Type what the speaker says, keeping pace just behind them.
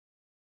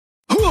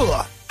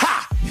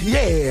Ha!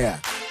 Yeah!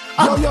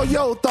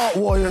 Yo, Thought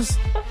Warriors.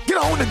 Get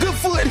on the good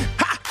foot.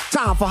 Ha!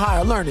 Time for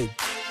higher learning.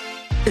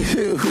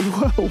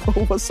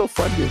 What's so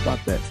funny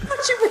about that? I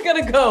thought you were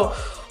going to go,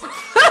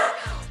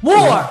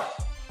 war,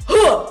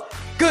 huh,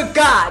 good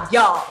God,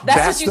 y'all.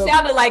 That's what you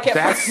sounded like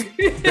at first.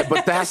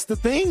 But that's the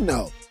thing,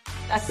 though.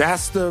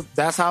 That's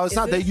how it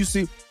sounds. They used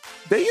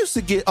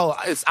to get,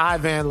 it's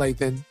Ivan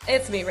Lathan.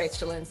 It's me,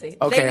 Rachel Lindsay.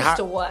 Okay, they used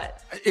to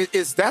what?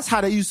 That's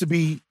how they used to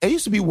be. They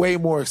used to be way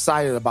more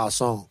excited about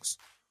songs.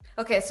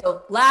 Okay,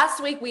 so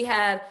last week we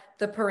had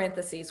the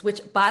parentheses,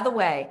 which, by the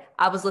way,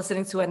 I was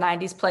listening to a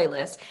 90s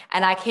playlist,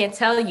 and I can't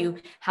tell you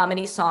how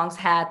many songs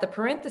had the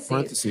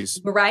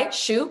parentheses. Right?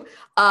 Shoot.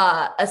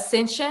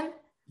 Ascension.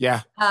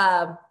 Yeah.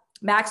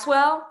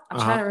 Maxwell. I'm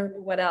trying to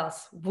remember what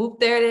else. Whoop,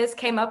 there it is.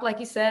 Came up,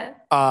 like you said.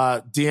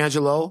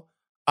 D'Angelo.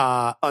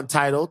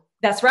 Untitled.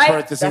 That's right.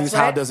 Parentheses, That's right.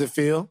 How does it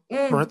feel?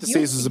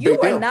 Parentheses is a big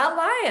deal. You are not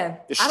lying.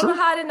 It's I don't true. know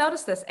how I didn't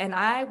notice this, and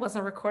I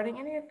wasn't recording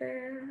any of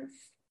this.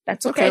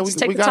 That's okay. We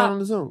got it on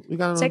the Zoom.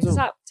 Take the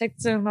top. Take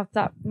the Zoom up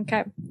top.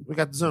 Okay. We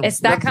got the Zoom. It's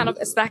that kind of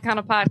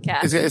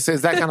podcast.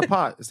 It's that kind of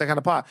pod. It's that kind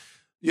of pod.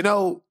 You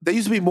know, they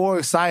used to be more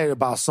excited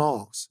about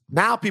songs.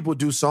 Now people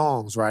do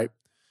songs, right?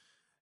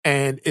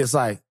 And it's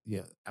like,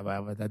 yeah,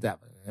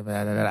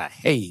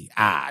 hey,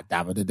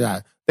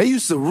 they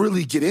used to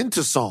really get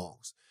into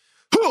songs.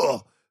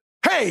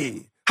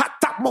 Hey, hot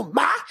top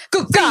my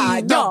good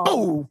God, no.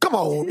 Oh, come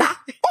on now.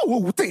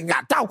 Oh, thing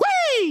I thought.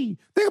 Hey,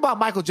 think about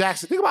Michael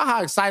Jackson. Think about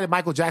how excited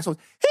Michael Jackson was.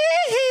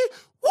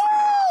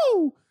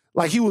 Woo!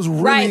 Like he was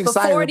really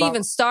excited. Before it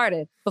even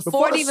started.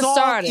 Before it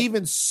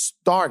even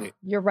started.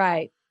 You're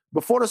right.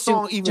 Before the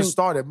song even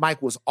started,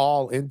 Mike was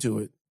all into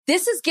it.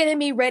 This is getting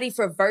me ready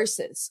for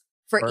verses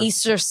for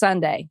Easter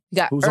Sunday. You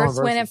got Who's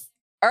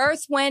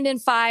Earth, Wind,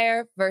 and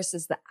Fire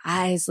versus the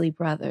Isley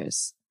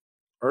Brothers.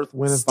 Earth,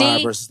 Wind, and Fire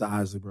versus the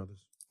Isley Brothers.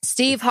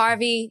 Steve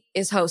Harvey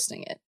is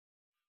hosting it.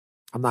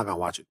 I'm not gonna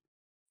watch it.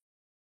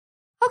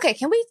 Okay,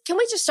 can we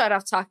just start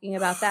off talking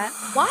about that?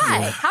 Why?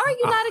 Yeah. How are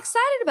you not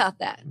excited about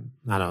that?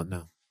 I don't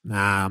know.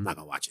 Nah, I'm not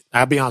gonna watch it.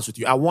 I'll be honest with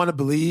you. I want to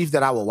believe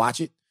that I will watch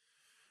it.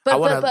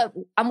 But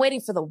I'm waiting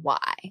for the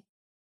why.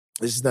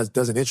 This just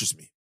doesn't interest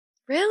me.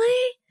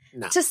 Really?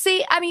 No. To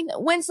see, I mean,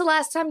 when's the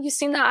last time you've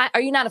seen that?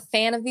 Are you not a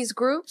fan of these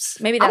groups?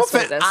 Maybe that's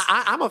what it is.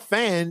 I'm a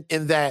fan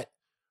in that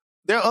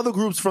there are other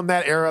groups from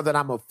that era that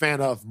I'm a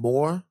fan of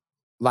more.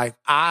 Like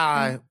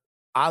I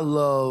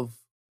love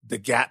the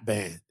Gap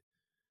Band.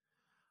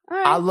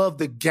 Right. I love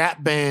the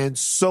Gap Band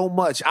so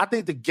much. I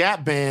think the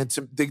Gap Band,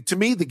 to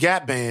me, the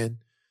Gap Band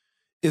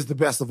is the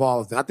best of all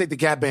of them. I think the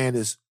Gap Band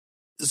is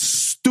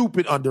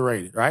stupid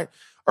underrated, right?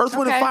 Earth,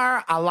 Wind, and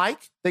Fire, I like.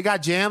 They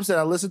got jams that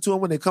I listen to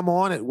them when they come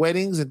on at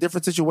weddings and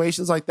different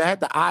situations like that.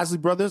 The Isley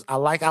Brothers, I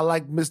like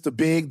Mr.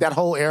 Big, that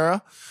whole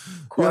era.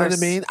 You know what I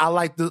mean? I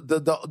like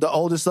the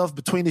older stuff,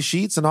 Between the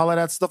Sheets and all of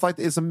that stuff like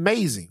that. It's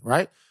amazing,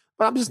 right?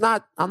 But I'm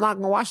not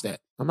going to watch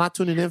that. I'm not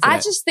tuning in for that. I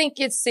just think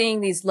it's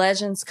seeing these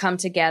legends come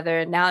together.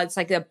 And now it's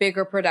like a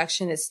bigger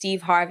production that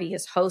Steve Harvey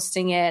is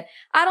hosting it.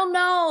 I don't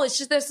know. It's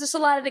just, there's just a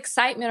lot of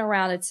excitement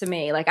around it to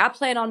me. Like I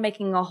plan on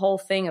making a whole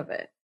thing of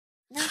it.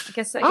 Yeah, I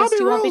guess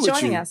you won't be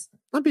joining us.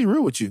 I'll be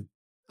real with you.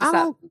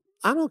 I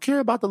don't care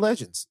about the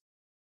legends.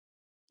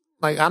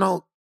 Like I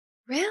don't.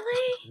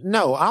 Really?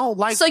 No, I don't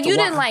like. So you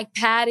didn't like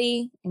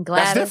Patty and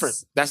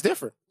Gladys? That's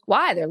different.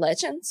 Why? They're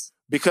legends.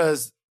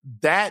 Because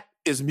that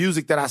is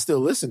music that I still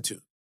listen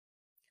to.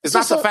 It's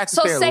not the fact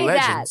that they're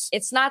legends. That.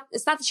 It's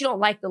not that you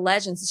don't like the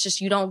legends. It's just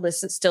you don't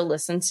still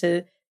listen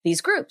to these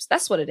groups.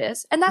 That's what it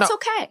is. And that's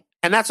okay.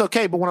 And that's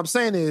okay. But what I'm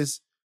saying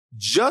is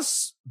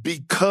just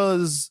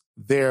because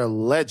they're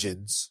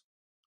legends,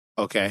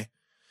 okay,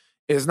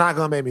 it's not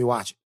going to make me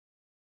watch it.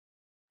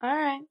 All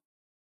right.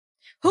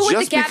 Who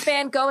would the Gap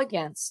Band go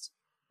against?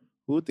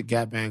 Who would the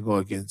Gap Band go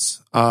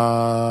against?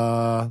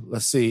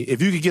 Let's see. If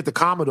you could get the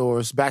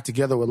Commodores back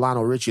together with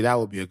Lionel Richie, that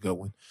would be a good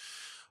one.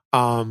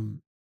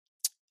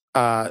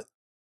 By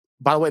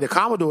the way, the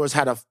Commodores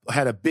had a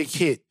big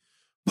hit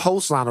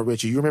post Lionel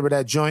Richie. You remember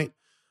that joint?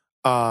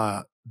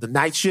 The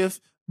Night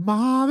Shift.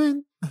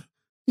 Marvin,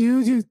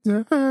 you just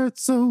hurt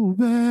so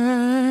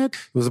bad. It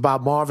was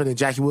about Marvin and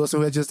Jackie Wilson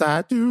who had just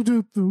died. I don't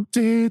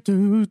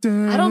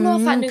know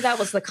if I knew that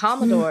was the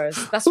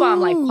Commodores. That's why I'm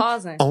like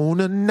pausing.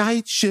 On a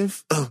night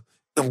shift.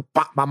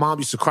 My mom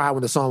used to cry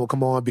when the song would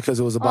come on because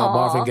it was about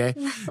Marvin Gaye.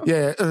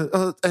 Yeah.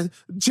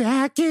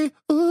 Jackie,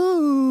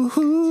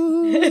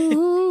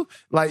 ooh.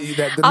 Like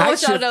that. The I night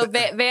want y'all shift. to know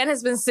Van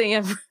has been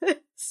singing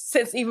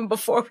since even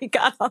before we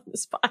got on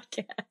this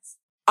podcast.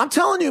 I'm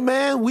telling you,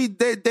 man,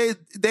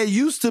 there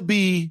used to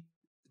be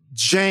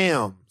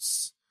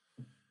jams.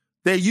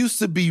 There used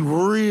to be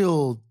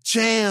real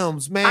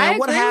jams, man.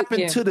 What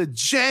happened to the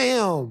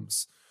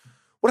jams?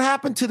 What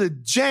happened to the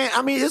jam?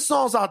 I mean, there's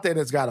songs out there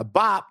that's got a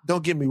bop.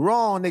 Don't get me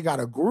wrong. They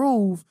got a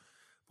groove.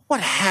 What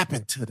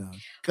happened to them?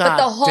 But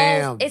the whole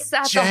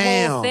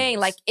thing.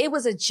 Like, it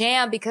was a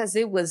jam because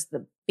it was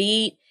the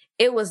beat.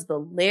 It was the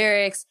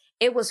lyrics.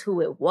 It was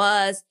who it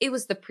was. It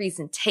was the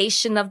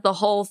presentation of the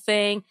whole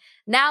thing.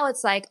 Now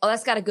it's like, oh,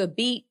 that's got a good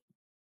beat.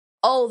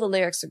 oh, the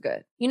lyrics are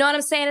good. You know what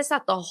I'm saying? It's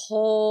not the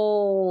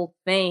whole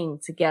thing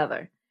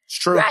together. It's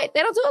true. Right.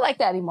 They don't do it like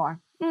that anymore.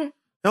 They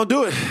don't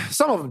do it.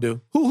 Some of them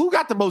do. Who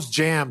got the most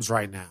jams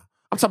right now?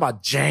 I'm talking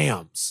about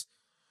jams.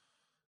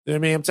 You know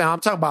what I mean?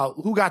 I'm talking about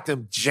who got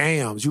them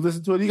jams. You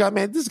listen to it, you got,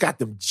 man, this got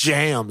them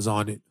jams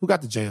on it. Who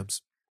got the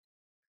jams?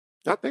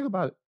 Gotta think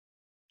about it.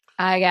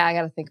 I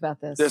got to think about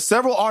this. There's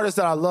several artists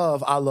that I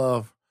love. I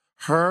love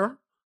her.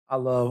 I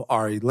love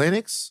Ari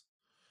Lennox.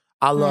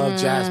 I love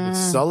Jasmine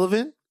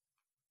Sullivan.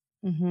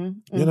 You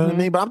know what I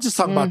mean? But I'm just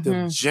talking about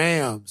them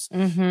jams.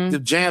 The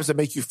jams that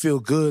make you feel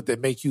good, that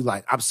make you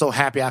like, I'm so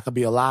happy I can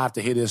be alive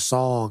to hear this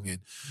song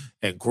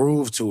and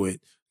groove to it.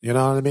 You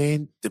know what I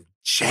mean? The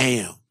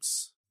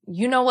jams.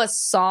 You know what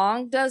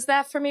song does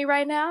that for me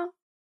right now?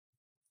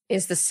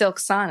 Is the Silk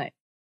Sonic.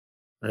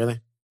 Really?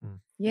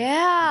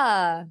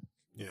 Yeah.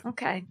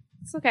 Okay.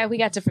 It's okay. We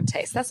got different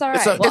tastes. That's all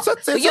right. It's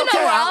okay. You know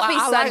where I'll be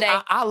Sunday.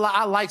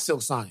 I like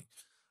Silk Sonic.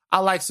 I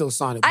like Silk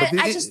Sonic. But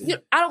I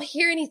don't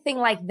hear anything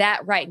like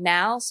that right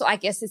now. So I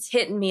guess it's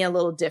hitting me a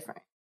little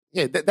different.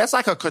 Yeah, that's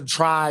like a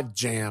contrived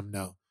jam,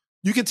 though.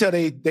 You can tell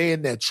they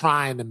in there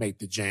trying to make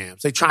the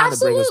jams. They trying to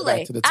bring us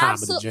back to the time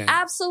of the jam.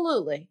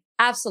 Absolutely.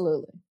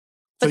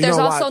 But there's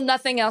also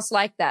nothing else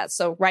like that.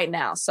 So right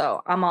now,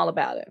 so I'm all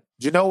about it.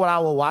 Do you know what I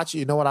will watch?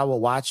 You know what I will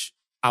watch?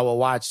 I would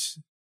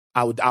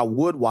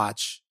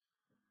watch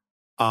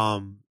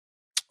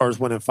Earth,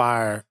 Wind and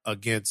Fire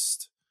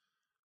against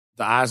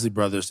the Isley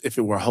Brothers if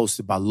it were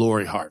hosted by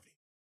Lori Harvey.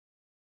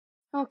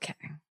 Okay.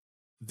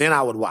 Then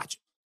I would watch it.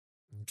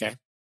 Okay.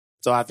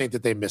 So I think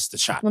that they missed the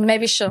shot. Well,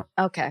 maybe she'll.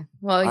 Okay.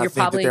 Well, you're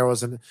probably. There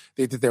was an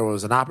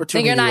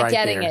opportunity. You're not right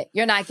getting there it.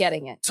 You're not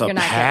getting it. To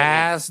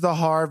pass the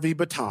Harvey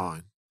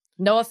baton.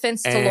 No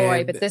offense to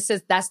Lori, but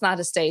that's not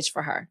a stage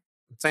for her.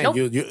 I'm saying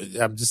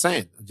I'm just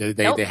saying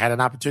they had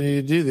an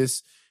opportunity to do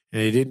this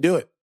and they didn't do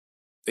it.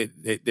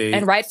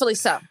 And rightfully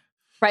so.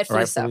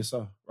 Rightfully so.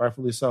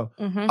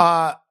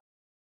 Mm-hmm.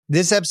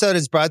 This episode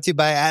is brought to you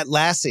by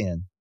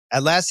Atlassian.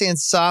 Atlassian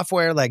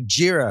software like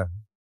Jira,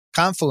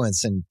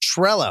 Confluence, and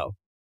Trello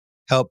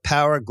help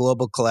power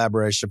global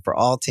collaboration for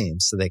all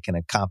teams so they can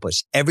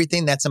accomplish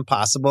everything that's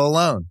impossible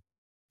alone.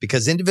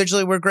 Because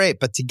individually we're great,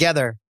 but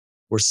together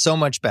we're so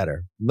much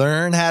better.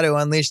 Learn how to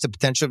unleash the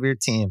potential of your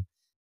team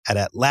at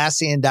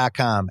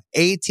Atlassian.com.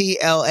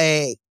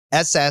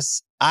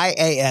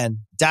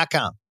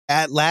 Atlassian.com.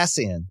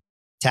 Atlassian.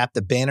 Tap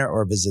the banner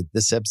or visit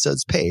this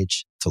episode's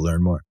page to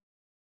learn more.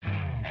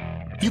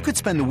 You could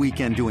spend the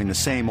weekend doing the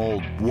same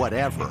old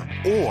whatever,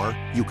 or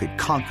you could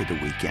conquer the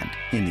weekend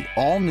in the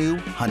all-new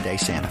Hyundai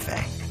Santa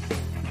Fe.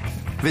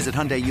 Visit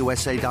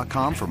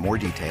HyundaiUSA.com for more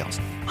details.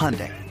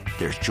 Hyundai,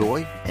 there's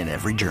joy in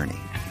every journey.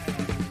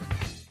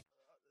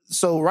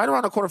 So right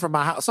around the corner from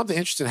my house, something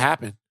interesting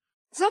happened.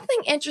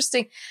 Something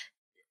interesting.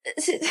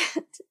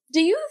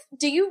 Do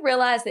you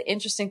realize that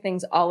interesting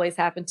things always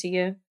happen to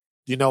you?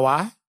 Do you know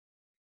why?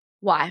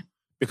 Why?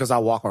 Because I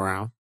walk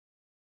around.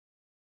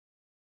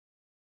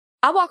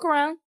 I walk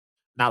around.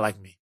 Not like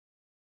me.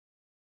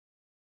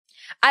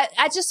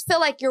 I just feel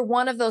like you're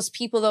one of those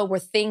people though where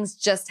things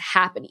just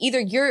happen.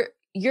 Either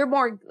you're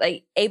more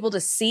like able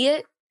to see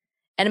it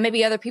and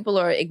maybe other people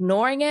are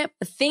ignoring it,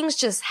 but things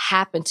just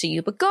happen to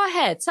you. But go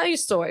ahead, tell your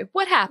story.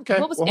 What happened?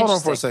 Okay. What was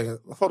interesting?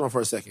 Hold on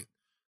for a second.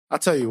 I'll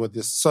tell you what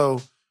this.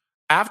 So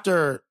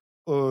after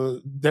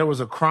there was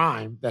a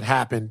crime that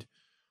happened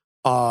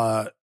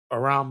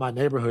around my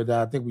neighborhood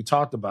that I think we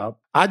talked about,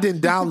 I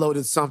then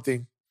downloaded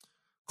something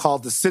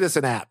called the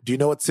Citizen app. Do you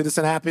know what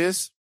Citizen app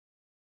is?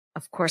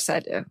 Of course I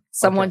do.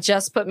 Someone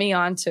just put me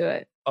onto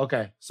it.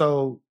 Okay.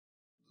 So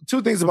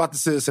 2 things about the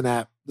Citizen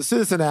app. The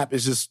Citizen app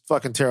is just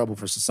fucking terrible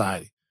for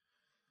society.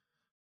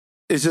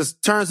 It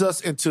just turns us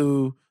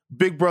into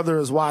Big Brother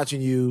is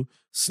watching you,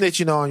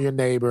 snitching on your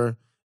neighbor.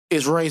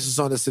 It's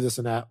racist on the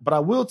Citizen app. But I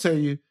will tell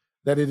you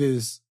that it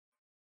is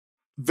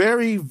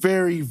very,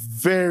 very,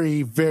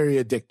 very, very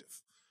addictive.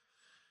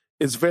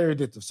 It's very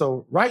addictive.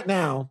 So right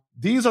now,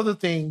 these are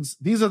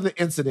the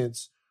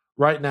incidents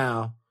right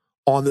now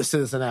on the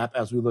Citizen app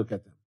as we look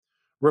at them.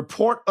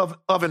 Report of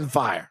oven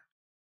fire.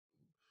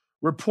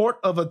 Report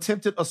of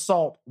attempted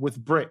assault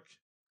with brick.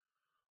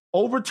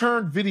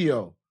 Overturned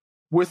video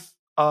with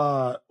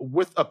a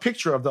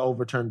picture of the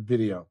overturned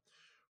video.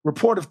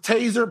 Report of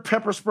taser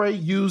pepper spray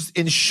used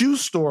in shoe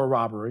store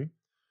robbery.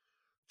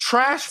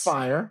 Trash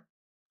fire.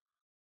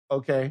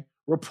 Okay.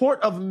 Report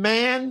of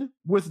man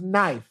with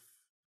knife.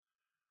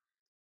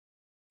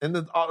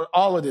 And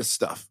all of this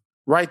stuff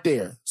right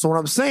there. So what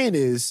I'm saying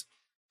is,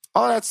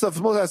 all that stuff,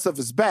 most of that stuff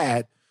is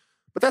bad,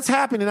 but that's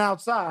happening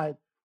outside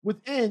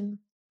within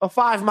a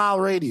 5-mile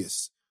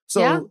radius.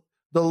 So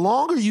the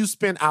longer you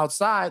spend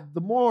outside,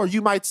 the more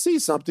you might see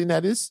something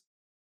that is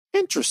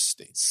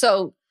interesting.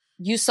 So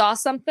you saw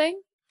something?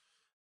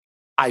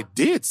 I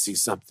did see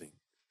something.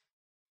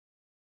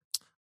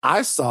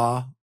 I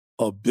saw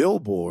a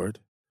billboard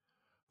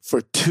for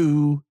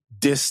 2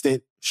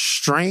 distant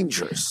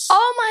strangers.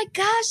 Oh my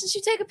gosh, did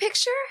you take a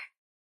picture?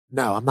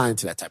 No, I'm not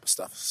into that type of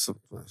stuff. So,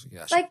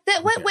 like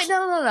that? Wait,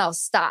 no,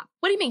 stop.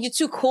 What do you mean? You're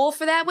too cool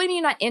for that? What do you mean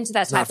you're not into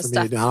that type of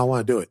stuff? I don't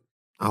want to do it.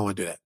 I don't want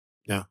to do that.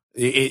 No.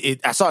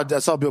 I saw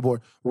a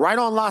billboard right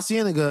on La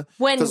Cienega.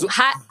 When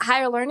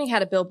Higher Learning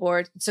had a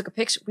billboard, we took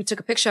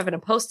a picture of it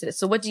and posted it.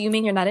 So what do you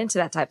mean you're not into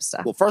that type of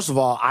stuff? Well, first of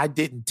all, I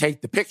didn't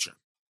take the picture.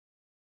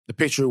 The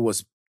picture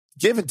was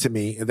given to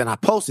me, and then I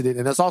posted it.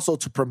 And that's also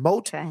to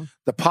promote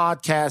the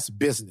podcast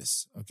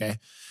business. Okay.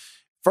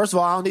 First of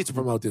all, I don't need to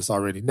promote this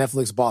already.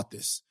 Netflix bought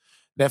this.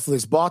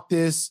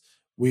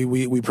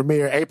 We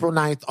premiere April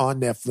 9th on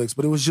Netflix,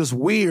 but it was just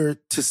weird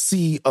to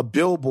see a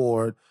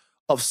billboard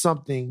of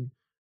something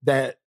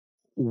that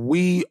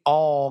we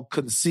all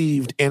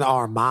conceived in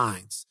our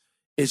minds.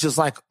 It's just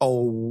like a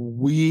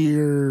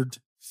weird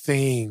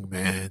thing,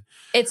 man.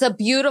 It's a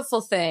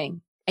beautiful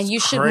thing. And you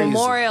should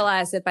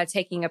memorialize it by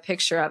taking a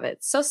picture of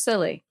it. So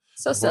silly.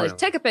 So silly.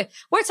 Take a picture.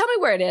 Tell me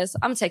where it is.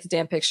 I'm going to take the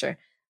damn picture.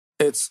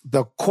 It's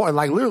the corner,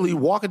 like literally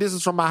walking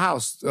distance from my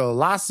house,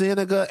 La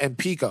Cienega and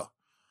Pico,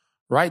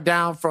 right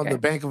down from the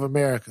Bank of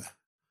America.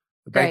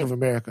 The Bank of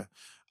America.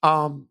 It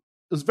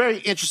was a very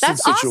interesting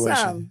situation.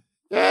 Awesome.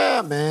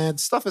 Yeah, man.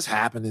 Stuff is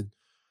happening.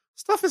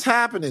 Stuff is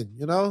happening.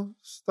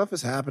 Stuff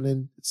is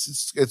happening.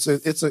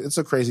 It's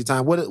a crazy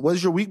time. What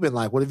has your week been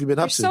like? What have you been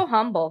up to? You're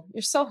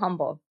so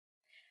humble.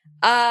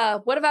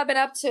 What have I been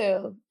up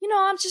to?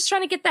 I'm just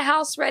trying to get the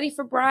house ready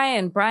for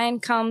Brian. Brian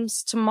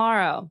comes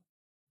tomorrow.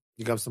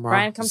 He comes tomorrow?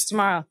 Brian comes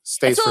tomorrow.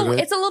 It's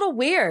a little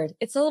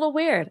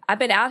weird. I've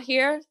been out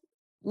here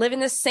living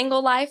this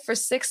single life for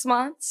 6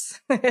 months.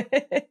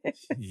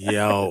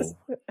 Yo,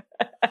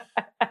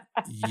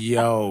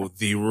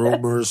 the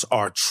rumors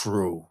are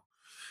true.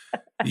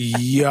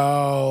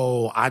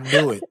 Yo, I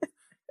knew it.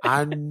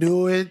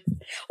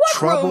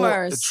 What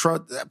rumors?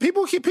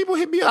 People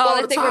hit me up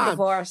all the time. They think we're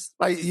divorced.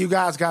 Like, you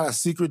guys got a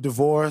secret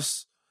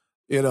divorce.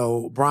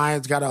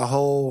 Brian's got a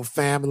whole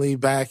family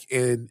back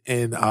in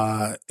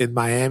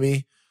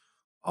Miami,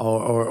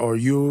 or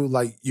you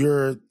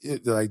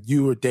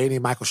were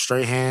dating Michael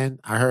Strahan.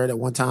 I heard at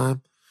one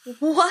time.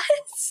 What?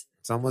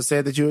 Someone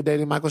said that you were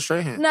dating Michael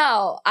Strahan.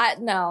 No.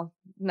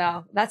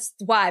 That's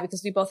why,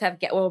 because we both have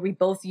we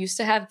both used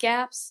to have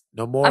gaps.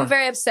 No more. I'm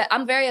very upset.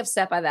 I'm very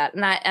upset by that,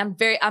 and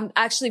I'm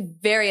actually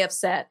very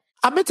upset.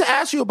 I meant to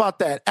ask you about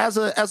that. As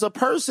a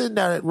person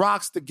that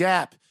rocks the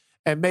Gap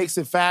and makes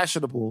it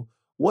fashionable,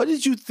 what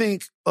did you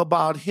think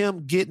about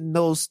him getting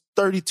those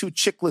 32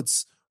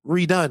 chiclets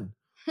redone?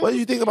 What did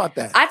you think about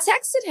that? I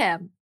texted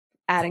him,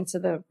 adding to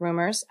the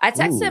rumors. I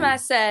texted him. I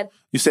said,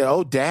 "You said,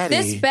 oh, daddy,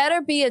 this better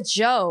be a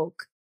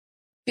joke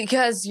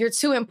because you're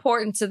too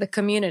important to the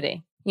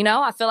community."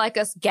 I feel like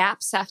us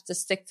Gaps have to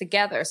stick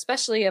together,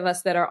 especially of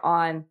us that are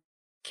on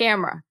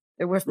camera.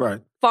 We're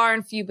far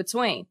and few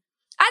between.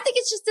 I think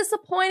it's just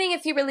disappointing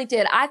if he really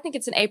did. I think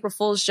it's an April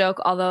Fool's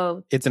joke,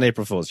 although... It's an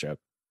April Fool's joke.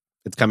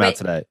 It's come out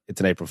today. It's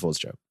an April Fool's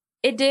joke.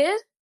 It did?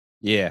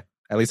 Yeah.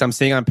 At least I'm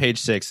seeing on page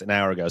 6 an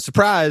hour ago.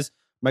 Surprise!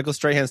 Michael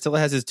Strahan still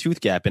has his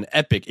tooth gap, an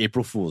epic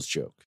April Fool's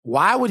joke.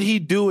 Why would he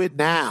do it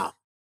now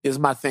is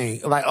my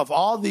thing. Like, of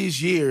all these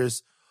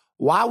years...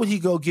 Why would he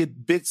go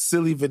get big,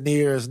 silly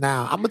veneers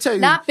now? I'm going to tell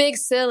you. Not big,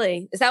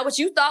 silly. Is that what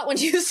you thought when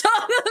you saw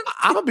them?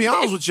 I'm going to be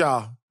honest with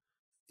y'all.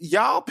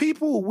 Y'all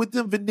people with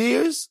them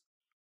veneers,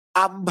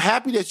 I'm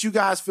happy that you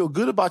guys feel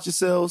good about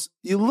yourselves.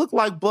 You look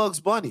like Bugs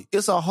Bunny.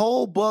 It's a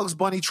whole Bugs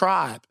Bunny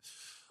tribe.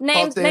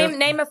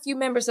 Name a few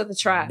members of the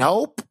tribe.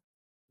 Nope.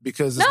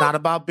 Because it's not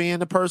about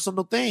being a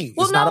personal thing.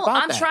 Well, it's not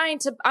about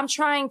that. I'm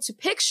trying to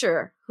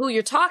picture who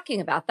you're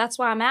talking about. That's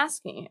why I'm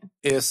asking you.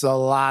 It's a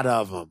lot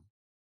of them.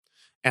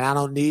 And I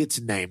don't need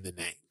to name the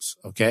names,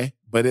 okay?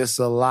 But it's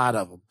a lot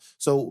of them.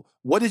 So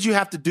what did you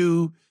have to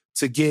do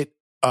to get,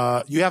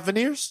 you have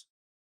veneers?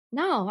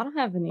 No, I don't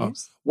have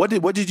veneers. What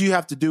did you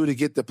have to do to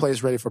get the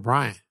place ready for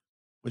Brian?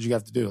 What did you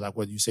have to do? Like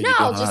what you say?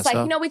 No, just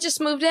like, we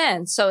just moved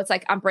in. So it's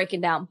like, I'm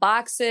breaking down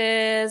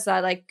boxes.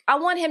 I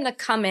want him to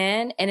come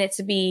in and it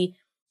to be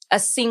a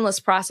seamless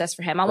process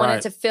for him. I want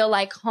it to feel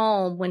like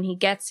home when he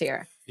gets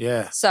here.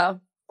 Yeah. So, of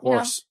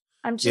course.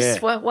 I'm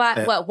just, what?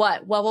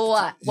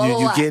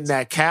 You getting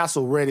that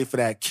castle ready for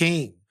that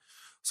king.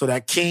 So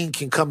that king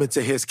can come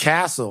into his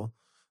castle.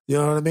 You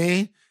know what I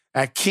mean?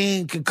 That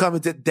king can come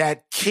into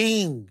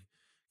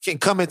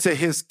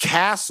his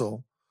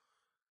castle,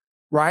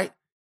 right?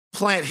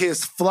 Plant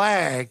his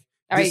flag.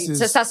 All right,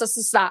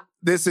 stop.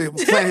 This is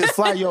plant his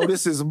flag. Yo,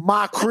 this is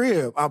my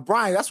crib.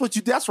 Brian,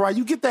 that's right.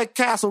 You get that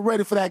castle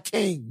ready for that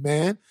king,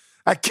 man.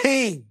 A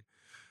king.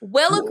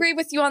 We'll agree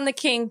with you on the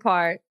king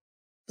part.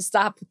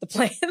 Stop with the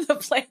planting of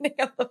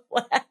the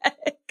flag.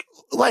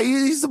 Like, he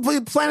used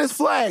to plant his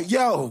flag.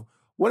 Yo,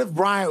 what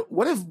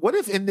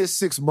if in this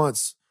 6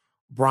 months,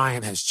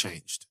 Brian has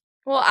changed?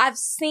 Well, I've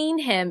seen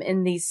him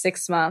in these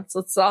 6 months.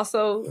 Let's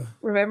also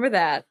remember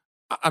that.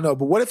 I know,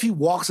 but what if he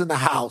walks in the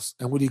house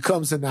and when he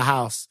comes in the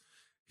house,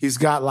 he's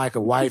got like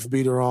a wife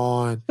beater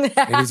on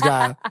and he's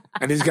got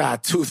a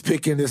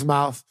toothpick in his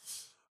mouth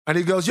and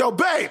he goes, yo,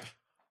 babe,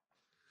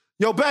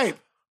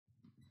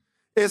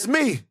 it's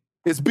me.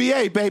 It's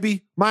BA,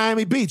 baby.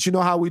 Miami Beach. You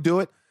know how we do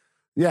it.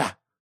 Yeah.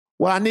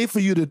 What I need for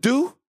you to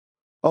do,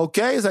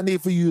 okay, is I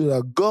need for you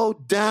to go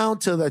down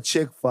to the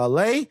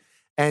Chick-fil-A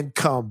and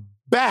come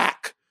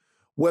back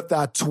with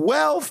a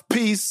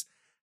 12-piece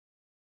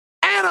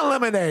and a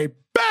lemonade.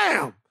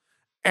 Bam!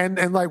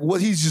 And like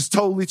what he's just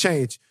totally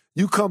changed.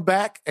 You come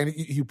back and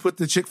you put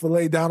the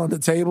Chick-fil-A down on the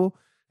table.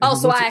 Oh,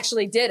 so I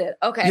actually did it.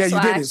 Okay. Yeah, so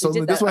you did it. So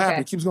did that's what okay.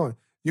 happened. It keeps going.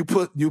 You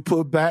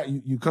put back,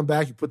 you come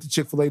back, you put the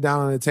Chick-fil-A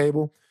down on the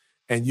table,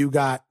 and you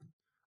got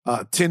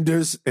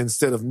tenders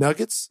instead of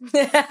nuggets.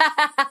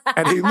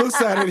 And he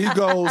looks at it, he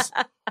goes,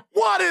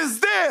 "What is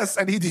this?"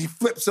 And he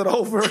flips it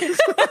over.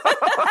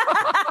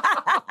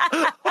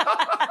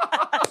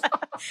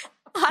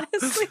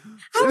 Honestly,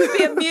 I would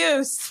be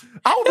amused.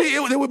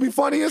 It would be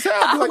funny as hell.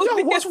 I'd be like,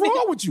 "Yo, what's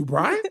wrong with you,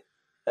 Brian?"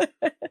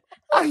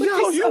 Like,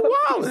 "Yo, you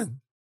wildin'."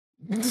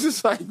 It's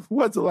just like,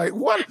 what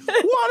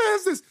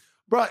is this?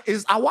 Bro,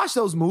 I watch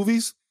those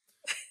movies,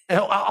 and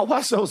I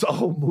watch those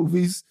old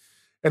movies,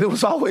 and it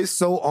was always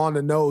so on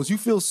the nose. You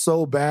feel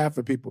so bad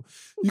for people.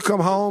 You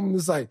come home, and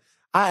it's like,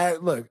 I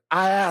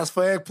asked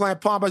for eggplant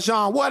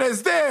parmesan. What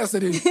is this?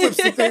 And he flips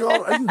the thing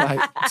over. And you're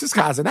like, this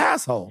guy's an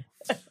asshole.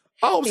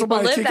 Oh,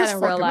 somebody kick his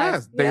fucking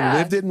ass. They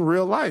lived it in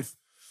real life.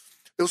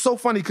 It was so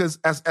funny because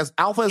as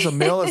alpha as a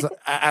male, as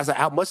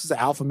much as an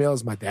alpha male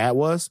as my dad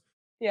was,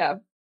 yeah,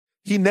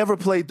 he never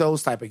played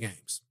those type of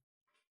games.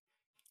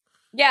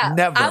 Yeah,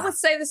 never. I would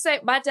say the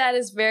same. My dad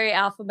is very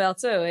alpha male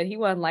too, and he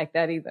wasn't like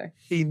that either.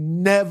 He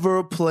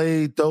never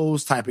played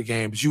those type of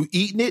games. You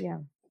eating it? Yeah.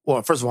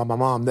 Well, first of all, my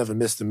mom never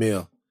missed a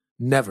meal.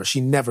 Never.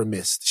 She never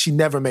missed. She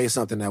never made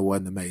something that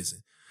wasn't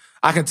amazing.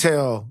 I can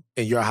tell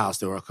in your house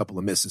there were a couple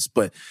of misses,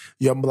 but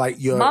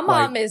my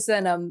mom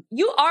isn't.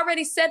 You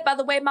already said, by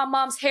the way, my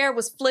mom's hair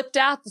was flipped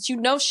out that you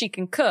know she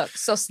can cook.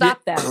 So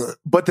stop that.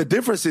 But the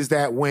difference is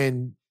that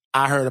when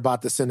I heard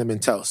about the cinnamon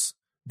toast,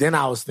 then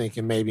I was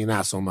thinking maybe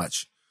not so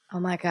much. Oh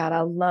my God,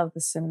 I love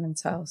the cinnamon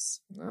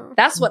toast.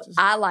 That's what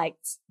I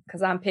liked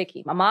because I'm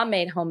picky. My mom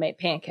made homemade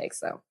pancakes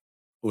though.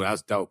 Oh,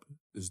 that's dope.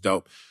 It's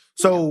dope.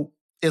 So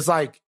it's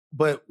like,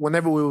 but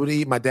whenever we would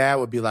eat, my dad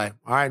would be like,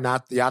 "All right, now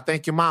y'all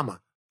thank your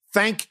mama.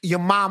 Thank your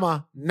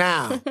mama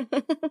now."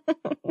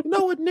 You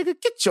know what,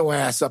 nigga? Get your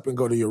ass up and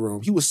go to your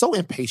room. He was so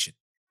impatient.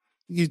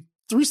 You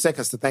 3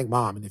 seconds to thank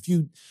mom. And if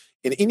you,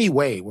 in any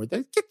way,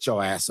 get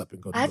your ass up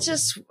and go to your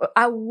room.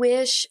 I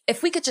wish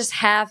if we could just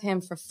have him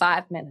for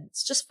 5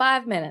 minutes, just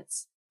 5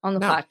 minutes on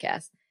the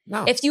podcast.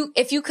 No. If you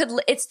could,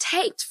 it's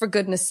taped for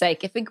goodness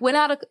sake. If it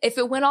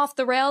went off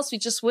the rails, we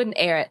just wouldn't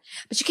air it.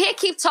 But you can't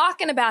keep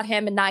talking about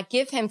him and not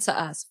give him to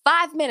us.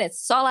 5 minutes.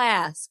 That's all I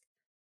ask.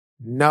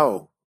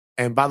 No.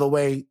 And by the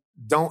way,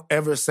 don't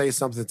ever say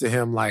something to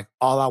him like,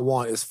 "All I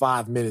want is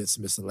 5 minutes,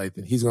 Mr.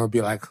 Lathan." He's going to be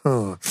like,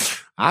 "I'll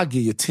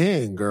give you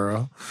 10,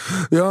 girl."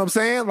 You know what I'm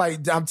saying?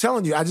 Like, I'm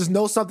telling you, I just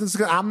know something's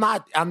going to, I'm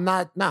not doing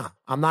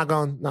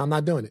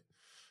it.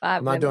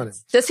 I'm not doing it.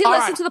 Does he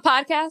listen to the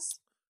podcast?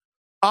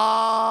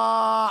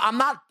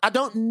 I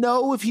don't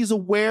know if he's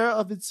aware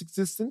of its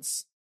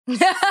existence.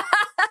 Not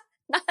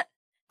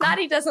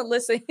he doesn't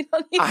listen. He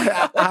don't even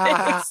know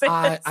it exists.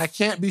 I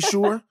can't be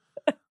sure.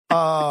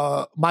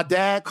 My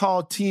dad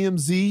called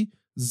TMZ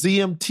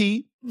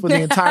ZMT for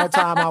the entire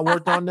time I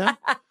worked on them.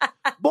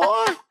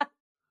 Boy,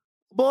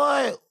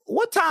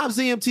 what time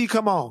ZMT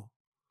come on?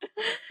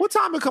 What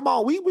time it come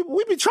on? We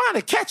been trying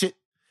to catch it.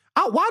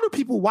 Why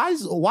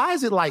is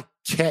it like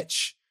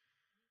catch?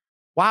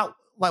 Why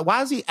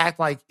does he act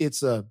like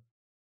it's a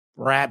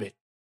rabbit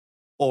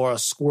or a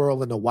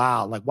squirrel in the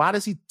wild? Like, why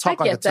does he talk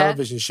like a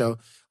television show?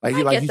 Like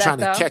you're trying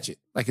to catch it.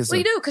 Like it's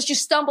you do because you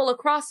stumble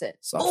across it.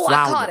 Oh,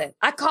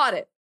 I caught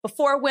it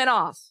before it went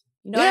off.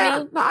 You know what I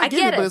mean? No, I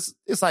get it. But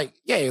it's like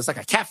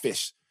a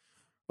catfish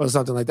or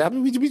something like that. I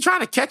mean, we'd be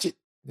trying to catch it.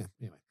 Yeah,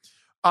 anyway.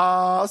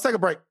 Let's take a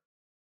break.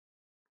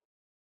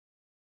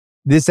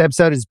 This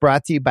episode is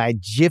brought to you by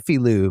Jiffy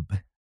Lube.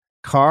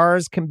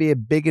 Cars can be a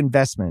big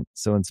investment,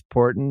 so it's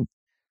important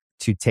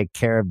to take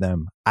care of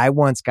them. I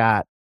once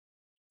got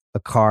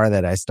a car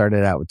that I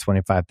started out with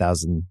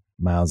 25,000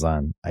 miles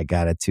on. I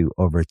got it to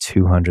over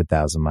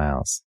 200,000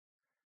 miles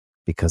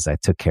because I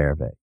took care of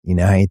it. You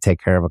know how you take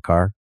care of a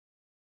car?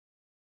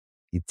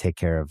 You take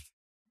care of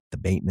the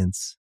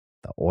maintenance,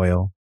 the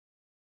oil,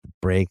 the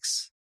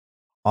brakes,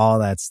 all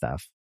that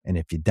stuff. And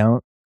if you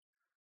don't,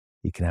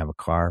 you can have a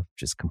car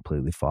just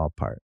completely fall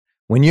apart.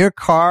 When your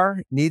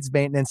car needs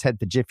maintenance, head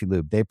to Jiffy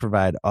Lube. They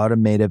provide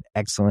automotive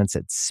excellence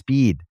at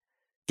speed.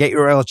 Get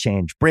your oil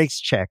change, brakes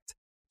checked,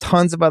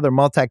 tons of other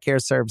multi-care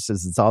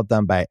services. It's all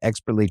done by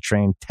expertly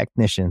trained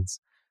technicians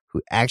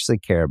who actually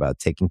care about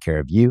taking care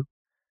of you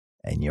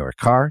and your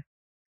car.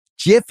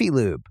 Jiffy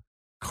Lube,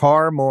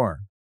 car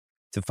more.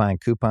 To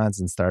find coupons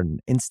and start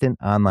an instant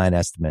online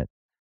estimate,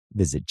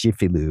 visit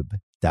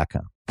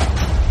jiffylube.com.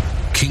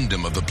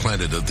 Kingdom of the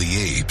Planet of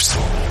the Apes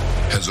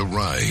has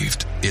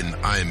arrived in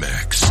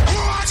IMAX.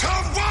 What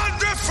a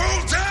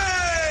wonderful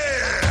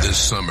day! This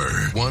summer,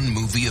 one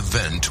movie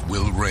event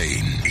will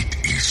reign.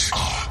 It is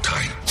our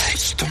time. They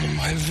stole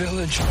my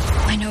village.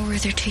 I know where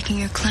they're taking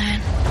your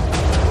clan.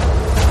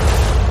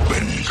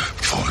 Bend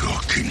for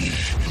your king.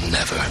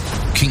 Never.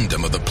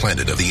 Kingdom of the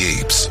Planet of the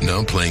Apes,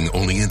 now playing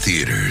only in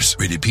theaters.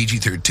 Rated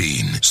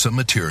PG-13. Some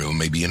material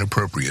may be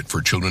inappropriate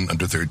for children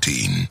under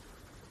 13.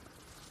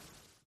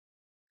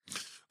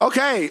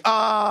 Okay.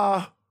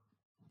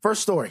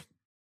 First story.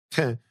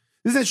 This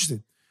is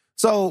interesting.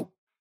 So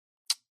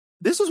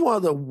this is one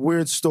of the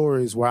weird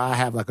stories where I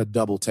have like a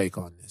double take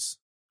on this.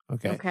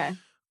 Okay.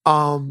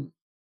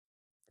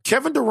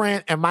 Kevin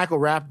Durant and Michael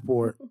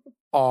Rapaport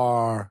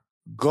are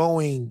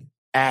going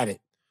at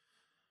it.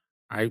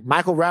 All right.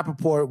 Michael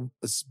Rapaport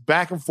is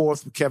back and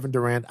forth with Kevin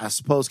Durant. I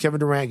suppose Kevin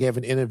Durant gave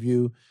an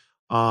interview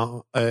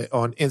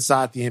on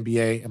Inside the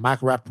NBA, and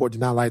Michael Rapaport did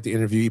not like the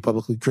interview. He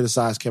publicly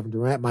criticized Kevin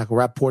Durant. Michael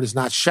Rapaport is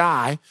not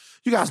shy.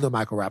 You guys know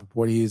Michael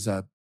Rapaport. He's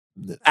an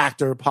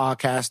actor,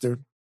 podcaster.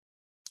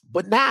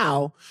 But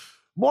now,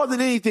 more than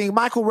anything,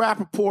 Michael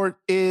Rapaport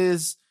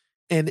is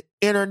an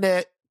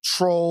internet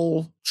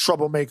troll,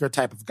 troublemaker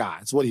type of guy.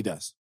 It's what he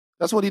does.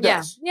 That's what he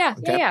does.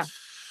 Yeah.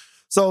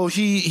 So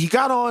he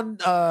got on,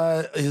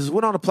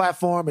 went on a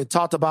platform and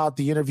talked about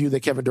the interview that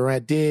Kevin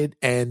Durant did,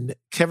 and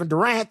Kevin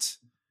Durant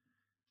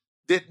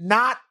did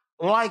not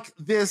like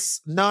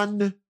this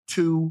none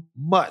too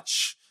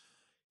much.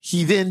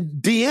 He then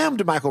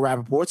DM'd Michael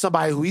Rapaport,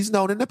 somebody who he's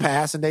known in the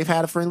past and they've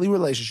had a friendly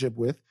relationship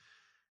with,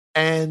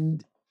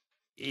 and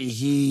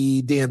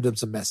he DM'd him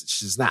some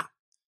messages. Now,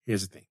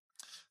 here's the thing.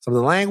 Some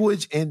of the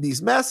language in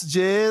these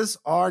messages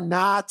are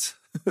not,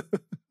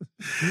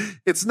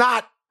 it's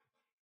not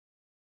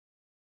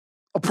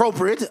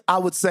appropriate, I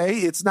would say.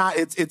 It's not,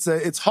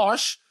 it's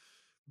harsh,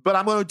 but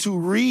I'm going to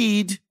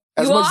read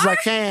as much as I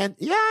can.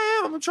 Yeah, I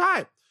am. I'm going to try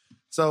it.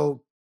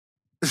 So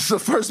the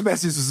first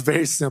message was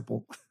very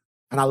simple,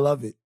 and I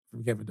love it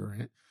from Kevin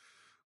Durant.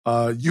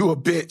 You a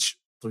bitch,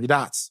 3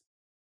 dots.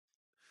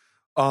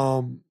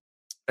 And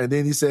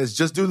then he says,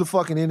 just do the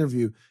fucking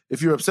interview.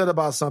 If you're upset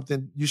about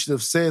something, you should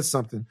have said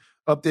something.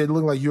 Up there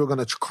looking like you were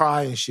going to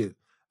cry and shit.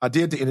 I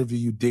did the interview,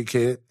 you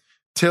dickhead.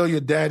 Tell your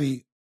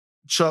daddy,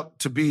 Chuck,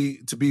 to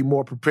be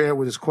more prepared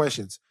with his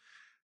questions.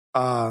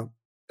 And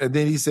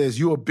then he says,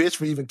 you a bitch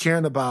for even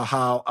caring about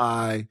how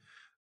I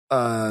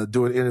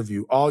do an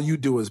interview. All you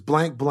do is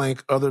blank,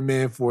 blank other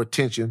men for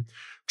attention.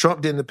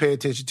 Trump didn't pay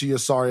attention to your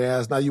sorry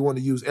ass. Now you want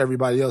to use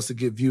everybody else to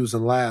get views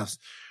and laughs.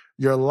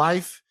 Your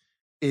life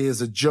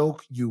is a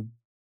joke, you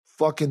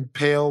fucking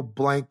pale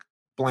blank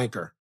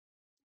blanker.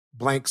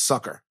 Blank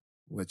sucker.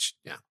 Which,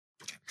 yeah.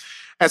 Okay.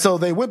 And so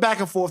they went back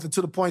and forth and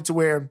to the point to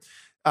where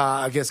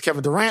I guess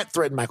Kevin Durant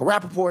threatened Michael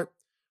Rapaport.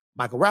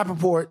 Michael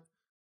Rapaport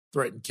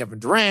threatened Kevin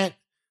Durant.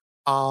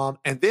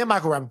 And then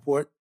Michael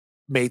Rapaport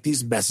made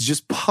these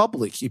messages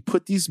public. He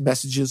put these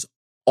messages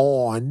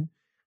on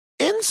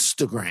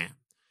Instagram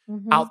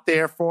out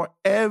there for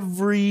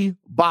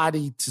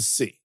everybody to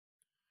see.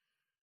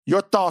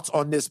 Your thoughts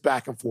on this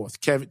back and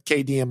forth,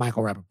 KD and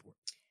Michael Rapaport?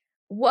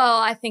 Well,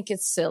 I think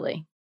it's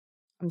silly.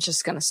 I'm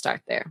just going to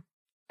start there.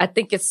 I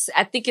think it's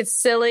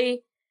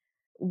silly.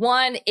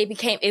 One,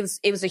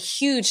 it was a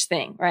huge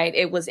thing, right?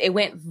 It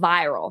went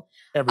viral.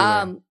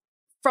 Everywhere.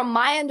 From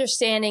my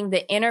understanding,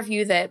 the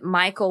interview that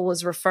Michael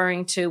was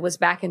referring to was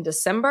back in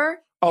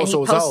December. Oh, and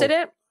so he posted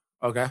it.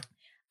 Okay.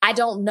 I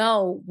don't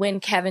know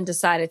when Kevin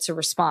decided to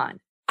respond.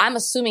 I'm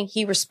assuming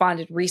he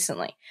responded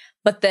recently,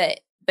 but the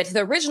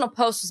original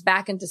post was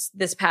back in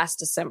this past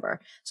December.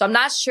 So I'm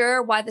not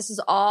sure why this is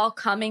all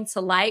coming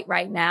to light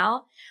right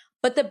now.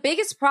 But the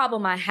biggest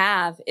problem I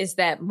have is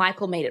that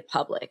Michael made it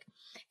public.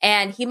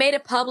 And he made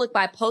it public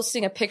by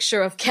posting a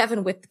picture of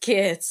Kevin with the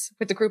kids,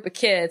 with the group of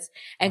kids,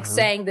 and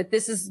saying that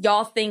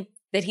y'all think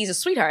that he's a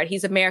sweetheart.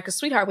 He's America's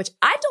sweetheart, which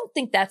I don't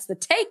think that's the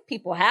take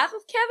people have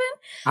of Kevin.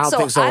 I don't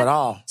think so at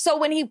all. So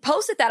when he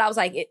posted that, I was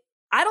like,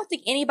 I don't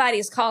think anybody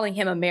is calling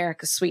him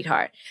America's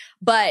sweetheart.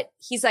 But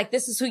he's like,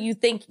 this is who you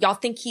think, y'all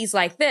think he's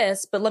like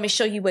this, but let me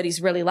show you what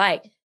he's really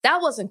like.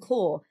 That wasn't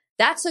cool.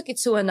 That took it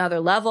to another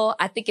level.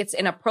 I think it's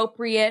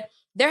inappropriate.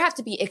 There have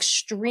to be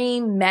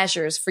extreme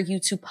measures for you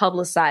to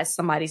publicize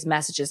somebody's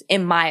messages,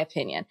 in my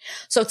opinion.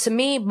 So to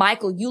me,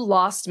 Michael, you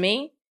lost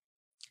me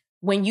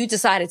when you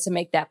decided to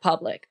make that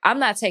public. I'm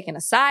not taking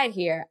a side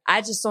here.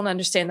 I just don't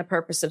understand the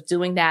purpose of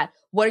doing that.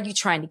 What are you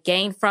trying to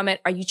gain from it?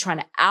 Are you trying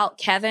to out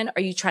Kevin?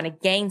 Are you trying to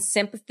gain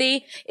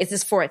sympathy? Is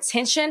this for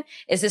attention?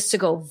 Is this to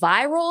go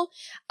viral?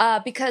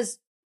 Because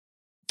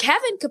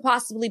Kevin could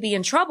possibly be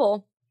in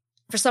trouble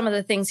for some of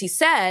the things he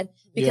said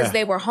because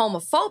they were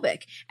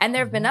homophobic. And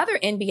there have been other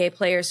NBA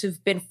players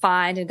who've been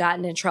fined and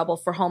gotten in trouble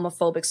for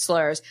homophobic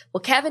slurs.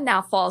 Well, Kevin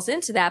now falls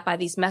into that by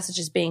these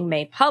messages being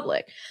made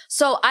public.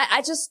 So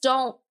I just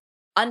don't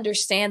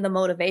understand the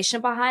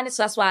motivation behind it.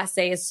 So that's why I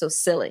say it's so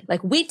silly.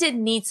 Like, we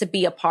didn't need to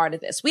be a part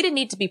of this. We didn't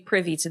need to be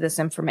privy to this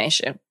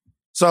information.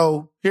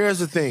 So here's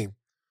the thing.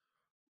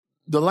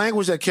 The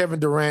language that Kevin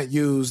Durant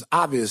used,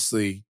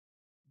 obviously,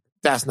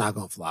 that's not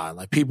going to fly.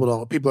 Like, people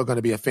are going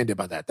to be offended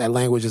by that. That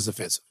language is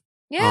offensive.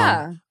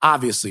 Yeah.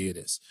 Obviously it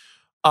is.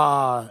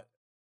 And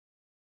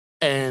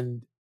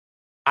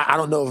I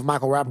don't know if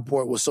Michael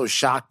Rapaport was so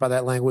shocked by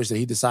that language that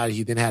he decided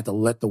he didn't have to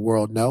let the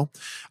world know.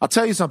 I'll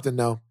tell you something,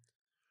 though.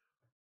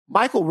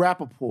 Michael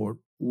Rapaport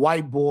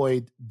white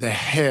boyed the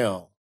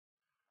hell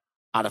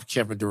out of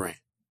Kevin Durant.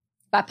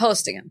 By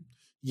posting him.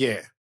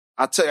 Yeah.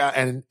 I'll tell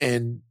you,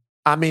 and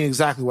I mean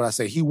exactly what I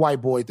say. He white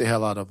boyed the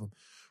hell out of him.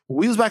 When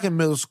we was back in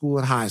middle school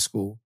and high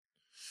school,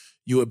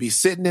 You would be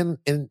sitting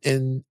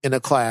in a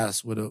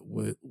class with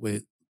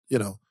you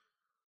know,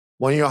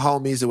 one of your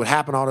homies. It would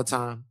happen all the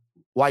time.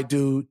 White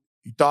dude,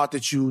 you thought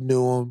that you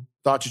knew him,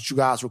 thought that you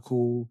guys were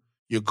cool.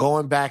 You're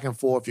going back and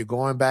forth.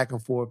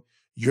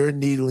 You're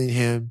needling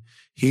him.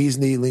 He's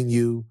needling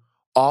you.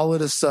 All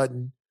of a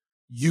sudden,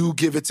 you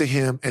give it to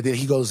him, and then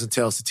he goes and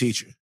tells the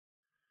teacher.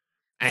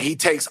 And he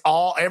takes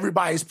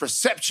everybody's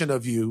perception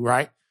of you,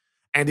 right?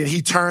 And then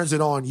he turns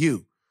it on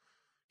you.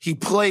 He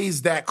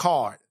plays that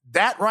card.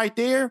 That right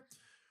there,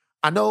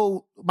 I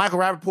know Michael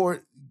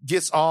Rappaport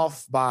gets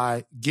off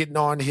by getting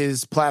on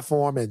his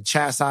platform and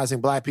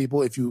chastising black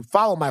people. If you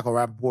follow Michael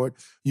Rappaport,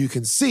 you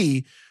can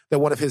see that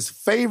one of his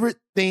favorite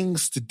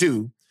things to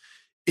do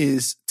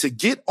is to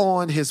get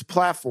on his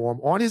platform,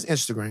 on his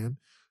Instagram,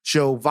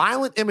 show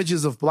violent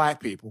images of black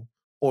people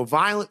or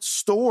violent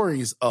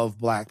stories of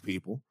black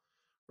people,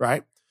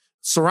 right,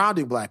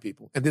 surrounding black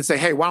people, and then say,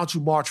 hey, why don't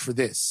you march for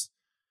this?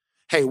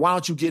 Hey, why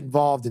don't you get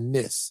involved in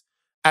this?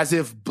 As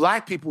if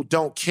black people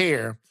don't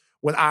care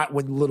when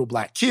little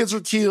black kids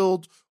are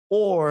killed,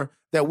 or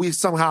that we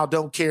somehow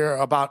don't care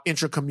about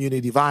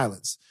intra-community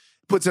violence.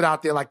 Puts it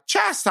out there like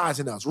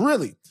chastising us,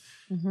 really.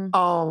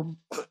 Mm-hmm.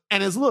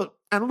 And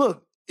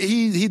look,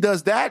 he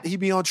does that. He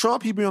be on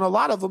Trump. He be on a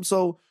lot of them.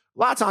 So a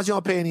lot of times you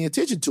don't pay any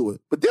attention to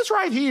it. But this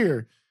right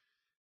here,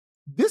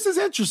 this is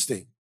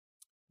interesting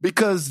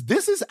because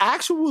this is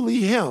actually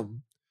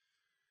him.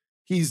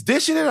 He's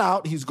dishing it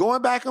out. He's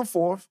going back and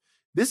forth.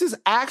 This is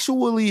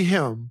actually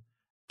him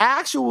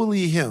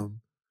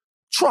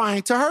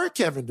trying to hurt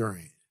Kevin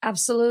Durant.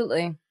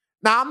 Absolutely.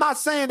 Now, I'm not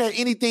saying that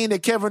anything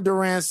that Kevin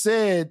Durant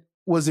said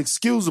was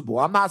excusable.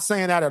 I'm not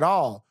saying that at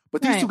all.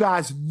 But these two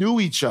guys knew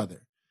each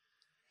other.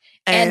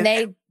 And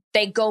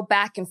they go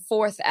back and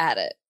forth at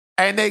it.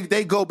 And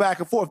they go back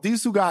and forth.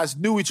 These two guys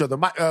knew each other.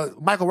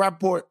 Michael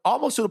Rappaport,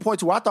 almost to the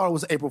point where I thought it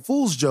was an April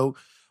Fool's joke,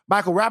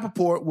 Michael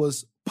Rappaport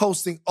was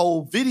posting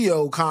old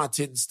video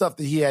content and stuff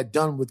that he had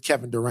done with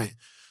Kevin Durant.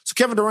 So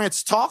Kevin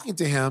Durant's talking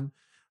to him,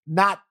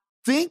 not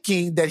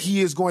thinking that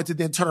he is going to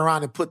then turn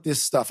around and put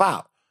this stuff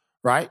out,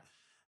 right?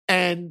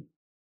 And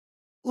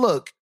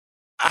look,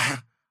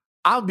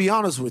 I'll be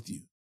honest with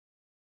you.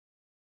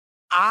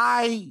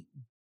 I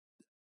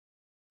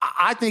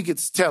think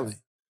it's telling.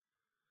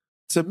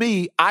 To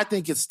me, I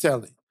think it's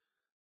telling.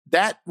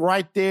 That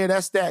right there,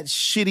 that's that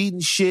shit-eating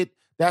shit.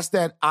 That's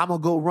that I'm going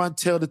to go run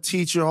tell the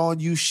teacher on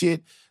you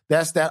shit.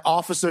 That's that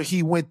officer,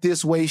 he went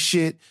this way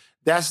shit.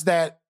 That's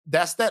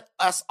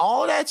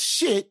all that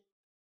shit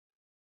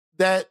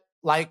that,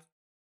 like,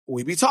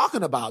 we be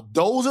talking about.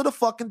 Those are the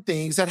fucking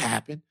things that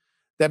happen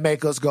that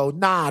make us go,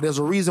 nah, there's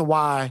a reason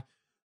why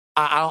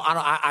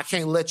I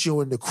can't let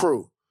you in the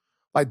crew.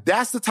 Like,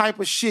 that's the type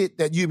of shit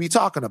that you be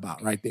talking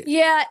about right there.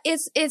 Yeah,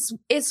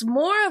 it's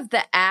more of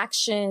the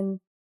actions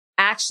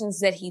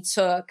that he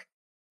took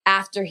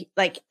after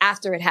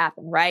it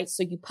happened, right?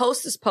 So you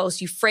post this post,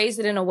 you phrase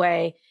it in a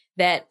way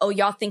that, oh,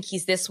 y'all think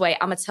he's this way.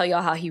 I'm going to tell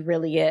y'all how he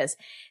really is.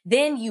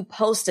 Then you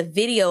post a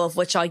video of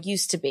what y'all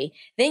used to be.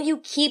 Then you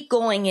keep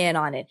going in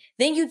on it.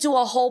 Then you do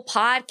a whole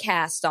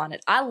podcast on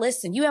it.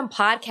 You haven't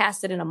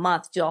podcasted in a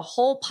month, do a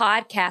whole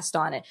podcast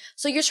on it.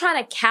 So you're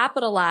trying to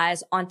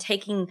capitalize on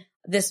taking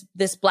this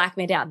black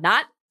man down.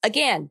 Not,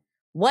 again,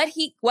 what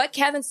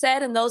Kevin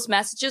said in those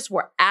messages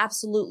were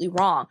absolutely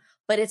wrong,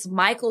 but it's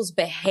Michael's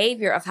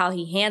behavior of how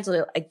he handled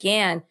it,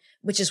 again,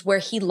 which is where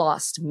he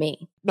lost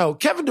me. No,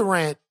 Kevin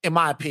Durant, in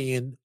my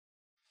opinion,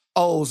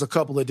 owes a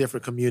couple of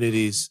different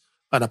communities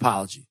an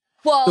apology.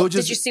 Well,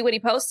 did you see what he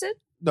posted?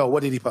 No,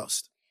 what did he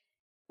post?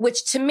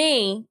 Which to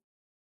me,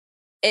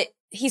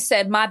 he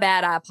said, my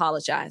bad, I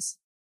apologize.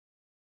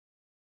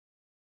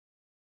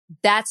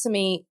 That to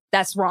me,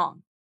 that's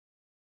wrong.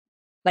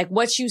 Like,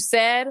 what you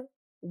said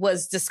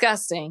was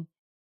disgusting.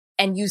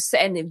 And you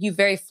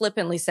very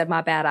flippantly said,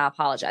 my bad, I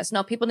apologize.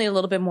 No, people need a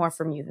little bit more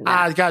from you than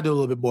that. You gotta do a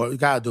little bit more. You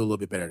gotta do a little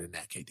bit better than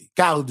that, KD.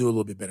 Gotta do a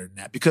little bit better than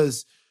that.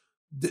 Because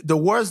the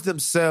words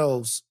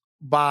themselves,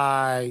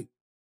 by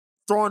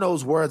throwing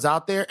those words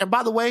out there, and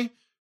by the way,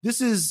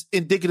 this is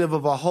indicative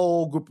of a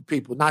whole group of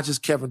people, not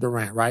just Kevin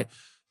Durant, right?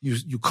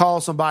 You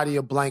call somebody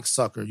a blank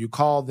sucker. You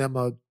call them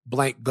a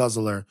blank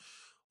guzzler.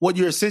 What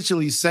you're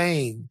essentially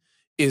saying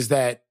is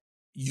that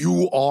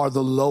you are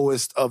the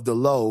lowest of the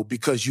low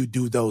because you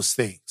do those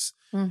things.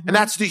 Mm-hmm. And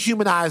that's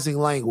dehumanizing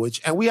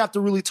language. And we have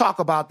to really talk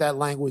about that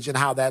language and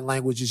how that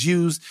language is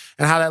used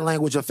and how that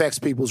language affects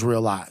people's real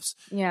lives.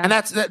 Yeah. And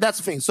that's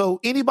the thing. So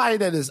anybody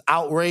that is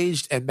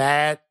outraged and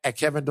mad at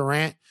Kevin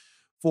Durant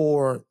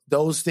for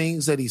those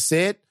things that he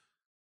said,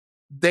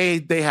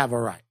 they have a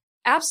right.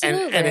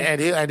 Absolutely.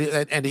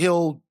 And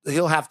he'll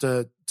have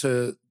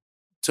to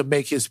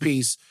make his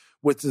peace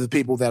with the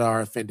people that are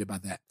offended by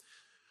that.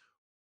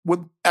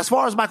 As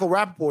far as Michael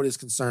Rappaport is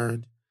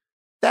concerned,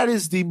 that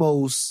is the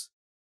most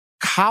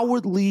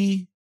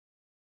cowardly,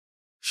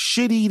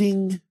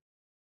 shit-eating,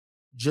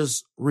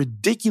 just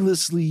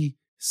ridiculously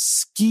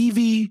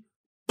skeevy,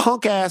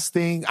 punk-ass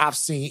thing I've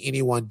seen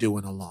anyone do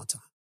in a long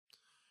time.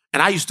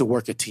 And I used to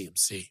work at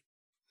TMC.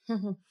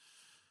 Mm-hmm.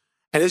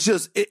 And it's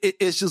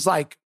just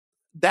like,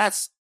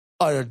 that's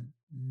a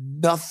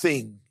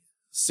nothing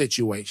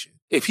situation.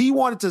 If he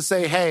wanted to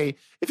say, hey,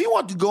 if he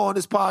wanted to go on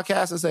this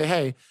podcast and say,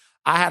 hey,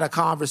 I had a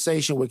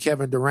conversation with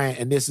Kevin Durant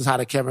and this is how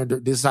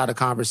the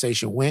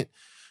conversation went,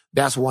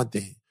 that's one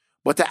thing.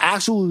 But to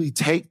actually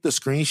take the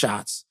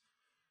screenshots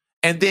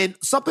and then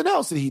something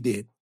else that he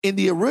did, in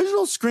the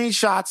original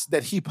screenshots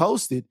that he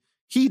posted,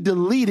 he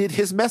deleted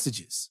his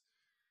messages.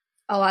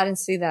 Oh, I didn't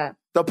see that.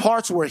 The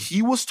parts where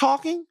he was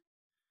talking,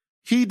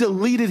 he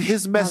deleted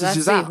his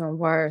messages out. That's even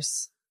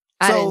worse.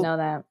 I didn't know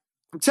that.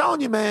 I'm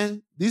telling you,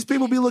 man, these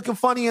people be looking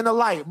funny in the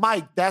light.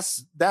 Mike,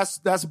 that's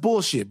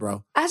bullshit,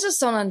 bro. I just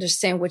don't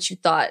understand what you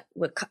thought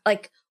would,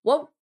 like,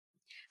 what,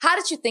 how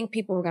did you think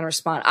people were going to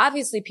respond?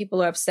 Obviously,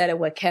 people are upset at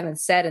what Kevin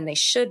said, and they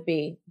should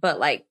be, but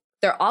like,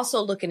 they're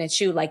also looking at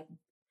you like,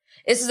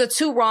 this is a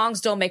two wrongs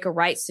don't make a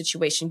right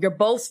situation. You're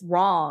both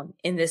wrong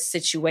in this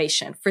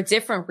situation for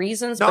different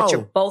reasons, but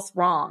you're both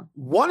wrong.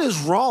 One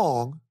is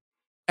wrong,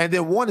 and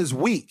then one is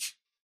weak.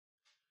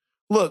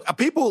 Look,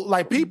 people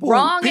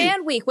wrong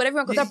and weak,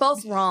 whatever. They're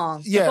both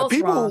wrong. Yeah, both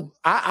people. Wrong.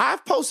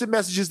 I've posted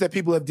messages that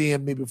people have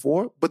DM'd me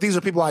before, but these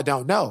are people I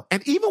don't know.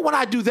 And even when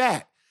I do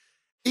that,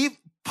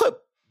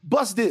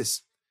 bust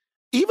this.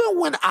 Even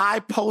when I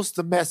post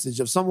a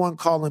message of someone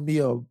calling me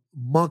a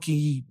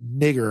monkey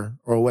nigger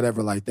or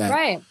whatever like that,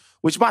 right?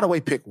 Which, by the way,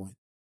 pick one.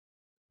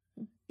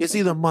 It's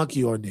either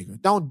monkey or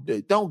nigger.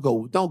 Don't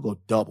go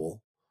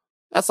double.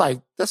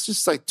 That's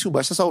just like too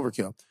much. That's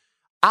overkill.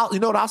 You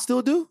know what I'll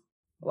still do?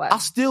 What? I'll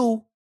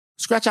still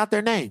scratch out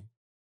their name.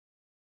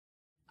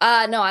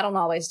 No, I don't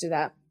always do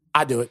that.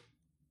 I do it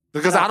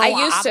because I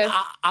used to.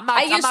 I'm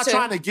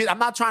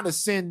not trying to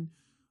send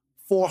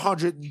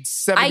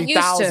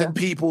 470,000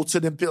 people to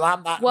them.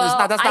 I'm not.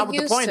 Well, that's not what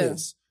the point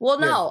is. Well,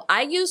 no,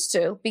 I used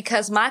to,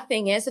 because my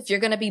thing is, if you're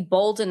going to be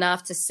bold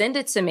enough to send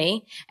it to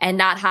me and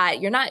not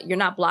hide, you're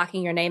not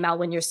blocking your name out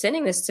when you're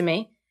sending this to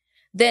me,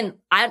 then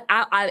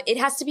it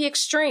has to be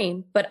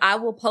extreme, but I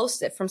will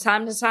post it from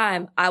time to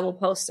time. I will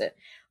post it.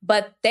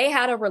 But they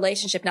had a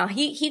relationship. Now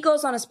he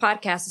goes on his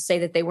podcast to say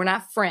that they were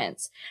not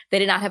friends. They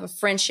did not have a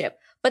friendship,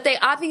 but they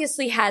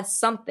obviously had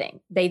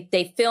something.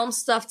 They filmed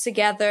stuff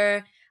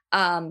together.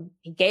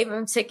 He gave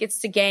him tickets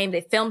to game.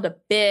 They filmed a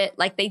bit,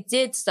 like they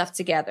did stuff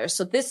together.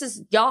 So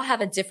y'all have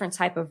a different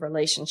type of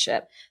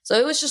relationship. So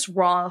it was just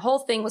wrong. The whole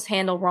thing was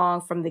handled wrong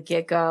from the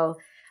get-go.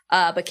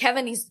 But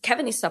Kevin needs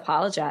to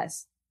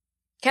apologize.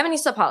 Kevin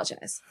needs to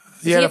apologize.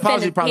 Yeah, the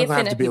apology probably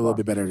gonna have to be a little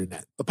bit better than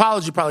that. The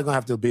apology probably gonna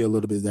have to be a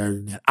little bit better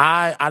than that.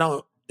 I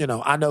don't,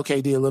 I know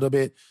KD a little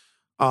bit.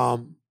 I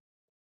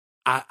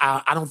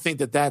don't think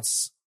that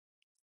that's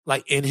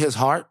like in his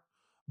heart,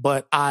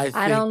 but I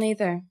don't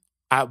either.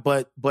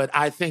 But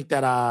I think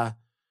that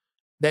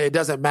it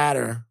doesn't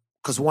matter,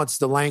 because once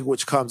the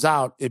language comes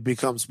out, it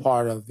becomes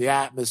part of the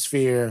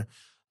atmosphere,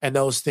 and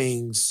those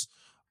things.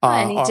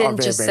 And he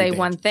didn't just very say dangerous.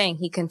 One thing;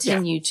 he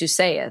continued to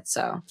say it.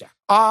 So,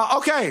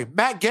 okay,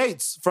 Matt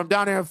Gaetz from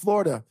down there in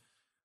Florida.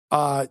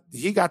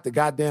 He got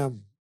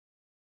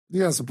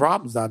some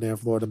problems down there in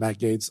Florida. Matt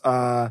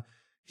Gaetz.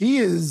 He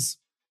is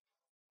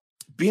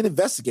being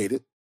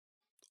investigated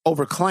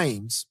over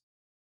claims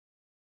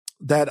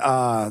that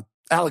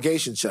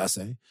allegations, should I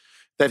say,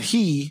 that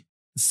he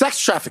sex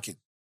trafficking,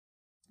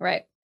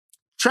 right,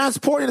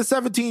 transporting a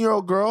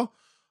 17-year-old girl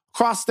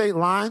across state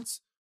lines,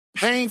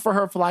 paying for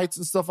her flights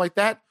and stuff like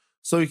that,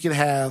 so he can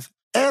have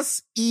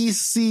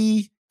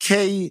SECKX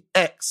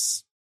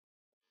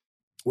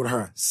with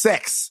her,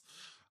 sex,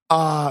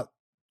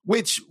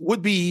 which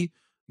would be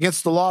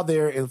against the law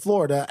there in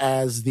Florida,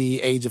 as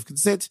the age of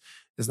consent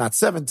is not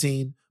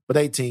 17, but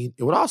 18.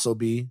 It would also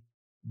be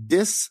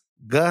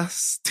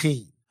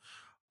disgusting.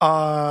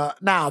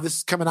 Now, this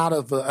is coming out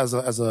of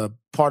as a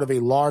part of a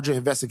larger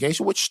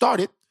investigation, which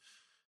started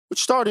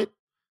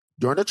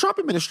during the Trump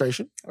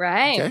administration.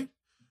 Right. Okay.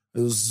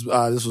 This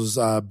was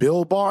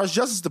Bill Barr's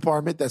Justice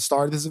Department that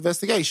started this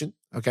investigation.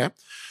 Okay.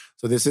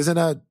 So this isn't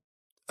a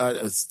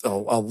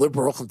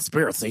liberal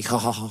conspiracy,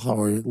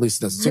 or at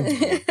least it doesn't seem to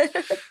be.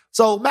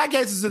 So Matt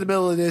Gaetz is in the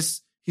middle of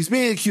this. He's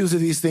being accused of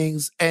these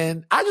things.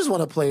 And I just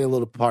want to play a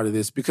little part of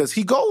this, because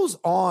he goes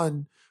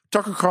on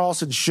Tucker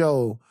Carlson's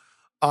show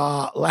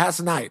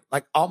last night,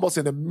 like almost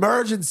an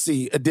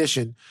emergency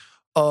edition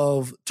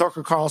of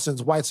Tucker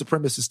Carlson's white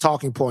supremacist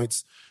talking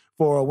points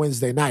for a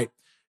Wednesday night.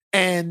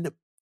 And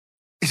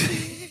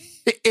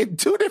in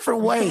two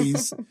different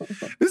ways,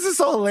 this is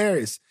so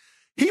hilarious.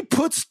 He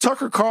puts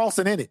Tucker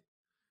Carlson in it.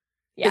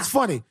 Yeah. It's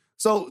funny.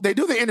 So they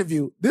do the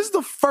interview. This is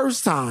the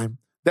first time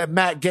that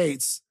Matt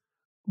Gaetz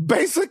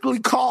basically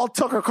called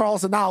Tucker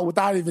Carlson out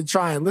without even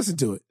trying. Listen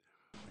to it.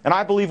 And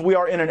I believe we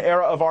are in an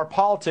era of our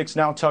politics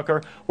now,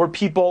 Tucker, where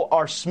people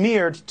are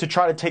smeared to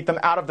try to take them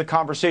out of the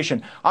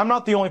conversation. I'm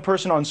not the only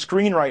person on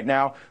screen right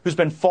now who's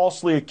been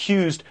falsely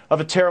accused of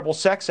a terrible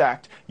sex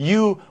act.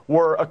 You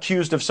were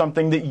accused of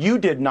something that you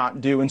did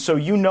not do, and so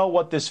you know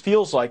what this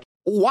feels like.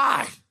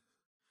 Why?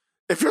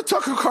 If you're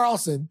Tucker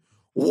Carlson,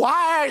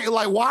 why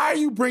are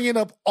you bringing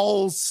up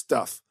old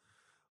stuff?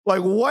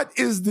 Like, what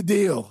is the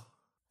deal?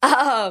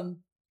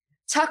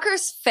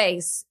 Tucker's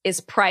face is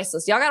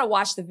priceless. Y'all got to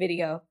watch the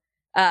video.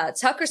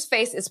 Tucker's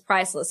face is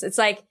priceless. It's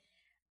like,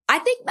 I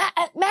think Matt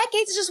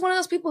Gaetz is just one of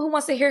those people who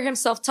wants to hear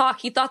himself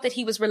talk. He thought that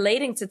he was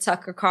relating to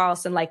Tucker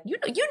Carlson. Like,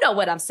 you know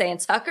what I'm saying,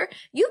 Tucker.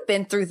 You've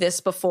been through this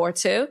before,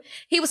 too.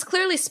 He was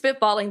clearly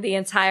spitballing the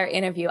entire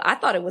interview. I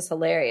thought it was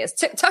hilarious.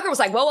 Tucker was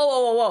like,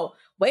 whoa.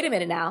 Wait a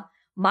minute now.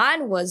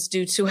 Mine was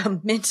due to a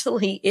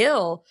mentally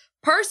ill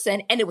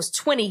person, and it was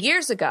 20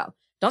 years ago.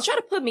 Don't try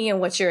to put me in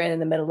what you're in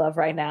the middle of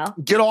right now.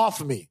 Get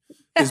off of me,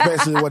 is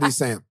basically what he's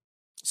saying.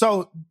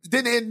 So,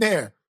 didn't end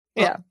there.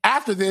 Yeah.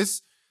 After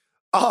this,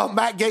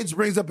 Matt Gaetz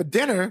brings up a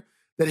dinner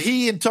that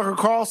he and Tucker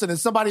Carlson and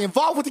somebody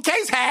involved with the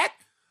case had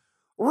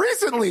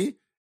recently.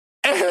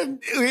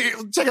 And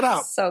check it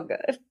out. So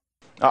good.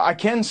 I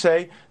can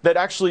say that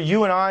actually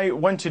you and I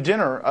went to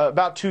dinner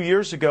about 2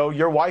 years ago.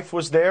 Your wife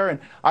was there, and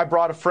I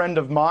brought a friend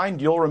of mine.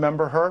 You'll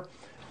remember her.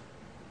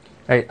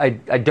 I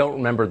don't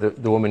remember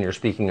the woman you're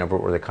speaking of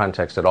or the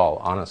context at all,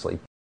 honestly.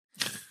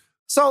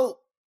 So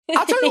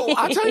I'll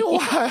tell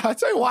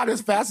you why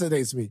this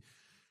fascinates me.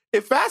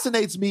 It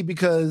fascinates me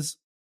because,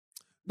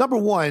 number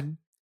one,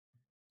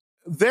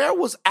 there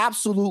was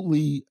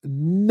absolutely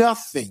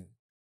nothing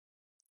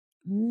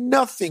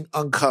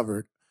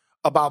uncovered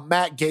about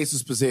Matt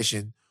Gaetz's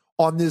position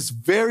on this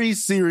very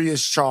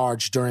serious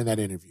charge during that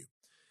interview.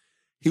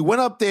 He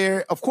went up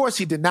there. Of course,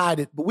 he denied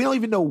it, but we don't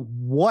even know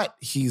what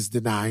he's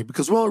denying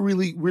because we don't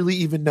really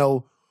even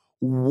know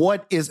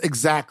what is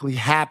exactly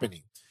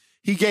happening.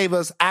 He gave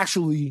us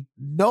actually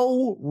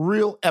no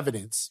real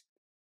evidence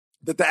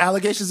that the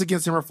allegations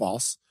against him are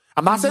false.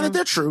 I'm not saying that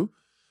they're true,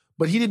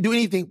 but he didn't do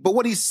anything. But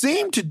what he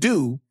seemed to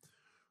do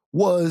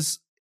was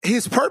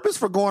his purpose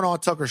for going on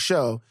Tucker's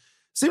show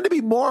seemed to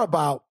be more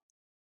about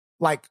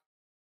like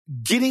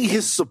getting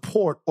his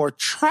support or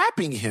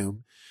trapping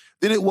him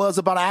than it was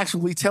about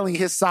actually telling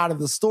his side of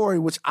the story,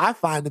 which I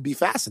find to be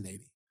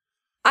fascinating.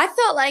 I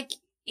felt like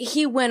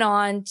he went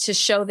on to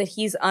show that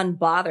he's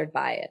unbothered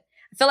by it.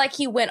 I feel like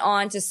he went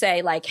on to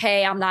say like,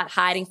 hey, I'm not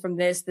hiding from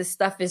this. This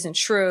stuff isn't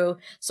true.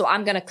 So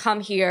I'm going to come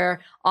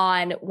here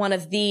on one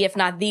of the, if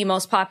not the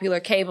most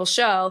popular cable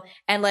show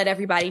and let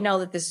everybody know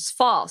that this is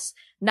false.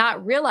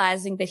 Not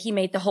realizing that he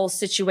made the whole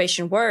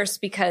situation worse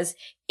because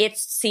it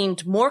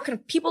seemed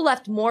people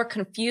left more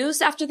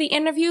confused after the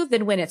interview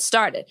than when it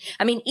started.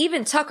 I mean,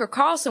 even Tucker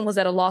Carlson was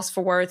at a loss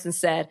for words and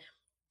said,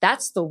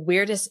 that's the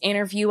weirdest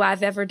interview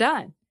I've ever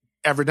done.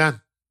 And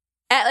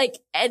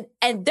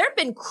there've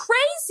been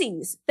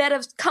crazies that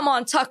have come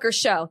on Tucker's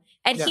show.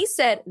 And he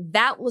said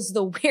that was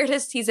the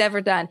weirdest he's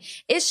ever done.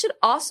 It should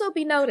also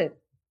be noted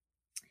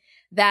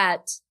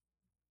that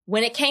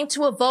when it came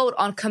to a vote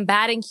on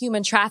combating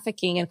human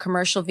trafficking in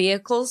commercial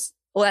vehicles,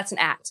 well, that's an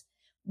act.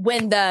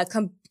 When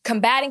the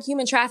Combating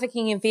Human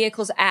Trafficking in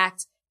Vehicles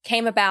Act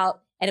came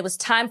about and it was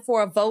time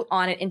for a vote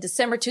on it in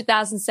December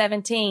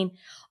 2017,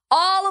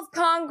 all of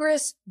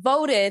Congress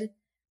voted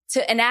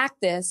to enact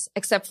this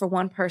except for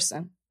one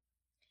person.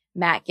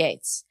 Matt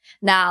Gaetz.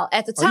 Now,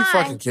 at the time, are you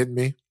fucking kidding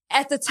me?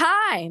 At the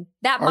time,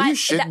 are you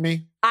shitting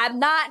me? I am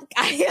not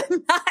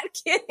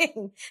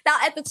kidding. Now,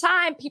 at the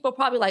time, people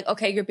probably like,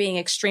 okay, you're being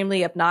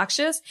extremely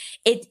obnoxious.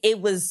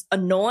 It was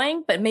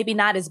annoying, but maybe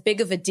not as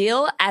big of a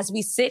deal as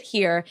we sit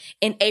here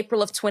in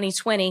April of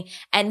 2020.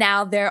 And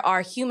now there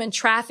are human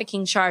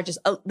trafficking charges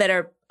that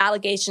are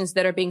allegations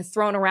that are being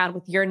thrown around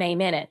with your name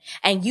in it.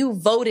 And you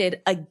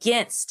voted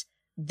against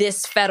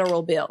this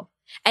federal bill.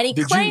 And he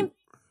claimed,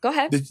 go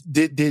ahead.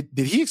 Did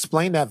he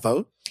explain that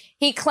vote?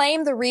 He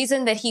claimed the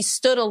reason that he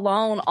stood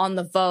alone on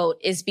the vote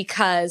is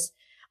because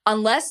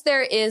unless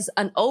there is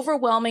an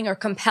overwhelming or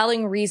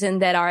compelling reason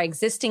that our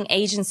existing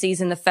agencies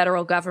in the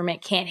federal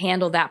government can't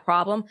handle that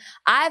problem,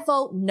 I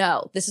vote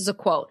no. This is a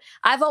quote.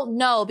 I vote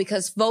no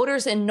because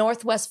voters in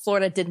Northwest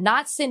Florida did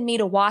not send me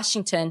to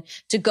Washington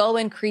to go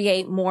and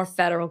create more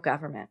federal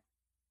government.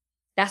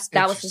 That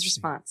was his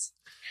response.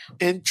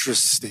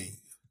 Interesting.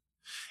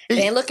 It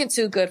ain't looking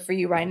too good for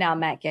you right now,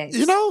 Matt Gaetz.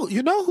 You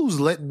know who's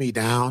letting me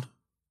down?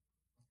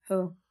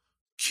 Who?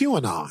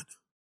 QAnon.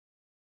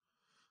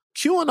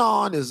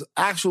 QAnon is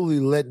actually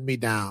letting me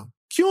down.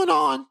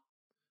 QAnon,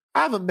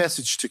 I have a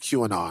message to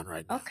QAnon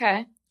right now.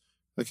 Okay.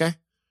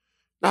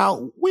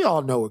 Now, we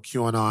all know what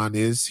QAnon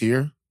is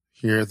here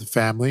at the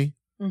family.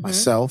 Mm-hmm.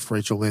 Myself,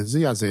 Rachel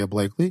Lindsay, Isaiah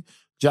Blakely,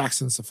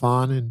 Jackson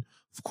Safan, and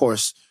of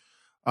course,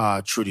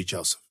 Trudy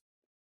Joseph.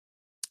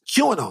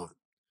 QAnon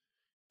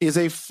is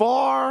a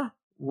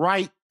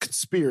far-right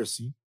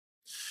conspiracy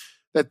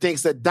that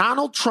thinks that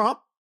Donald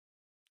Trump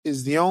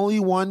is the only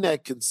one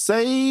that can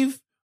save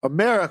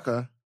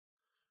America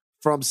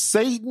from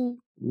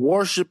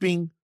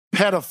Satan-worshiping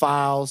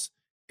pedophiles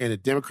in the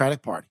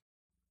Democratic Party.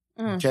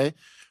 Okay?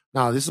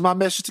 Now, this is my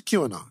message to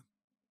QAnon.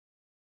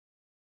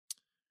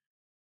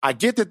 I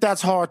get that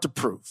that's hard to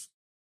prove.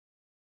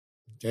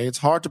 Okay? It's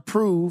hard to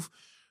prove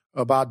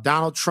about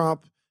Donald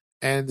Trump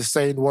and the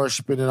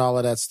Satan-worshiping and all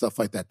of that stuff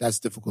like that. That's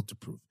difficult to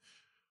prove.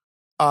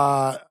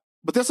 But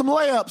there's some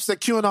layups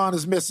that QAnon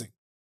is missing.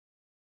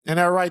 And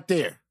they're right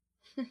there.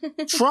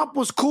 Trump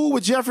was cool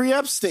with Jeffrey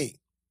Epstein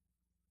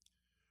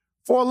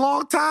for a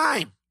long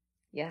time.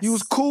 Yes. He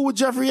was cool with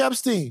Jeffrey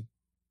Epstein.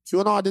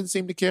 QAnon didn't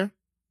seem to care.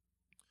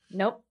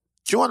 Nope.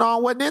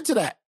 QAnon wasn't into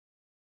that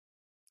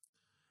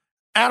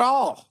at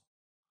all.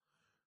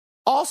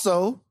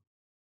 Also,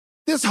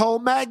 this whole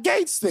Matt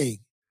Gaetz thing.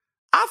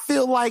 I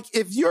feel like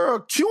if you're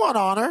a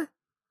QAnoner,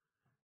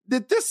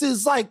 that this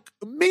is like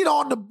meat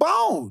on the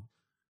bone.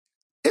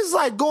 It's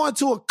like going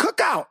to a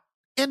cookout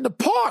in the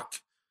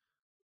park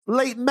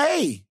late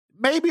May,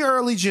 maybe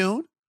early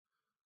June,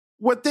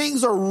 where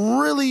things are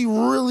really,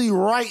 really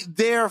right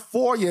there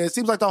for you. It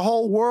seems like the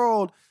whole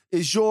world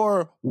is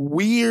your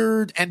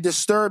weird and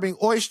disturbing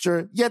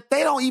oyster, yet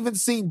they don't even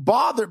seem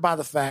bothered by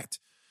the fact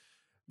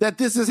that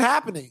this is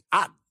happening.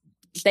 What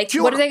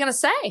are they going to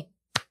say?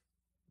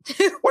 What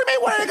do you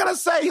mean, what are they going to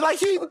say? Like,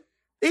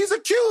 he's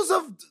accused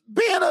of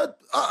being a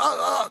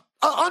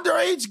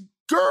underage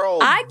girl.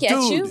 I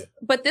get you,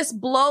 but this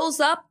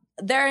blows up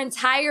their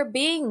entire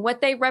being,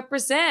 what they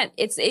represent.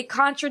 It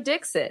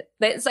contradicts it.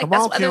 It's like,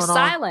 that's why they're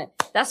silent.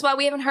 That's why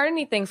we haven't heard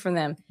anything from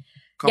them.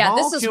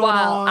 This is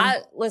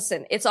wild.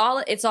 Listen, it's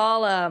all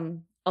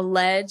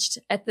alleged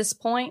at this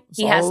point.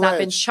 He has not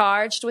been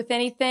charged with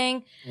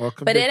anything,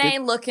 but it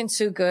ain't looking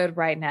too good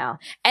right now.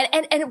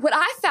 And what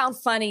I found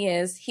funny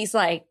is he's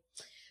like,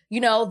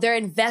 they're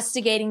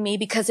investigating me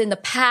because in the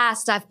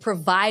past I've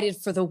provided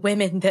for the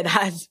women that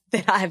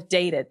I've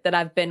dated, that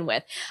I've been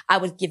with. I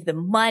would give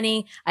them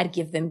money. I'd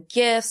give them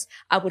gifts.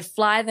 I would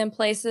fly them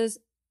places.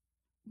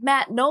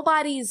 Matt,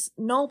 nobody's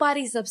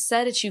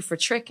upset at you for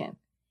tricking.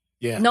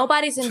 Yeah.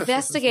 Nobody's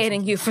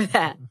investigating you for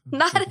that.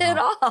 Not at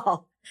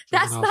all.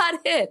 That's not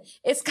it.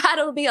 It's got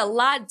to be a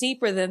lot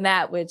deeper than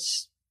that,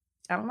 which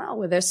I don't know,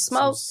 where there's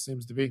smoke.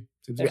 Seems to be.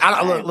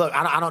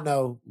 I don't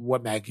know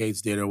what Matt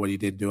Gaetz did or what he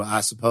didn't do.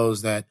 I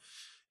suppose that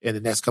in the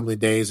next couple of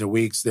days or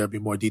weeks, there'll be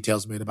more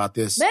details made about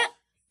this. Man,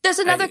 there's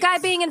another guy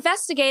being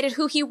investigated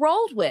who he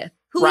rolled with,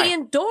 who he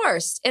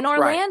endorsed in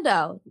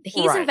Orlando. Right.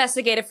 He's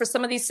investigated for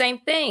some of these same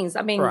things.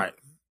 I mean, right.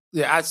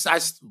 Yeah. I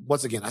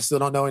once again, I still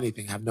don't know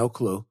anything. I have no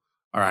clue.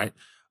 All right.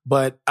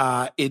 But,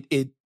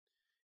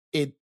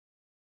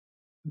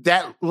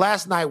 that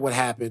last night, what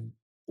happened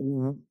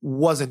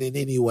wasn't in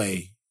any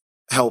way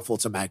helpful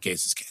to Matt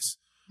Gaetz's case.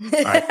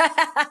 Right.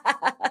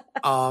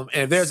 And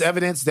if there's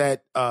evidence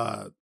that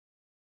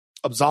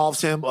absolves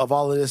him of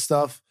all of this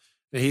stuff,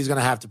 then he's going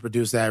to have to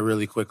produce that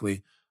really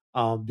quickly,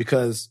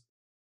 because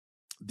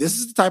this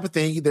is the type of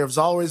thing. There's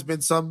always been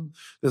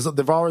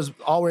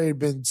already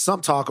been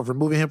some talk of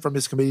removing him from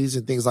his committees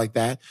and things like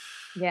that.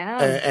 Yeah,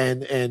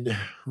 and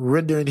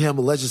rendering him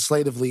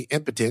legislatively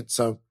impotent.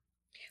 So,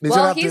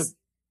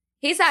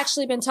 he's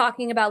actually been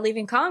talking about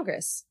leaving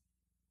Congress.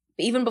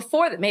 Even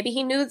before that, maybe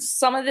he knew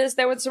some of this.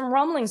 There were some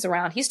rumblings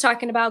around. He's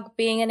talking about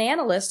being an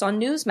analyst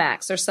on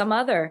Newsmax or some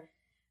other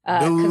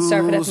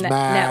conservative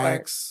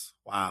network.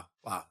 Wow.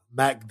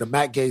 The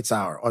Matt Gaetz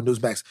Hour on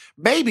Newsmax.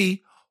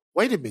 Maybe,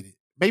 wait a minute.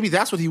 Maybe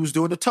that's what he was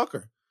doing to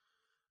Tucker.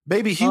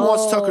 Maybe he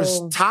wants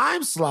Tucker's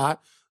time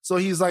slot. So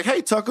he's like,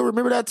 hey, Tucker,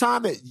 remember that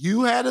time that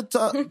you had a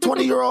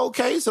 20-year-old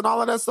case and all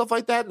of that stuff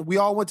like that? And we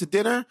all went to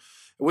dinner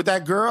with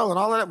that girl and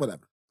all of that?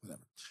 Whatever.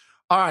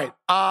 All right.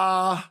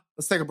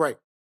 Let's take a break.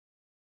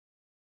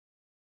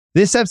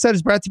 This episode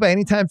is brought to you by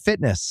Anytime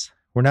Fitness.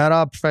 We're not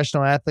all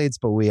professional athletes,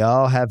 but we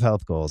all have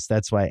health goals.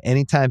 That's why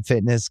Anytime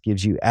Fitness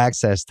gives you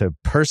access to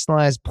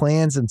personalized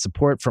plans and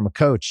support from a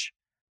coach.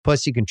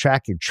 Plus, you can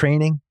track your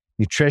training,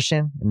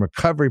 nutrition, and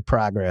recovery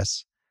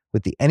progress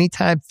with the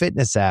Anytime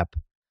Fitness app,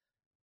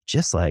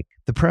 just like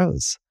the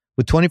pros.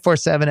 With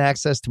 24/7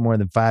 access to more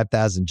than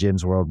 5,000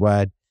 gyms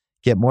worldwide,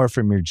 get more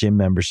from your gym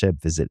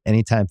membership. Visit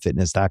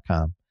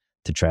anytimefitness.com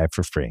to try it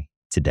for free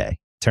today.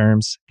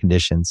 Terms,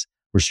 conditions,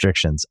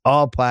 restrictions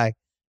all apply.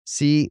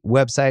 See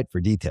website for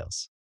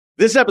details.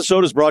 This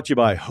episode is brought to you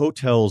by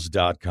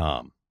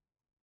Hotels.com.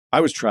 I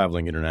was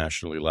traveling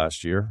internationally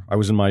last year. I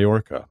was in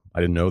Mallorca.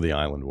 I didn't know the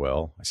island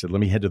well. I said,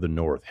 let me head to the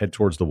north, head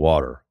towards the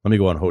water. Let me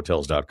go on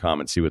Hotels.com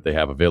and see what they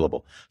have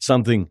available.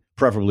 Something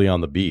preferably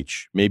on the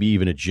beach, maybe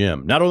even a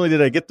gym. Not only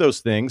did I get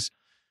those things,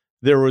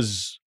 there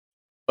was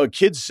a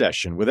kids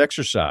session with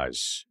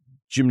exercise,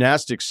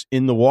 gymnastics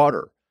in the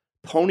water,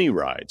 pony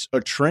rides, a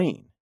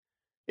train.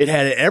 It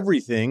had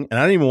everything, and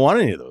I didn't even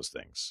want any of those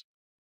things.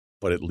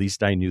 But at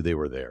least I knew they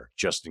were there,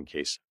 just in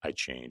case I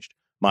changed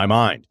my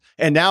mind.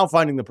 And now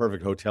finding the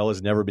perfect hotel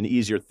has never been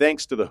easier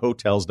thanks to the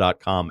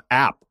Hotels.com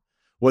app.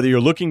 Whether you're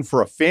looking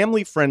for a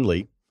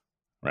family-friendly,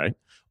 right,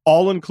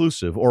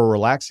 all-inclusive or a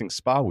relaxing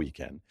spa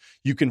weekend,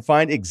 you can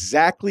find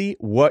exactly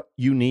what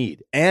you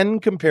need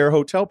and compare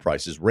hotel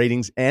prices,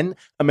 ratings, and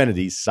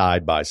amenities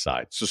side by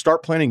side. So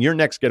start planning your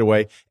next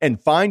getaway and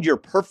find your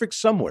perfect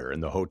somewhere in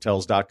the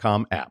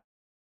Hotels.com app.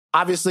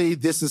 Obviously,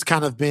 this has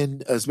kind of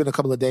been, it's been a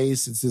couple of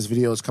days since this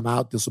video has come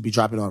out. This will be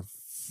dropping on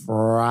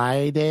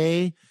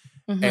Friday.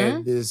 Mm-hmm.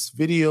 And this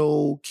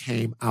video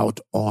came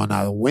out on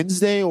a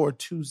Wednesday or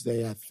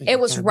Tuesday, I think. It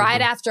was right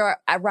after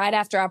our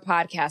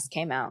podcast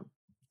came out.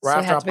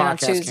 Right so after our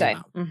podcast came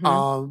out.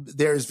 Mm-hmm.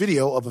 There's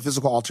video of a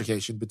physical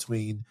altercation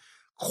between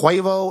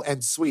Quavo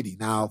and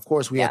Saweetie. Now, of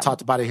course, we had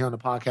talked about it here on the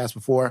podcast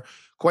before.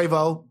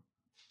 Quavo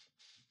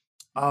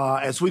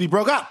and Saweetie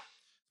broke up.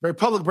 Very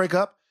public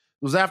breakup.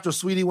 was after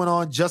Saweetie went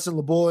on Justin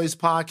LeBoy's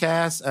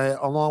podcast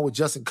along with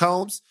Justin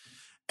Combs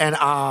and,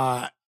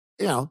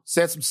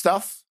 said some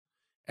stuff.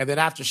 And then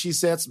after she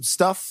said some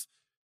stuff,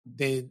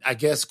 then I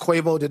guess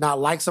Quavo did not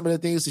like some of the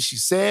things that she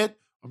said,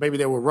 or maybe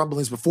there were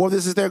rumblings before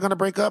this is they're going to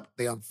break up.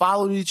 They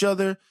unfollowed each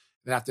other.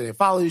 And after they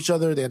followed each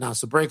other, they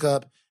announced a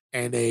breakup,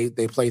 and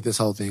they played this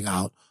whole thing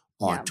out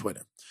on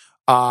Twitter.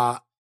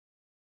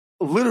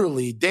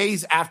 Literally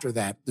days after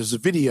that, there's a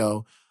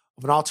video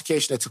of an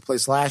altercation that took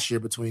place last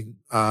year between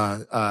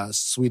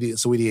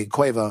Saweetie and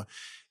Quavo.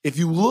 If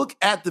you look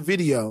at the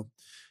video,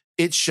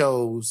 it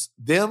shows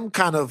them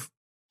kind of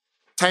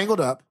tangled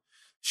up.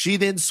 She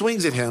then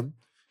swings at him.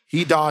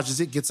 He dodges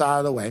it, gets out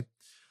of the way.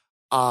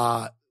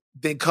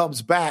 Then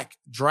comes back,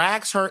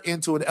 drags her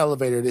into an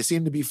elevator. They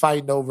seem to be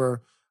fighting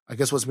over, I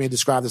guess what's being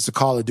described as the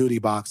Call of Duty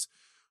box.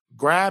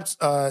 Drags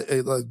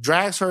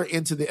her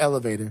into the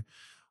elevator,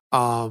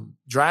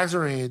 drags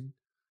her in.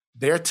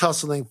 They're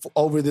tussling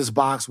over this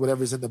box,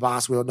 whatever's in the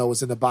box. We don't know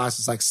what's in the box.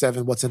 It's like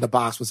 7, what's in the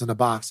box, what's in the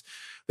box.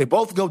 They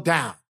both go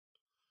down.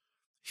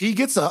 He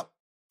gets up,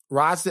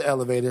 rides the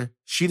elevator.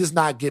 She does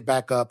not get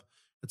back up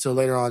until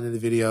later on in the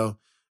video,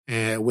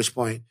 and at which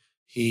point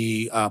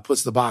he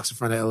puts the box in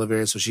front of the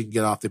elevator so she can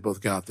get off. They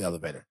both get off the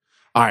elevator.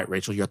 All right,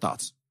 Rachel, your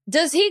thoughts.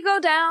 Does he go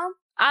down?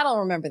 I don't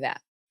remember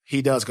that.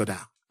 He does go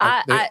down.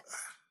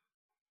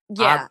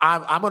 Yeah.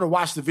 I'm going to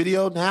watch the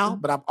video now,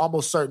 but I'm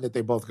almost certain that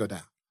they both go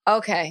down.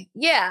 Okay.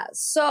 Yeah.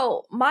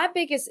 So my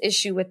biggest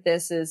issue with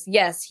this is,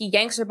 yes, he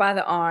yanks her by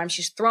the arm.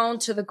 She's thrown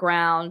to the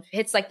ground,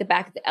 hits like the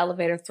back of the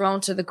elevator, thrown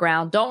to the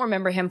ground. Don't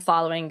remember him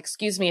following.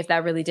 Excuse me if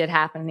that really did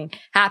happen.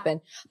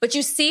 But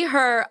you see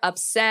her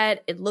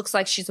upset. It looks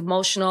like she's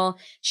emotional.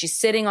 She's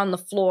sitting on the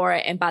floor.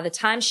 And by the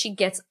time she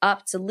gets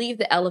up to leave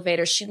the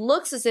elevator, she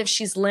looks as if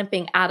she's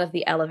limping out of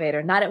the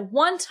elevator. Not at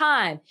one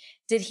time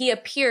did he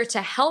appear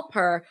to help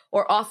her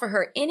or offer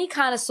her any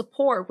kind of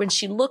support when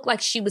she looked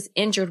like she was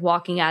injured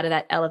walking out of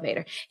that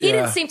elevator. He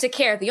didn't seem to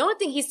care. The only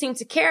thing he seemed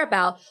to care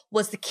about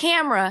was the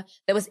camera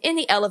that was in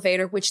the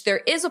elevator, which there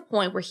is a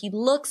point where he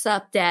looks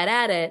up dead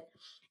at it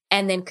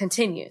and then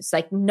continues,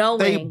 like knowing.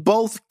 They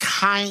both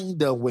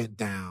kind of went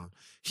down.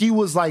 He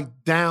was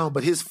like down,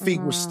 but his feet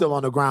were still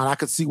on the ground. I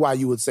could see why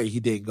you would say he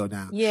didn't go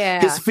down.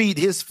 Yeah. His feet,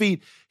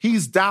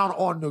 he's down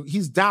on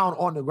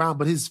the ground,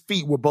 but his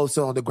feet were both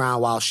still on the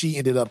ground while she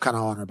ended up kind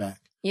of on her back.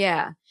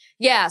 Yeah.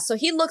 Yeah. So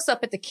he looks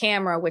up at the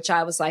camera, which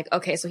I was like,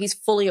 okay, so he's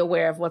fully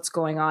aware of what's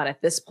going on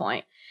at this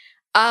point.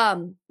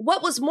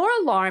 What was more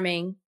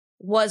alarming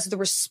was the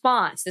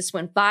response. This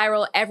went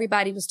viral.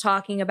 Everybody was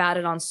talking about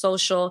it on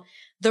social.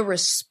 The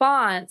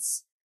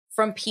response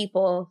from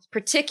people,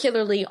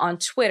 particularly on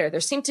Twitter. There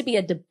seemed to be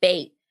a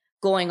debate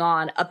going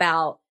on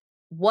about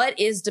what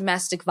is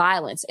domestic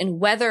violence and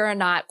whether or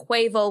not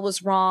Quavo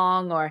was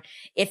wrong or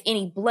if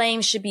any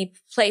blame should be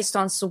placed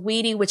on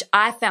Saweetie, which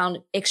I found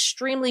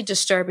extremely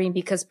disturbing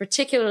because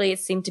particularly it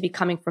seemed to be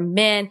coming from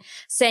men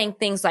saying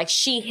things like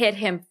she hit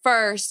him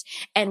first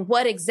and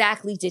what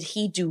exactly did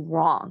he do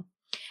wrong?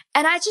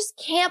 And I just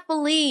can't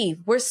believe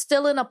we're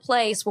still in a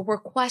place where we're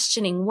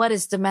questioning what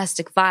is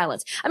domestic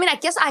violence. I mean, I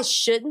guess I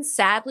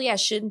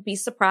shouldn't be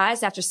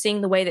surprised after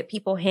seeing the way that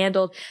people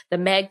handled the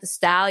Meg Thee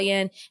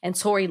Stallion and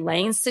Tory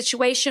Lanez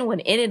situation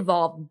when it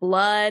involved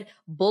blood,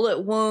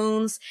 bullet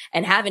wounds,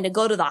 and having to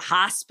go to the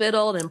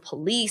hospital and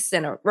police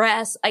and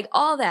arrest, like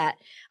all that.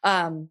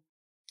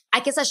 I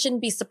guess I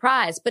shouldn't be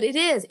surprised, but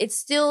it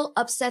still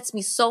upsets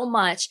me so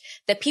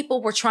much that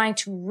people were trying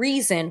to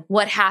reason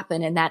what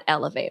happened in that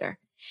elevator.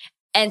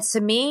 And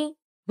to me,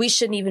 we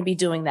shouldn't even be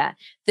doing that.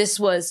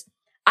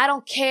 I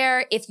don't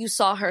care if you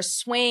saw her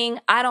swing.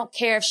 I don't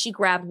care if she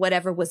grabbed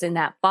whatever was in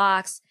that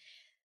box.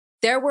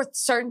 There were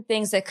certain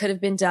things that could have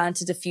been done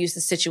to diffuse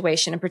the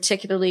situation, and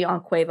particularly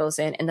on Quavo's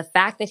end. And the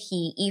fact that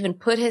he even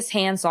put his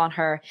hands on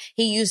her,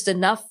 he used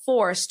enough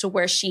force to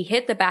where she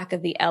hit the back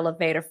of the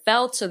elevator,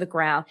 fell to the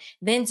ground,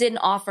 then didn't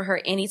offer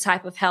her any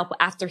type of help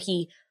after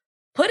he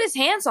put his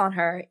hands on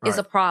her is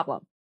a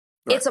problem.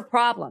 Right. It's a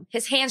problem.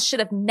 His hands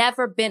should have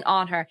never been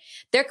on her.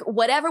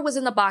 Whatever was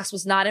in the box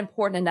was not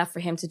important enough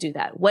for him to do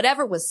that.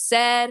 Whatever was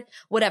said,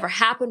 whatever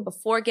happened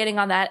before getting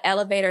on that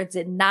elevator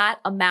did not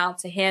amount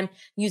to him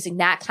using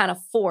that kind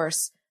of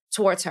force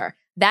towards her.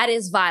 That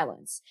is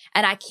violence.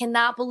 And I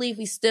cannot believe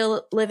we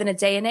still live in a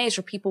day and age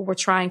where people were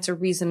trying to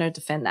reason or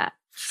defend that.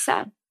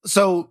 Sad.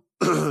 So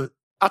I'll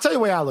tell you the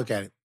way I look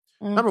at it.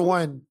 Mm-hmm. Number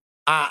one,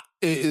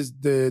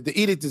 the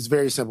edict is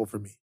very simple for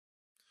me.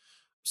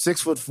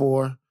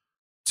 6'4",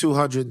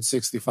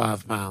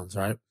 265 pounds,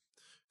 right?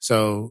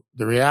 So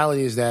the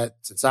reality is that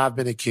since I've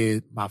been a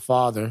kid, my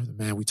father, the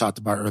man we talked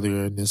about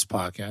earlier in this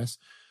podcast,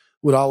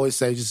 would always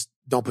say, just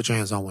don't put your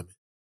hands on women.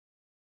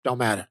 Don't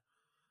matter.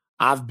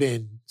 I've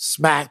been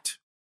smacked,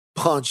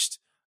 punched.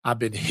 I've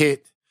been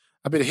hit.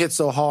 I've been hit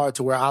so hard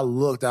to where I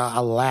looked, I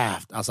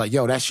laughed. I was like,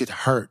 yo, that shit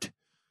hurt.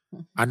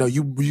 I know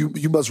you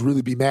must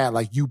really be mad.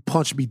 Like, you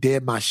punched me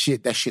dead my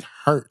shit. That shit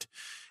hurt.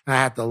 And I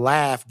had to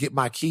laugh, get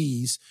my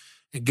keys,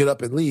 and get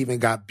up and leave, and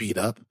got beat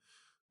up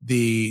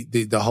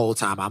the whole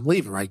time I'm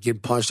leaving, right?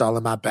 Getting punched all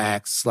in my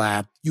back,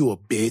 slapped, you a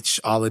bitch,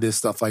 all of this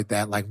stuff like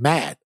that, like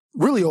mad.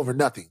 really over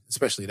nothing,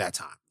 especially that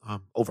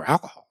time, over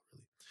alcohol.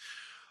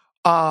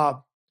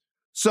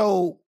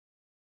 So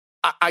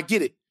I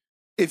get it.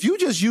 If you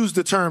just use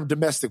the term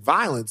domestic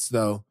violence,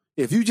 though,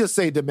 if you just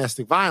say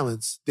domestic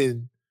violence,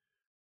 then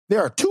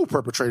there are two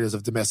perpetrators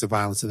of domestic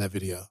violence in that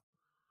video.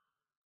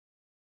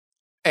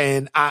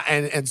 And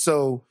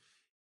so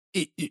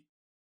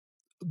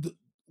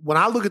when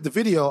I look at the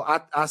video,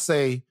 I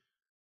say,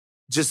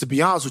 just to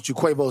be honest with you,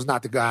 Quavo's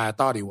not the guy I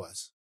thought he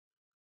was.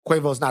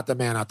 Quavo's not the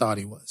man I thought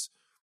he was,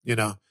 you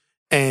know?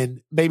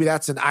 And maybe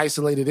that's an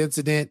isolated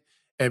incident,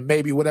 and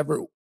maybe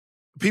whatever.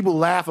 People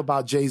laugh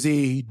about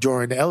Jay-Z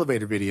during the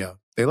elevator video.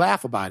 They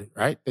laugh about it,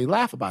 right? They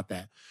laugh about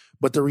that.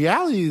 But the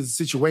reality of the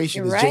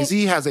situation is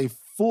Jay-Z has a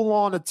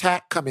full-on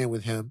attack coming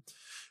at him,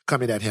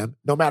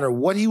 no matter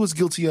what he was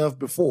guilty of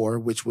before,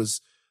 which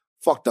was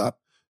fucked up,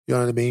 you know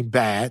what I mean?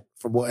 Bad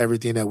from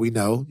everything that we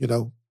know, you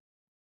know?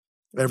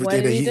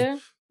 Everything that he do?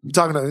 I'm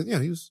talking to,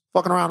 he was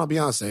fucking around on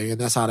Beyonce, and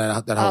that's how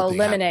that whole thing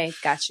Lemonade,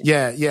 happened.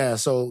 Gotcha. Yeah.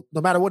 So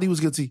no matter what he was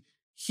guilty,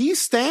 he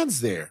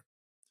stands there.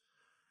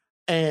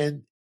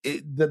 And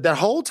the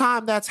whole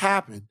time that's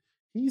happened,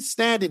 he's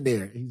standing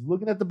there. He's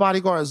looking at the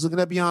bodyguards, looking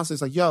at Beyonce.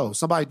 It's like, yo,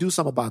 somebody do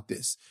something about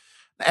this.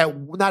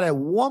 Not at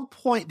one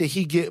point did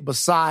he get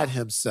beside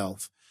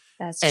himself.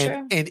 That's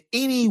true. In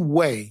any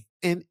way,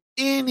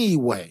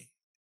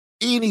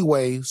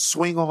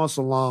 swing on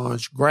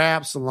Solange,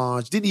 grab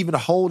Solange, didn't even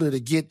hold her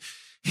to get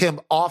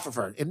him off of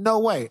her. In no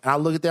way. And I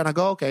look at that and I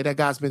go, okay, that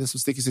guy's been in some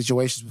sticky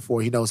situations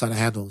before. He knows how to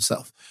handle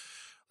himself.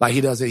 Like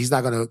he doesn't, he's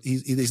not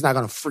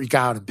gonna freak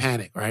out and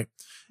panic, right?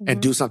 Mm-hmm.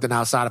 And do something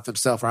outside of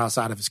himself or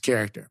outside of his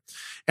character.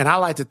 And I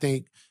like to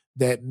think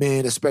that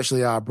men,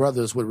 especially our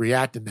brothers, would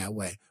react in that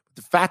way.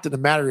 But the fact of the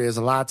matter is,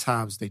 a lot of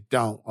times they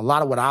don't. A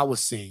lot of what I was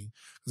seeing,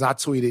 because I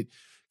tweeted,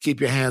 keep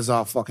your hands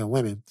off fucking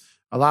women.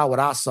 A lot of what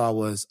I saw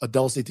was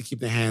adults need to keep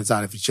their hands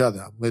out of each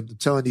other. I'm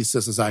telling these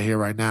sisters out here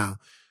right now,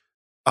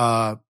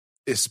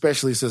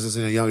 especially sisters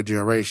in a younger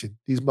generation,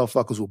 these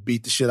motherfuckers will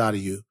beat the shit out of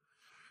you.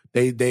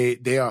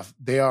 They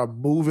are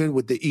moving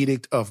with the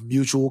edict of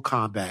mutual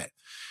combat.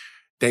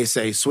 They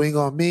say, swing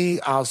on me,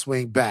 I'll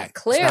swing back.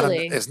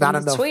 Clearly, it's not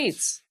enough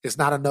tweets. It's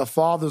not enough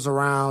fathers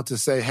around to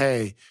say,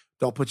 hey,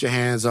 don't put your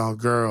hands on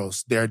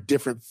girls. There are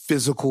different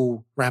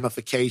physical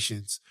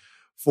ramifications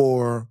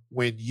for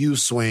when you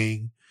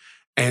swing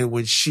and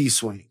when she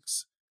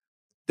swings.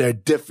 They're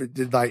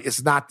different. Like,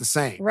 it's not the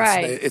same.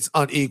 Right. It's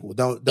unequal.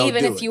 Don't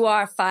even do if it. you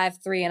are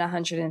 5'3" and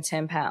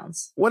 110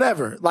 pounds.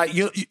 Whatever. Like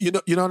you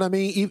know what I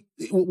mean?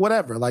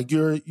 Whatever. Like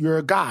you're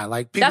a guy.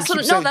 Like people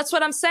that's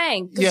what I'm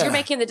saying. Because you're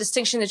making the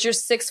distinction that you're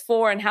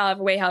 6'4" and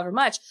however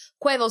much.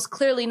 Quavo's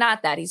clearly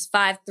not that. He's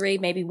 5'3",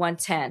 maybe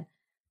 110.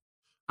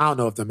 I don't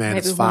know if the man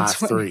is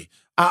 5'3".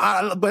 But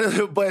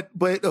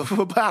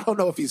I don't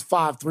know if he's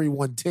 5'3",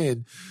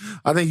 110.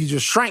 I think you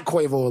just shrank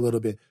Quavo a little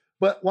bit.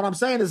 But what I'm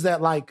saying is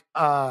that, like,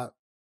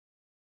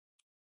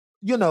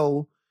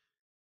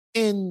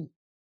 in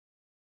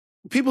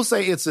people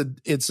say it's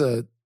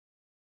a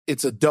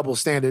double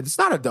standard. It's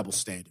not a double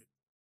standard.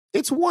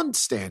 It's one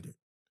standard.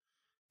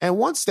 And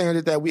one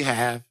standard that we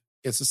have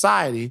in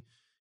society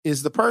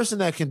is the person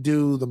that can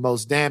do the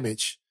most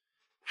damage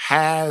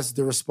has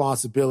the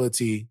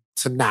responsibility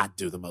to not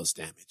do the most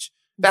damage.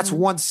 That's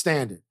one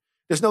standard.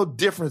 There's no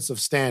difference of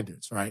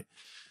standards, right?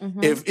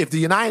 Mm-hmm. If the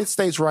United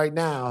States right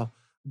now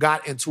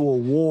got into a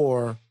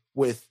war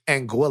with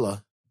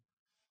Anguilla,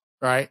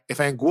 right? If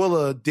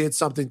Anguilla did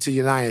something to the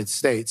United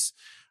States,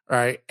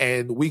 right,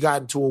 and we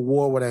got into a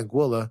war with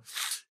Anguilla,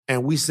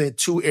 and we sent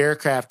 2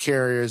 aircraft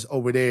carriers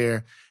over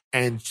there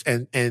and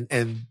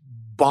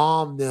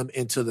bombed them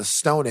into the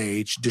Stone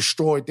Age,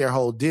 destroyed their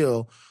whole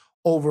deal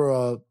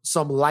over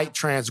some light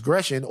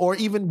transgression or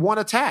even one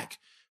attack,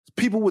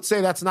 people would say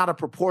that's not a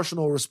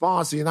proportional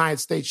response. The United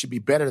States should be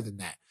better than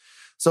that.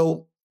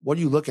 So what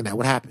are you looking at?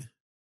 What happened?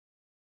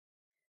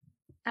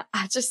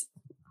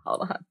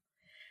 Hold on.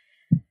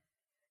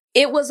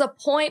 It was a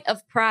point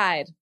of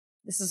pride.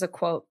 This is a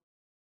quote.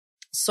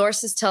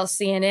 Sources tell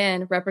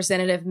CNN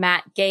Representative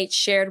Matt Gaetz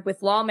shared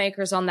with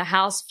lawmakers on the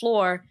House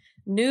floor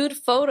nude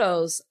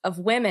photos of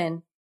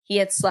women he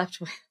had slept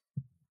with.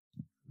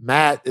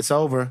 Matt, it's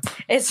over.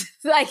 It's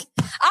like,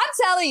 I'm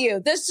telling you,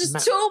 there's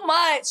just too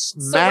much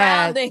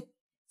surrounding.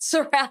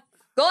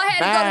 Go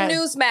ahead and go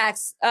to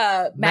Newsmax,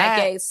 Matt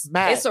Gaetz.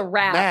 It's a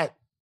wrap.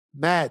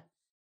 Matt,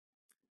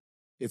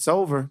 it's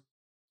over.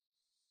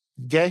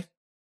 Okay?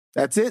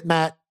 That's it,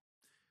 Matt.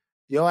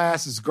 Your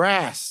ass is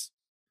grass.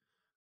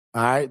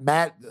 All right,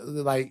 Matt,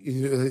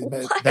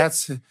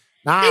 that's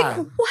nah.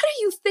 What are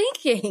you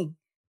thinking?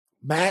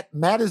 Matt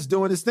is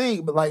doing his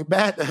thing, but like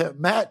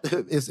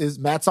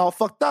Matt's all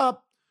fucked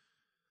up.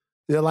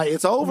 They're like,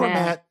 it's over,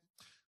 Matt.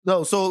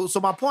 No, so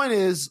my point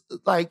is,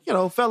 like,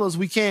 fellas,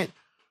 we can't.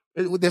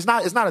 It's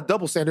not a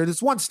double standard.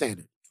 It's one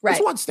standard. Right.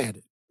 It's one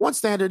standard. One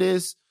standard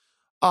is,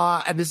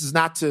 and this is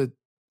not to.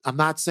 I'm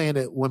not saying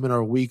that women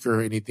are weak or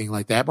anything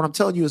like that, but I'm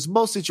telling you, in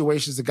most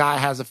situations, the guy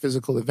has a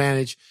physical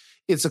advantage.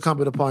 It's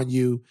incumbent upon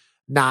you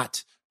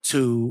not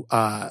to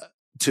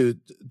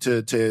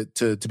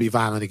be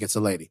violent against a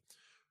lady.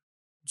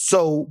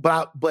 So,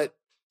 but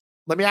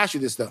let me ask you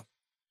this though.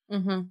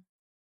 Mm-hmm.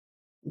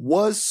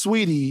 Was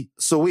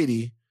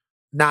Saweetie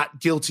not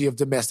guilty of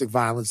domestic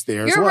violence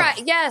there as You're well?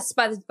 right. Yes,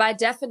 by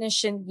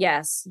definition,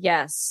 yes.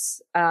 Yeah,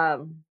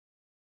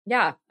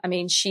 I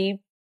mean, she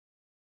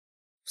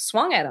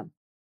swung at him.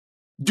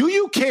 Do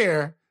you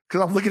care?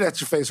 Because I'm looking at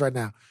your face right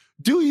now.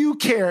 Do you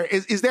care?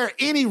 Is there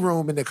any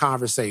room in the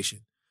conversation?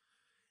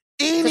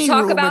 Any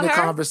room in the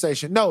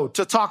conversation? No,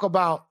 to talk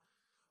about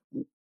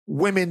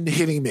women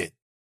hitting men.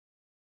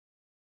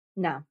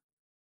 No.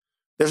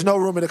 There's no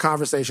room in the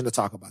conversation to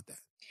talk about that.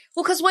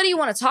 Well, because what do you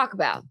want to talk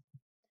about?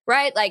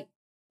 Right? Like,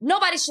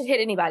 nobody should hit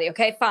anybody,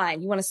 okay?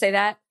 Fine. You want to say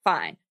that?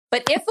 Fine.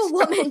 But if a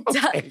woman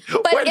does... Okay.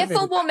 But if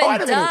a woman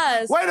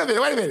does... Wait a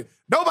minute.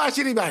 Nobody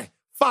should hit anybody.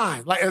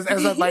 Fine. Like,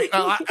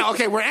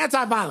 okay, we're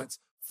anti-violence.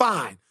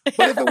 Fine.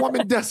 But if a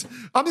woman does...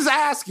 I'm just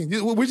asking.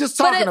 We're just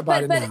talking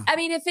about it now. I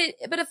mean,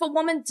 if a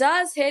woman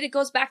does hit, it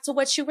goes back to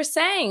what you were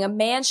saying. A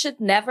man should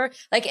never...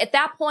 Like, at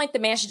that point, the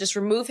man should just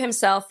remove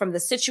himself from the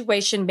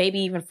situation, maybe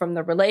even from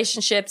the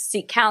relationship,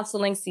 seek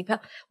counseling,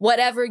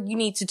 whatever you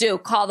need to do.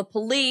 Call the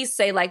police,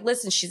 say, like,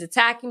 listen, she's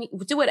attacking me.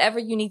 Do whatever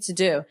you need to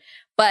do.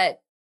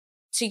 But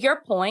to your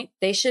point,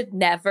 they should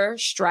never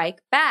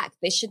strike back.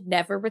 They should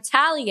never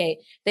retaliate.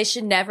 They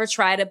should never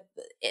try to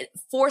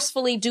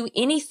forcefully do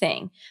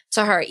anything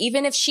to her,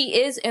 even if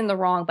she is in the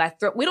wrong by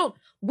we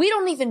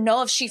don't even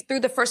know if she threw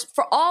the first.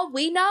 For all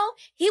we know,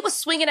 he was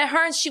swinging at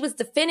her and she was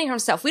defending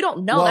herself. We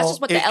don't know. Well, that's just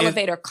what the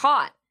elevator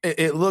caught.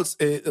 It looks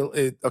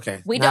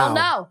okay. We don't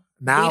know.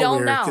 Now we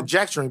don't we're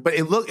conjecturing, but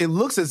it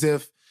looks as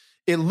if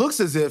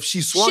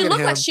she swung at him. She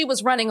looked like she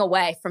was running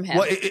away from him.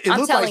 Well,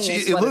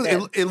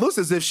 it looks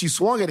as if she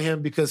swung at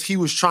him because he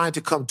was trying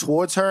to come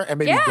towards her and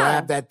maybe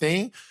grab that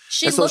thing.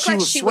 She looked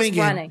like she was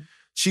running.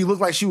 She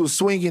looked like she was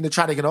swinging to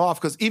try to get off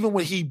because even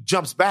when he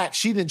jumps back,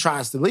 she then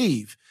tries to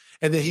leave.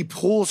 And then he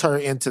pulls her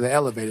into the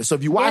elevator. So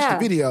if you watch the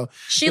video,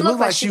 she looked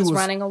like she was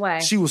running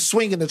away. She was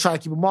swinging to try to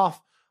keep him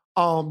off.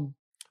 But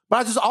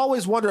I just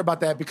always wonder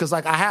about that because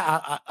like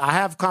I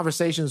have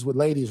conversations with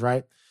ladies,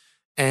 right?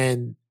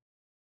 And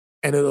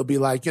it'll be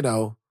like, you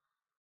know,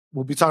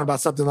 we'll be talking about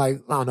something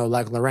like, I don't know,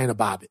 like Lorena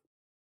Bobbitt.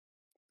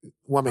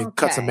 Woman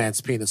cuts a man's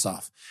penis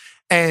off.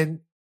 And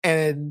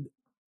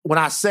when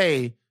I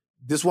say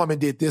this woman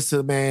did this to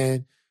the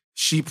man,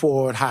 she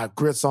poured hot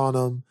grits on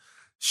him,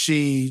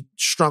 she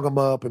strung him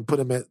up and put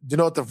him in. Do you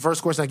know what the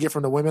first question I get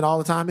from the women all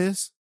the time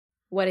is?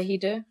 What did he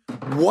do?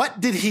 What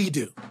did he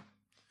do?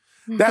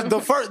 That the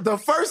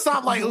first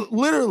time, like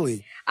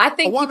literally. I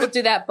think people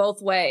do that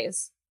both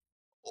ways.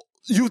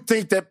 You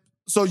think that,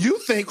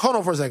 hold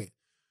on for a second.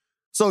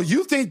 So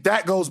you think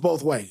that goes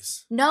both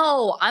ways?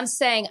 No, I'm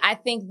saying I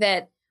think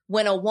that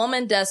when a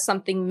woman does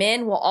something,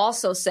 men will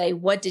also say,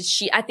 what did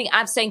she,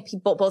 I'm saying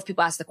both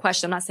people ask the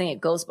question. I'm not saying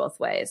it goes both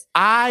ways.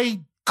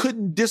 I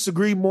couldn't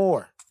disagree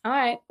more. All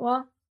right,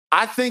 well.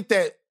 I think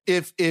that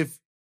if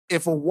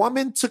a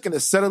woman took an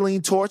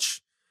acetylene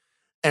torch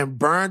and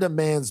burned a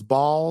man's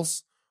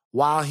balls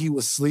while he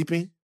was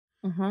sleeping,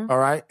 all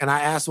right, and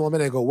I asked a woman,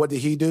 they go, what did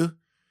he do?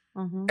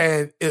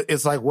 And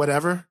it's like,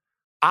 whatever.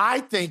 I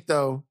think,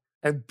 though,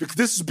 and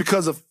this is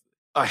because of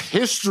a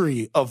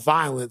history of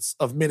violence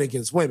of men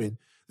against women,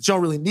 that you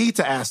don't really need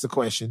to ask the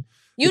question.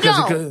 You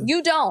don't.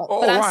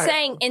 But I'm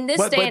saying in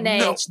this day and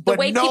age, the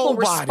way people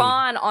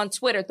respond on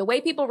Twitter, the way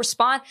people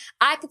respond,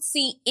 I could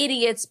see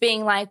idiots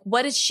being like,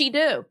 what did she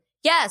do?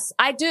 Yes,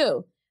 I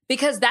do.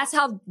 Because that's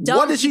how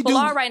dumb people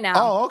are right now.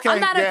 Oh, okay. I'm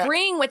not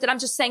agreeing with it. I'm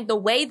just saying the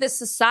way the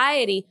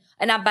society,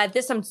 and by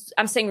this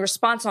I'm saying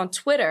response on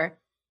Twitter,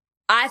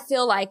 I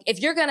feel like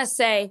if you're going to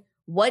say,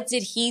 what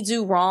did he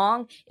do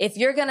wrong? If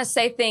you're going to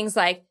say things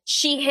like,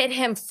 she hit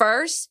him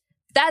first,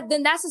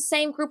 then that's the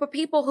same group of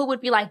people who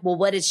would be like, well,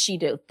 what did she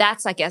do?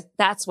 I guess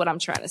that's what I'm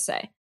trying to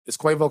say. Is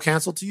Quavo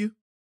canceled to you?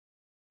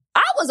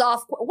 I was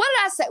off.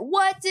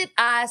 What did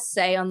I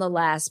say on the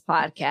last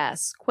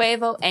podcast?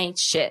 Quavo ain't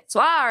shit. So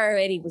I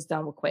already was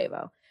done with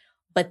Quavo.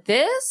 But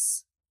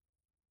this,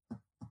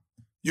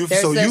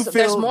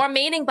 there's more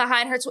meaning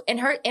behind her.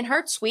 In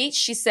her tweet,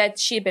 she said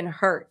she had been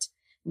hurt.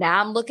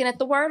 Now I'm looking at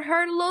the word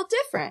hurt a little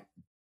different.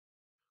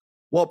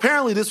 Well,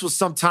 apparently this was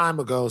some time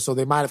ago, so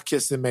they might have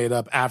kissed and made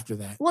up after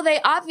that. Well,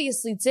 they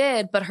obviously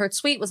did, but her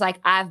tweet was like,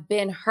 I've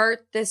been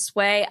hurt this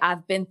way.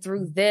 I've been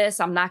through this.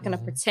 I'm not going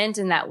to pretend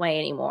in that way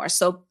anymore.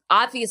 So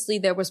obviously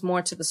there was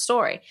more to the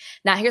story.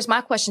 Now, here's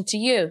my question to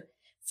you,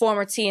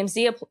 former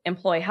TMZ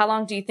employee. How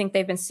long do you think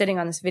they've been sitting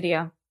on this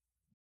video?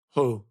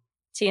 Who?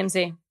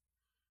 TMZ.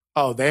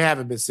 Oh, they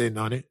haven't been sitting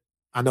on it.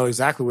 I know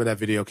exactly where that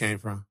video came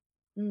from.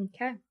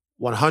 Okay.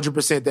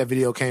 100% that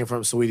video came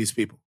from Saweetie's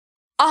people.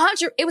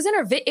 100. It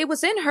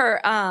was in her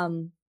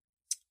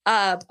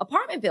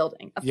apartment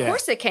building. Of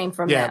course it came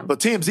from them. Yeah, but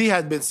TMZ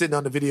hadn't been sitting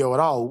on the video at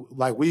all.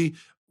 Like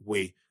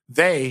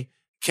they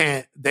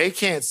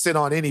can't sit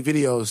on any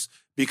videos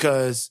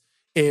because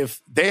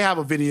if they have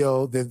a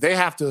video, then they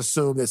have to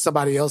assume that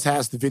somebody else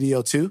has the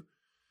video too.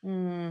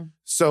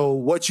 So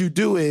what you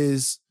do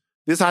is,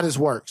 this is how this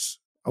works.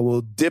 I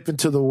will dip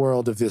into the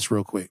world of this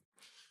real quick.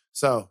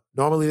 So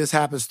normally this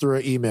happens through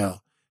an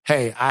email.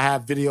 Hey, I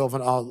have video of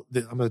I'm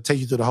going to take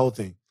you through the whole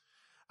thing.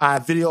 I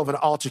have video of an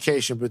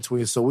altercation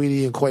between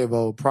Saweetie and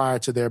Quavo prior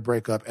to their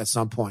breakup at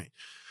some point.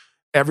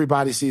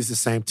 Everybody sees the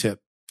same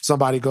tip.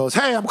 Somebody goes,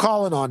 hey, I'm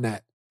calling on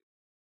that.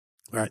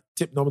 All right.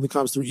 Tip normally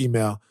comes through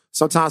email,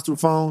 sometimes through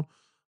phone,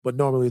 but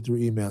normally through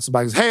email.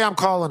 Somebody goes, hey, I'm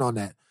calling on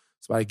that.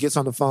 Somebody gets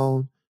on the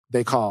phone,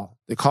 they call.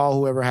 They call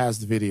whoever has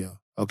the video.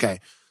 Okay.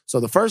 So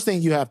the first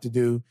thing you have to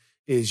do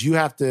is you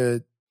have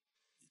to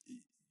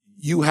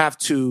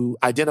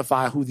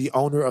identify who the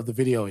owner of the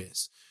video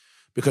is,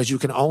 because you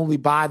can only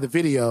buy the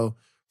video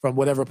from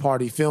whatever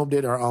party filmed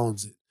it or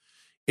owns it.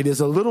 It is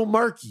a little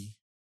murky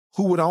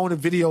who would own a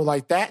video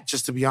like that,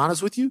 just to be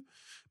honest with you,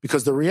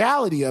 because the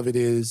reality of it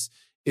is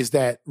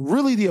that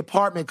really the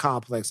apartment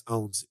complex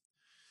owns it.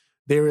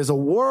 There is a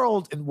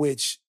world in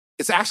which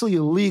it's actually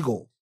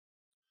illegal.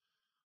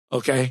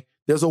 Okay?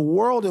 There's a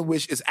world in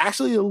which it's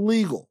actually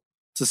illegal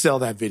to sell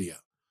that video,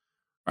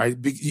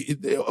 right?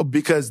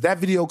 Because that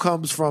video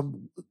comes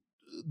from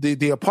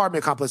the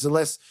apartment complex,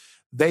 unless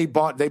they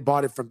bought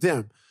it from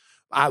them.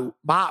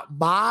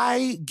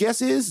 My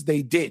guess is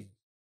they didn't.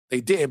 They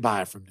didn't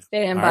buy it from them.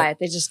 They didn't buy it.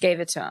 They just gave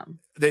it to them.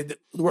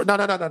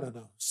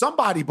 No.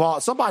 Somebody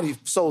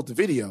sold the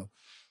video,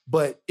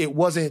 but it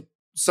wasn't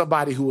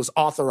somebody who was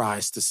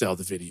authorized to sell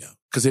the video,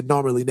 because it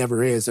normally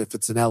never is if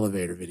it's an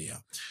elevator video.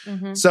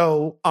 Mm-hmm.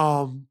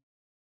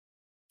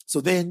 So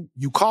then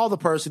you call the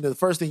person, and the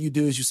first thing you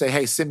do is you say,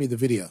 hey, send me the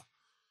video.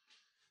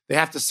 They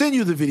have to send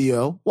you the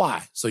video.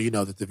 Why? So you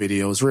know that the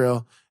video is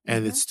real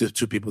and it's the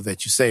two people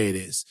that you say it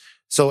is.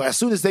 So as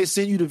soon as they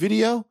send you the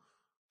video,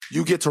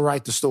 you get to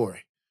write the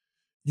story.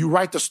 You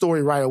write the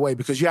story right away,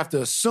 because you have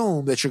to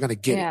assume that you're going to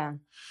get it.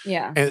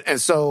 Yeah. And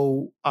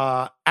so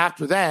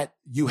after that,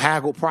 you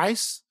haggle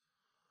price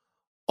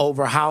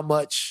over how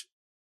much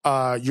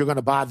you're going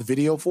to buy the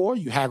video for.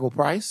 You haggle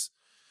price.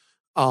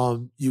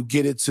 You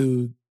get it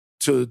to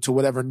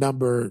whatever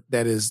number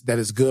that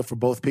is good for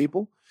both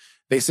people.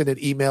 They send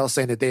an email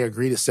saying that they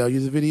agree to sell you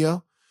the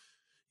video.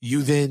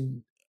 You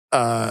then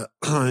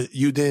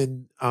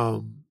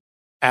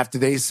after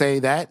they say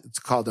that, it's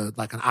called an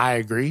I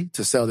agree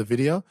to sell the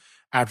video.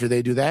 After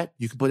they do that,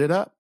 you can put it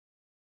up.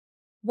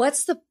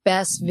 What's the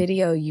best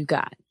video you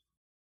got?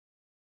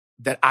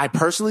 That I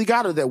personally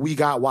got, or that we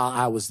got while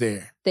I was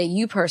there? That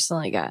you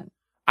personally got.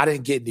 I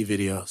didn't get any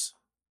videos.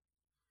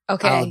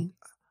 Okay.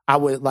 I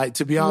would like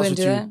to be honest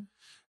with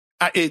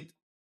you.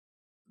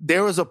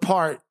 There was a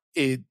part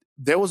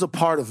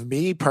of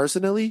me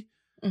personally.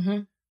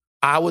 Mm-hmm.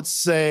 I would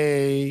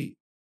say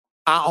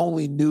I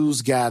only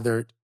news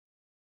gathered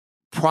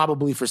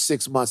probably for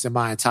 6 months in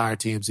my entire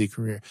TMZ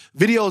career.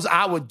 Videos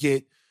I would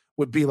get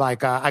would be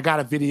like, I got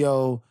a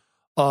video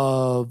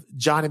of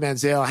Johnny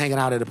Manziel hanging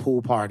out at a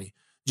pool party,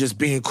 just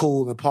being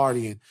cool and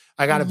partying.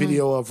 I got a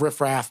video of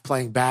Riff Raff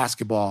playing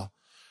basketball.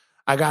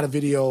 I got a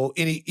video,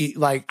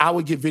 I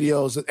would get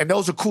videos, and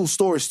those are cool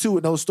stories too,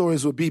 and those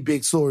stories would be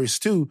big stories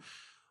too.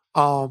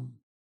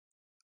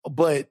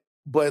 But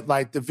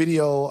like the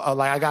video,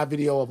 I got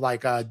video of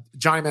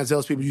Johnny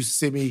Manziel's people used to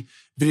send me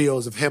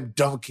videos of him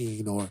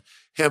dunking or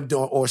him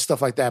doing or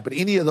stuff like that. But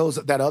any of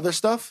that other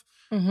stuff,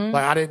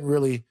 I didn't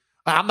really.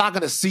 I'm not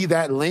gonna see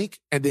that link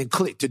and then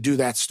click to do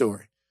that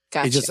story.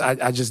 Gotcha.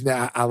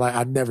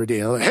 I never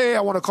did. Like, hey,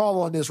 I want to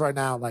call on this right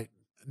now. Like,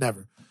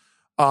 never.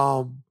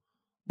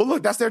 But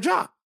look, that's their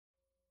job.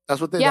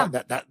 That's what they do.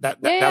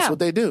 That's what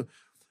they do.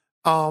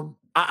 I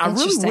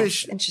really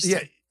wish.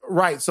 Yeah.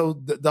 Right. So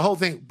the whole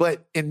thing,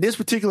 but in this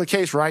particular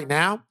case right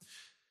now,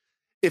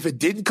 if it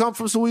didn't come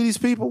from Saweetie's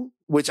people,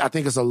 which I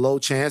think is a low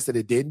chance that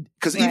it didn't,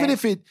 because even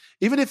if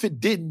it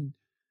didn't,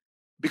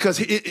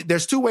 because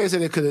there's two ways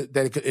that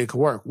it could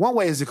work. One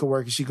way is it could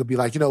work, and she could be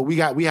like, we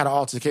had an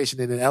altercation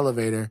in an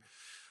elevator,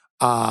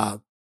 and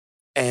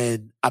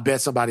I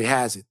bet somebody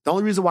has it. The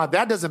only reason why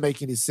that doesn't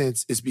make any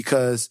sense is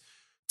because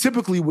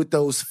typically with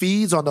those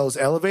feeds on those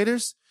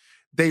elevators,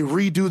 they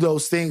redo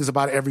those things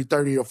about every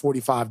 30 or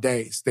 45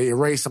 days. They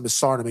erase them and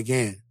start them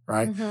again,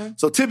 right? Mm-hmm.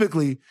 So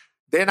typically,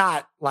 they're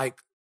not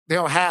they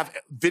don't have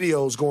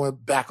videos going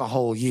back a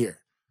whole year.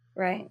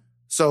 Right.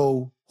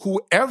 So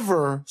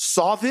whoever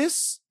saw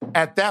this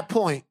at that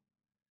point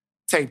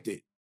taped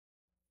it.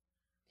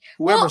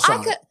 Whoever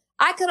saw it.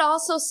 I could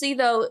also see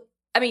though,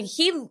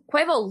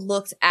 Quavo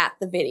looked at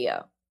the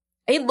video.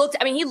 He looked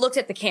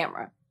at the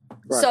camera.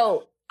 Right.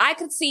 So I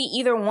could see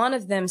either one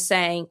of them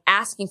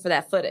asking for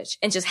that footage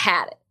and just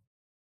had it.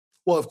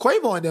 Well, if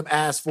Quavo and them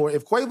asked for it,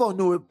 if Quavo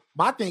knew it,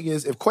 my thing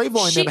is, if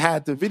Quavo and them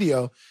had the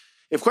video,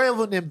 if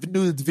Quavo and them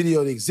knew that the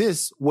video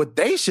exists, what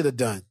they should have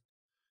done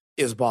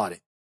is bought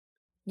it.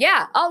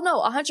 Yeah. Oh, no,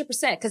 100%.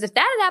 Because if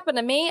that had happened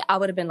to me, I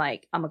would have been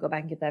like, I'm going to go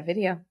back and get that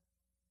video.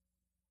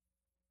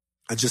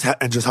 And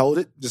just hold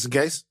it, just in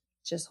case?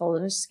 Just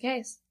hold it just in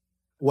case.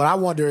 What I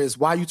wonder is,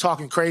 why are you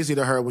talking crazy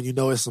to her when you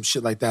know there's some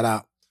shit like that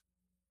out?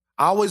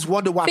 I always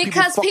wonder why people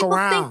fuck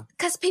around.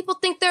 Because people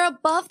think they're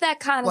above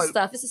that kind of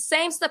stuff. It's the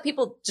same stuff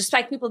people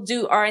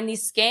do are in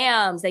these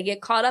scams. They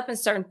get caught up in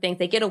certain things.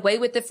 They get away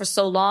with it for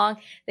so long.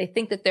 They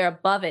think that they're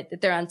above it,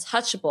 that they're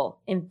untouchable,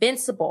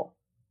 invincible.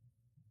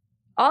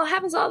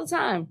 happens all the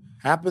time.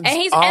 Happens.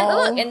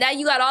 And now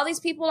you got all these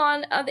people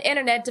on the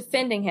internet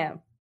defending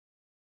him.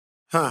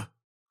 Huh.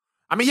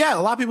 I mean, yeah,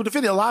 a lot of people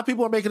defend it. A lot of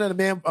people are making it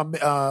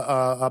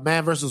a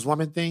man versus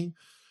woman thing.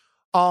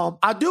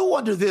 I do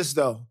wonder this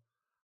though.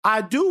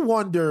 I do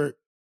wonder,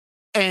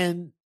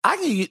 and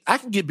I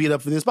can get beat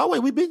up for this. By the way,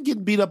 we've been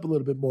getting beat up a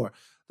little bit more.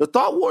 The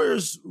Thought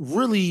Warriors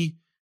really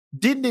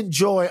didn't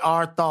enjoy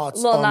our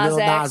thoughts on Lil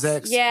Nas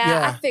X.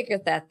 Yeah, I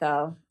figured that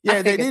though.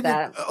 Yeah, they didn't.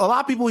 A lot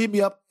of people hit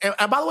me up. And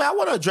by the way, I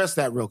want to address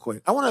that real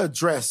quick. I want to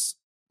address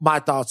my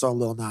thoughts on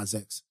Lil Nas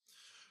X.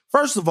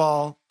 First of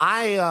all,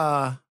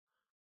 I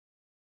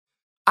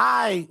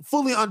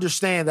fully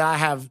understand that I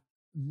have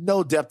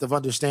no depth of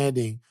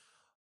understanding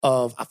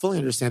of, I fully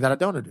understand that I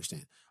don't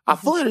understand. I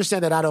fully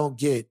understand that I don't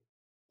get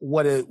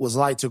what it was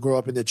like to grow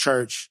up in the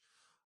church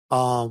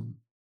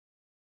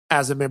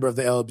as a member of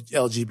the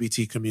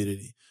LGBT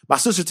community. My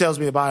sister tells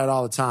me about it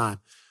all the time,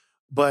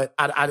 but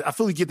I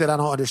fully get that I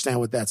don't understand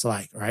what that's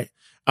like, right?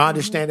 I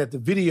understand that the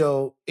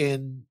video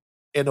in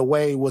a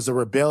way was a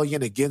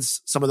rebellion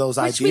against some of those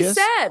ideas.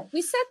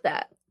 We said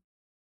that.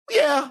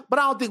 Yeah, but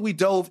I don't think we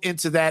dove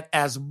into that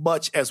as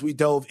much as we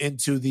dove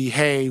into the,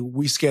 hey,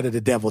 we scared of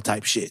the devil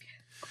type shit.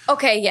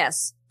 Okay,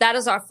 yes. That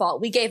is our fault.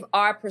 We gave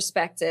our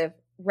perspective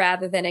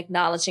rather than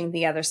acknowledging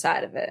the other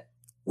side of it.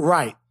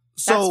 Right.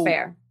 So, that's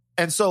fair.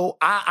 And so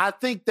I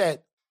think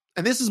that,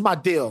 and this is my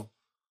deal,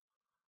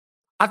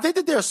 I think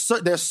that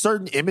there's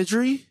certain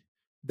imagery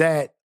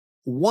that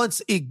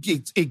once it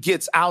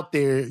gets out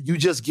there, you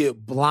just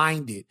get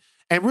blinded.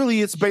 And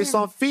really it's based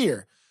on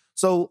fear.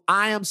 So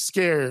I am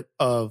scared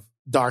of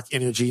dark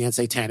energy and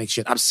satanic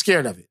shit. I'm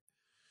scared of it.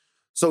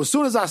 So as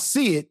soon as I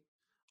see it,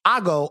 I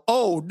go,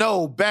 oh,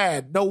 no,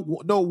 bad, no,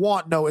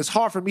 want, no. It's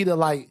hard for me to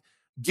like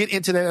get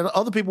into that. And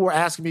other people were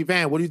asking me,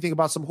 Van, what do you think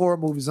about some horror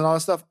movies and all that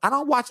stuff? I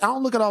don't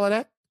look at all of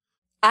that.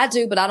 I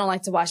do, but I don't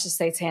like to watch the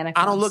satanic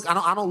ones. I don't look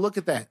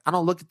at that. I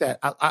don't look at that.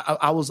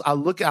 I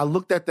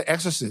looked at The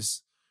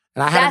Exorcist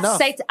and I had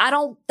enough.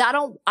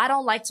 I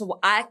don't like to,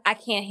 I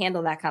can't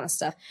handle that kind of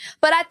stuff.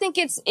 But I think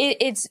it's,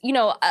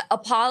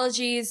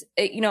 apologies,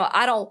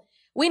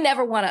 we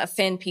never want to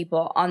offend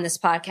people on this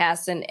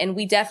podcast. And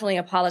we definitely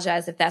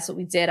apologize if that's what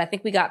we did. I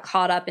think we got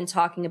caught up in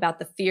talking about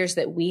the fears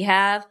that we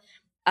have,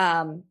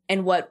 and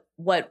what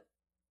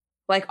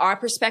like our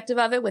perspective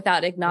of it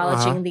without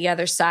acknowledging the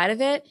other side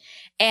of it.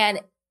 And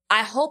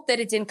I hope that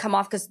it didn't come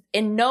off, because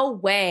in no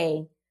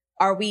way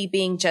are we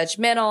being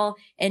judgmental.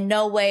 In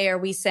no way are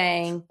we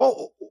saying,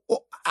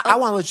 I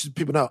want to let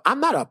people know, I'm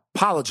not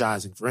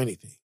apologizing for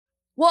anything.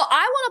 Well,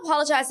 I want to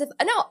apologize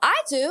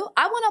I do.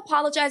 I want to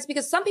apologize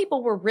because some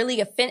people were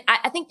really offended.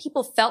 I think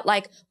people felt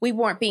like we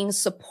weren't being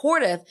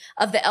supportive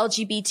of the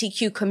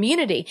LGBTQ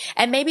community.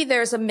 And maybe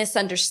there's a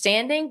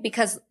misunderstanding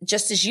because,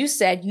 just as you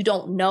said, you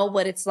don't know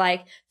what it's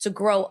like to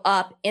grow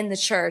up in the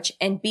church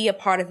and be a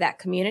part of that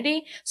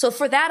community. So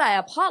for that, I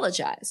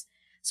apologize.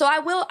 So I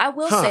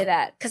will say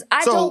that, because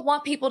I don't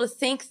want people to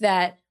think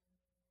that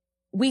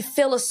we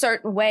feel a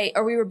certain way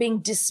or we were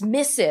being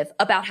dismissive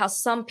about how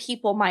some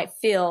people might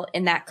feel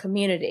in that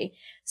community.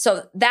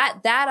 So that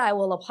I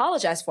will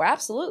apologize for.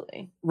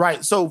 Absolutely.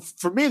 Right. So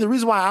for me, the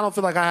reason why I don't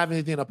feel like I have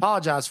anything to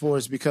apologize for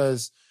is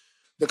because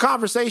the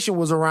conversation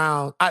was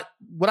around,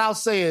 what I'll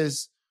say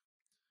is,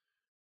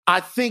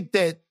 I think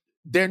that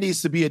there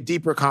needs to be a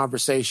deeper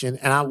conversation,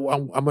 and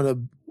I'm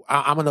going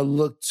to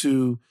look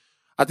to,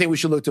 I think we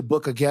should look to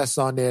book a guest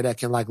on there that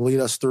can like lead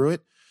us through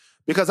it.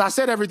 Because I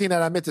said everything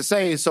that I meant to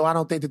say, so I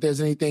don't think that there's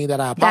anything that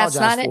I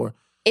apologize for.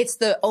 It's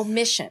the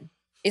omission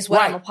is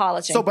what I'm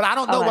apologizing. So, but I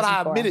don't know what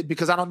I admitted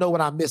because I don't know what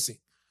I'm missing.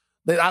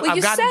 You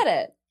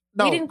said it.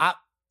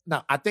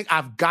 No, I think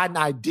I've gotten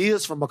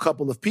ideas from a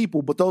couple of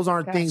people, but those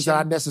aren't things that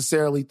I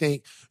necessarily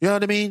think, you know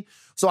what I mean?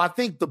 So I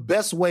think the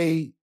best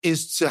way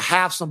is to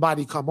have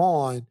somebody come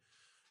on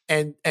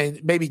and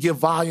maybe give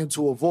volume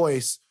to a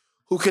voice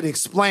who could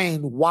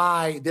explain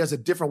why there's a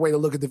different way to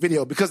look at the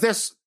video.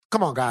 Because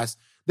come on, guys.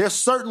 There's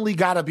certainly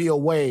got to be a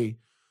way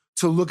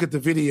to look at the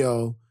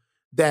video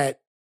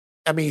that,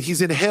 I mean,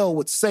 he's in hell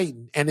with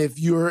Satan. And if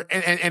you're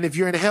if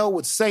you're in hell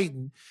with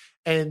Satan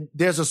and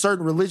there's a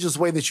certain religious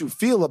way that you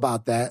feel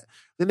about that,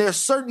 then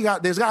there's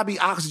got to be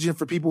oxygen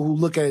for people who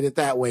look at it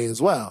that way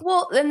as well.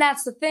 Well, and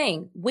that's the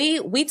thing.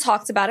 We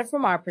talked about it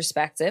from our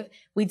perspective.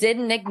 We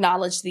didn't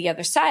acknowledge the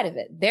other side of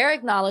it. They're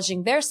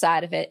acknowledging their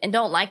side of it and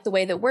don't like the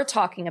way that we're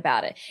talking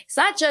about it. It's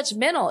not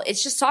judgmental.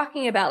 It's just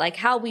talking about like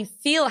how we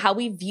feel, how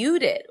we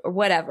viewed it or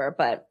whatever.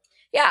 But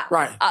yeah,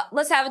 right.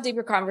 Let's have a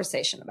deeper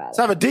conversation about it. Let's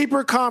have a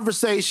deeper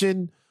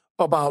conversation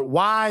about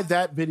why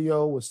that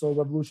video was so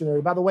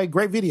revolutionary. By the way,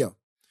 great video.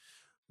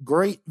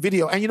 Great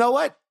video. And you know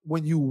what?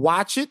 When you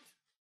watch it,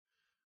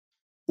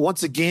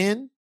 once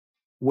again,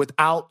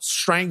 without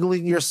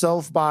strangling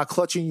yourself by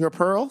clutching your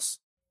pearls,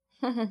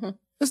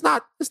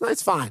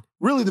 it's fine.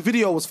 Really, the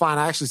video was fine.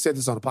 I actually said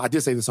this on the podcast. I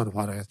did say this on the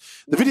podcast.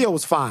 The video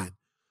was fine.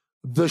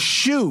 The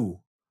shoe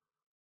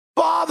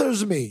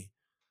bothers me.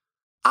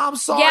 I'm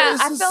sorry. Yeah,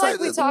 I feel like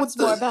we talked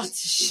more about the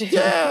shoe.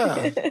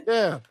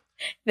 Yeah.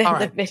 than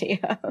the video.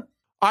 All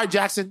right,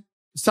 Jackson,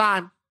 it's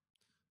time.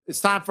 It's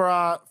time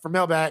for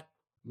mailbag.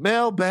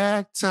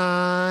 Mailbag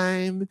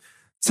time.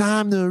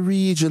 Time to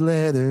read your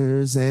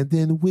letters and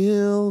then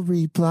we'll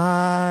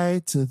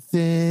reply to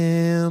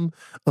them.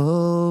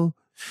 Oh,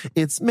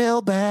 it's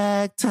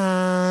mailbag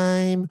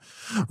time.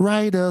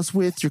 Write us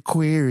with your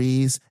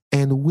queries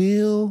and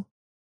we'll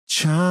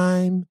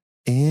chime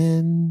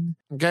in.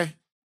 Okay?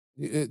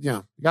 Yeah,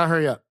 you gotta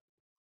hurry up.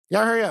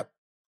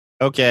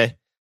 Okay.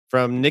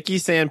 From Nikki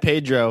San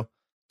Pedro,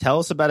 tell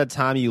us about a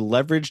time you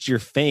leveraged your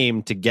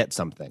fame to get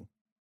something.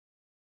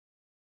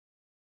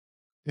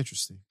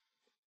 Interesting.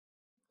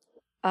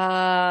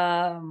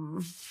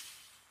 Leverage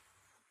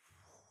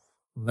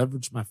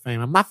my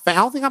fame. I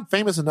don't think I'm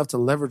famous enough to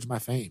leverage my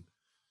fame.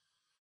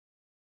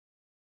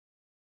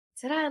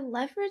 Did I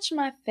leverage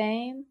my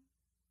fame?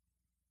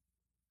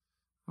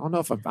 I don't know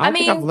if I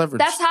think I've leveraged.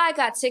 That's how I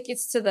got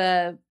tickets to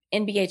the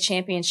NBA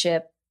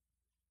championship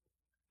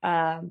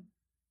in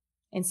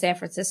San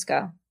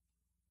Francisco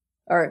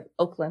or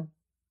Oakland.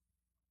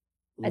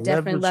 I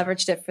definitely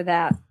leveraged it for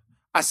that.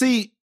 I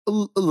see.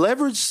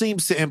 Leverage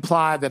seems to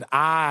imply that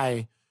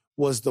I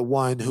was the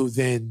one who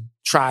then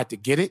tried to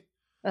get it.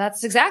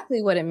 That's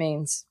exactly what it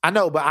means. I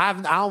know, but I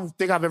don't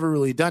think I've ever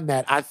really done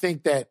that. I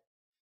think that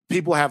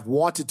people have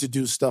wanted to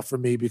do stuff for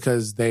me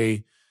because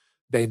they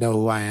know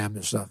who I am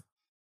and stuff.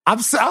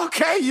 I'm so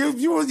okay.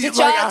 Did y'all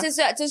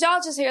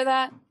just hear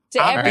that?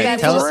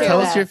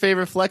 Tell us your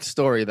favorite flex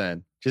story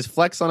then. Just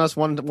flex on us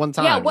one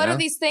time. Yeah, what are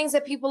these things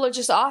that people are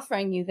just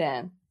offering you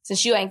then?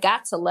 Since you ain't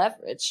got to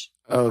leverage.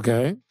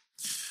 Okay.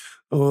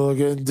 We'll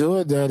get into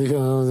it, Daddy.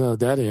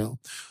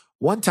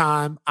 One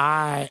time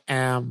I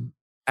am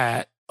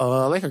at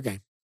a Laker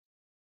game.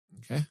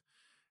 Okay.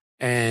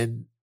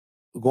 And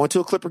going to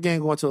a Clipper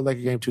game, going to a Laker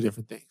game, two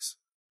different things.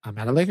 I'm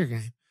at a Laker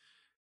game.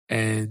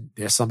 And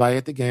there's somebody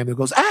at the game that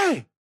goes,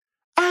 hey,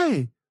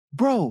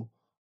 bro,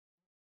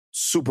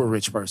 super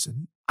rich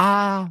person.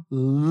 I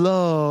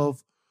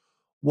love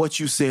what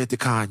you said to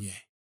Kanye.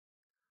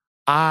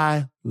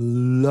 I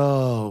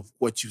love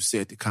what you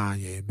said to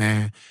Kanye,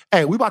 man.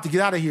 Hey, we about to get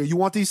out of here. You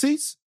want these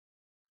seats?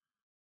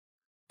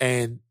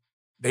 And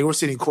they were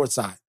sitting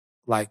courtside,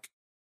 like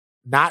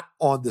not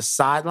on the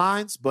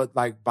sidelines, but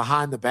like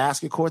behind the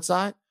basket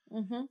courtside.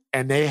 Mm-hmm.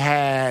 And they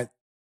had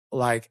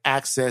like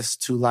access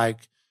to like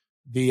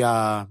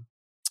the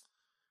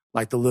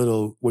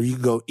little where you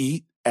can go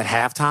eat at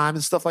halftime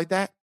and stuff like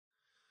that.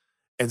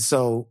 And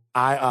so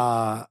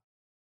I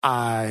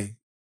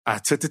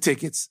took the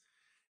tickets.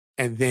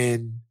 And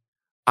then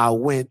I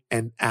went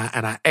and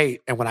I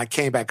ate. And when I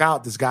came back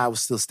out, this guy was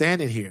still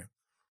standing here.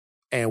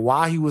 And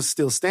while he was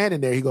still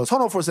standing there, he goes,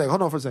 hold on for a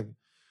second.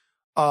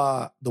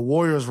 The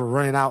Warriors were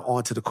running out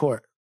onto the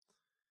court.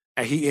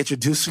 And he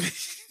introduced me.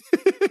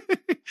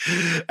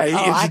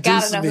 I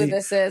gotta know who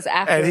this is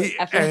after the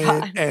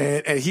pod.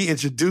 And he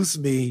introduced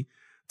me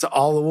to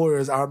all the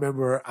Warriors. I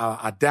remember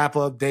I dap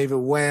up David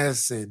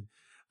West and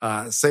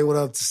say what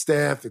up to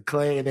Steph and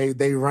Clay. And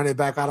they run it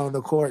back out on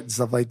the court and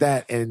stuff like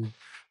that. And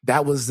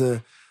that was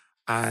me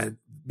and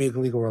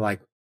Kalika were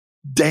like,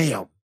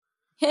 damn.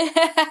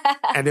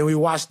 And then we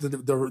watched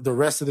the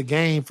rest of the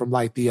game from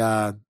like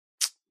the,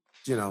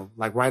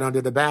 like right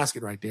under the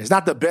basket right there. It's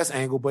not the best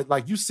angle, but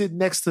like you sit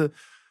next to,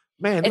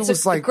 man, it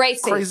was like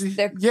great crazy.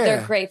 Seats.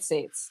 They're great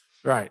seats.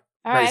 Right.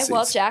 All right.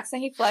 Well,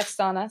 Jackson, he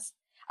flexed on us.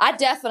 I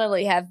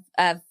definitely have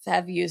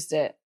used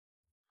it.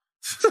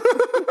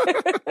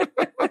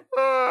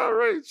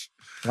 Rach.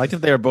 I like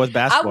if they were both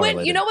basketball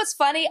related. You know what's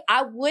funny?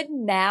 I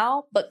wouldn't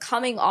now, but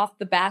coming off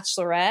The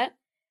Bachelorette,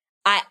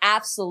 I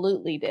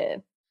absolutely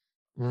did.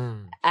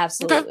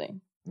 Absolutely.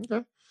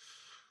 Okay.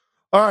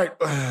 All right.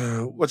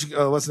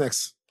 What's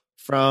next?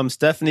 From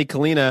Stephanie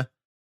Kalina,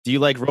 do you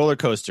like roller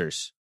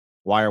coasters?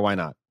 Why or why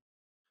not?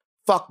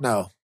 Fuck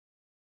no.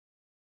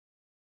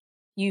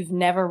 You've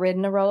never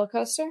ridden a roller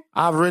coaster?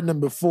 I've ridden them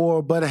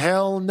before, but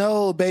hell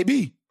no,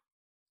 baby.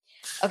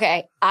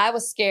 Okay, I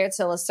was scared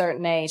till a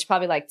certain age,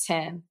 probably like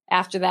 10.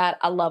 After that,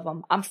 I love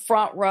them. I'm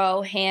front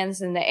row,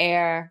 hands in the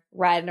air,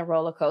 riding a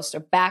roller coaster,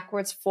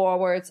 backwards,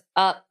 forwards,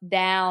 up,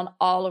 down,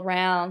 all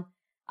around.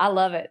 I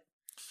love it.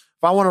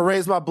 If I want to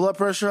raise my blood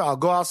pressure, I'll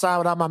go outside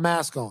without my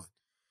mask on.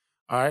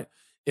 All right.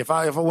 If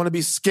I want to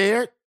be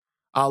scared,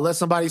 I'll let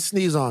somebody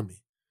sneeze on me.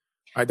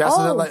 All right. That's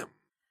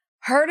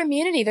herd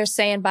immunity. They're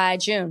saying by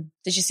June.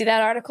 Did you see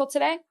that article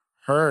today?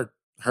 Herd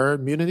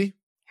immunity.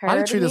 Why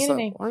do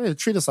they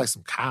treat us like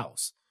some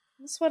cows?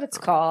 That's what it's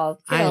called.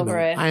 Get over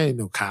it. I ain't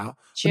no cow.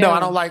 June, no, I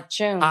don't like.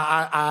 June.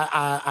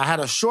 I had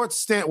a short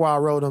stint where I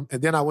rode them,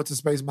 and then I went to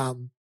Space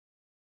Mountain,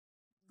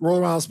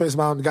 rolled around Space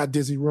Mountain, got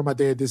dizzy, ruined my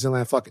day at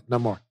Disneyland. Fuck it, no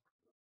more.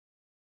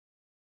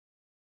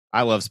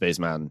 I love Space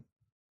Mountain.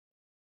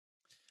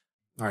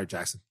 All right,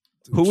 Jackson.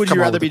 Who would you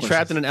rather be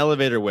trapped in an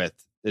elevator with?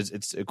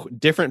 It's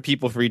different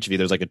people for each of you.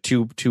 There's like a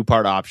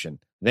two-part option.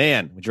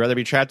 Van, would you rather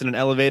be trapped in an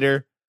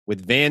elevator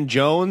with Van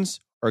Jones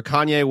or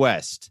Kanye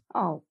West?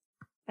 Oh,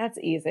 that's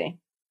easy.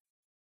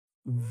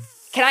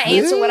 Can I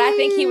answer what I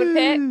think he would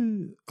pick?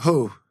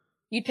 Who?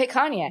 You'd pick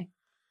Kanye.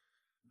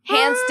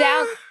 Hands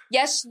down.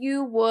 Yes,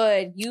 you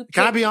would.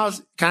 Can I be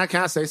honest? Can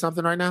I say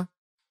something right now?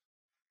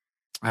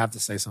 I have to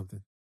say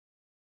something.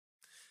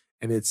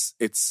 And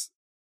it's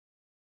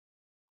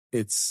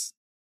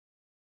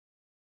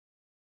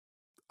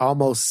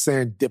almost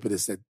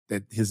serendipitous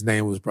that his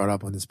name was brought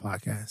up on this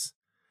podcast.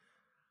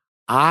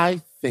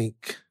 I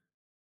think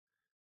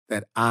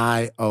that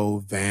I owe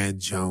Van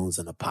Jones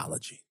an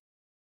apology.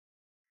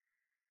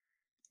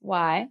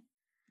 Why?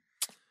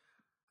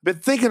 Been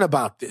thinking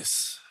about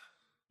this.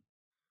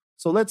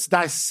 So let's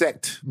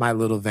dissect my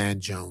little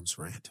Van Jones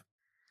rant.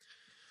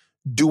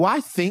 Do I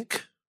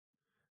think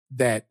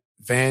that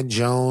Van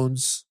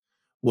Jones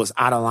was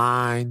out of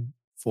line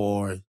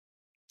for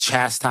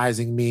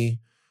chastising me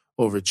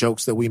over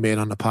jokes that we made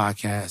on the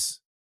podcast?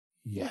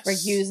 Yes. For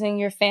using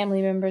your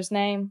family member's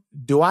name?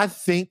 Do I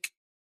think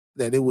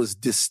that it was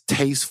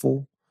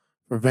distasteful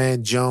for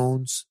Van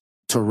Jones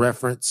to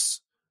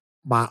reference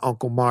my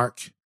Uncle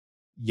Mark?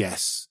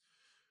 Yes.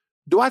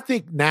 Do I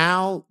think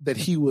now that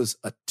he was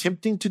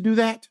attempting to do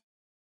that?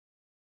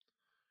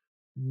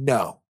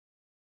 No.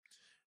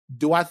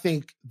 Do I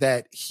think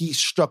that he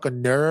struck a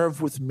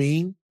nerve with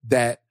me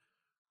that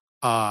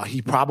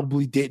he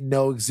probably didn't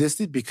know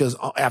existed? Because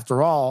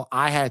after all,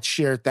 I had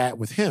shared that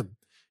with him.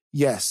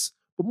 Yes.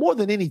 But more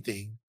than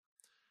anything,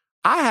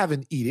 I have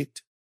an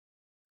edict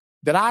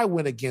that I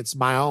went against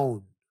my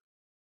own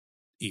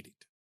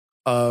edict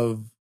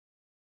of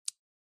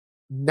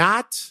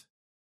not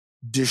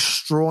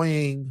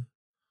destroying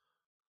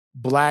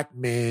Black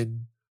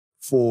men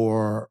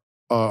for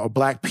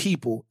Black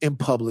people in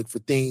public for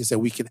things that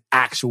we can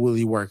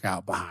actually work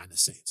out behind the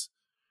scenes.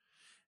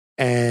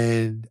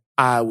 And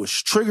I was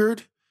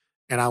triggered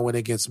and I went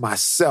against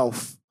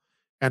myself.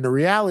 And the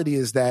reality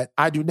is that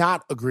I do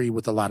not agree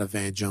with a lot of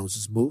Van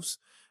Jones's moves.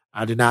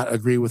 I do not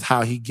agree with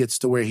how he gets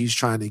to where he's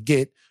trying to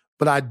get,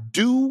 but I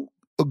do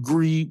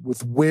agree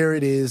with where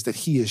it is that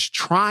he is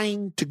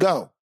trying to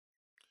go.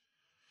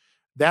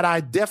 That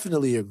I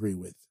definitely agree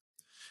with.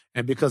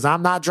 And because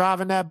I'm not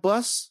driving that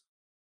bus,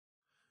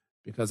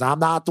 because I'm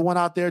not the one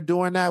out there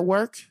doing that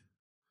work,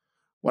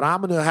 what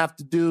I'm going to have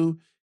to do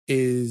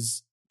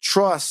is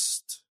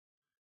trust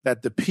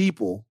that the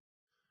people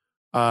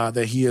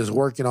that he is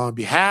working on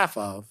behalf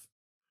of,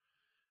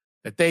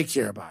 that they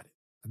care about it.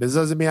 This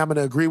doesn't mean I'm going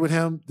to agree with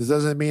him. This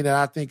doesn't mean that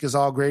I think it's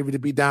all gravy to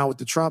be down with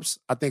the Trumps.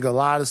 I think a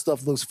lot of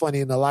stuff looks funny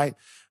in the light.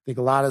 I think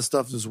a lot of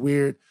stuff is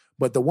weird.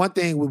 But the one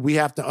thing we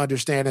have to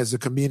understand as a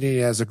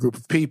community, as a group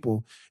of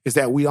people, is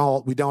that we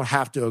don't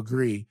have to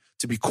agree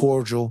to be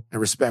cordial and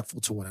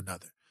respectful to one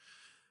another.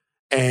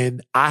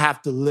 And I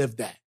have to live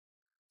that.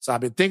 So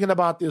I've been thinking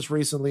about this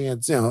recently,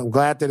 and I'm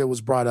glad that it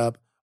was brought up.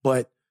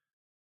 But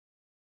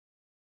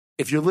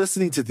if you're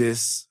listening to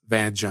this,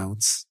 Van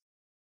Jones,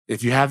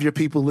 if you have your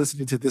people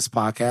listening to this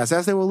podcast,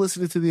 as they were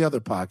listening to the other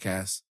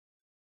podcasts,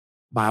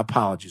 my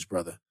apologies,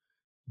 brother.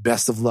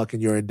 Best of luck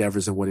in your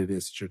endeavors and what it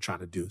is that you're trying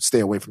to do. Stay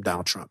away from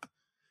Donald Trump.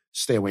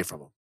 Stay away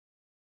from him.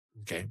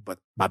 Okay, but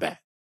my bad.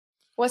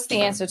 What's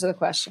the answer to the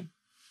question?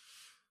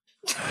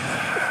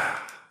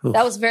 That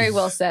was very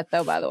well said,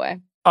 though, by the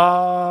way.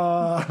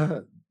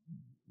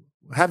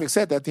 Having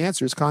said that, the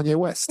answer is Kanye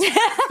West.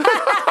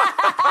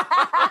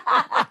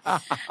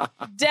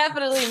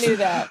 Definitely knew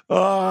that.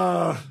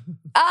 But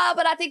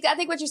I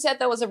think what you said,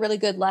 though, was a really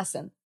good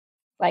lesson.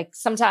 Like,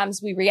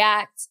 sometimes we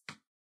react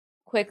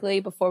quickly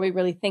before we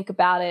really think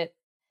about it.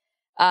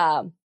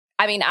 I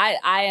mean,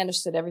 I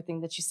understood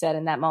everything that you said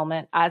in that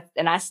moment. I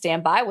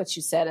stand by what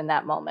you said in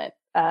that moment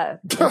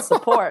in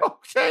support.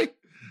 Okay.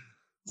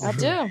 I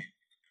do.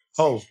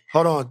 Oh,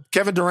 hold on.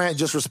 Kevin Durant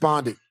just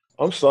responded.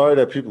 I'm sorry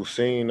that people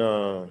seen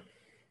that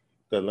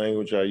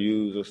language I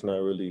use. It's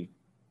not really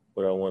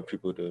what I want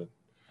people to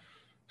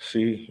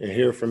see and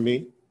hear from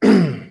me.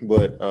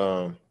 But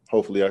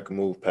hopefully I can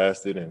move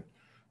past it and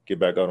get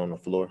back out on the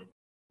floor.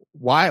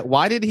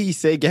 Why did he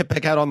say get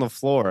back out on the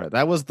floor?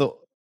 That was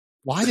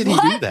why did he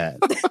do that?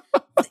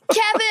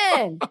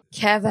 Kevin,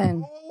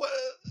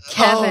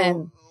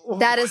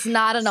 that is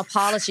not an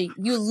apology.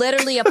 You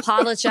literally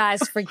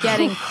apologized for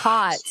getting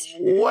caught.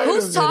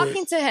 Who's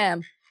talking to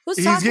him?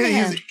 Who's talking to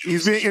him?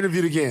 He's being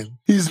interviewed again.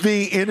 He's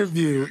being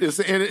interviewed. It's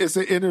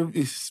an interview.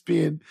 He's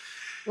being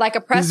like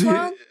a press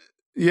run?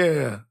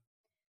 Yeah.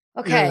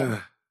 Okay.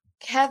 Yeah.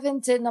 Kevin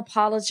didn't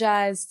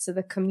apologize to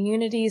the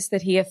communities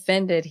that he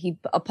offended. He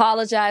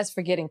apologized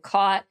for getting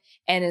caught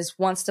and just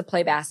wants to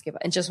play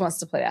basketball.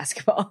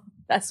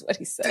 That's what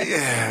he said.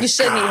 Yeah, you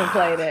shouldn't even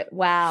played it.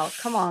 Wow.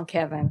 Come on,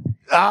 Kevin.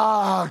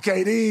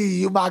 KD,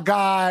 you my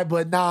guy,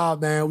 but nah,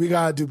 man, we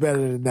got to do better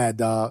than that,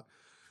 dog.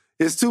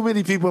 There's too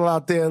many people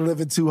out there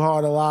living too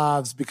hard of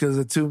lives because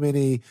of too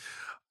many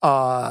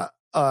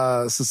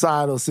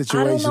societal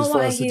situations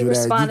for us to do that. I don't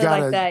know why he responded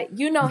like that.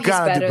 You know he's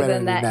better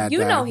than that.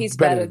 You know he's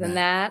better than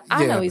that.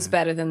 I know he's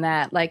better than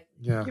that. Like,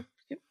 yeah.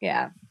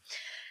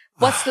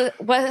 Who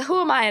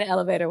am I in an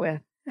elevator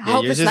with? I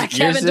hope it's not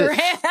Kevin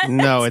Durant.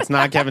 No, it's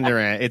not Kevin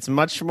Durant. It's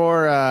much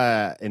more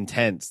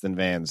intense than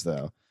Van's,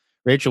 though.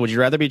 Rachel, would you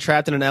rather be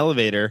trapped in an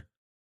elevator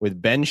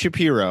with Ben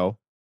Shapiro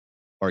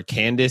or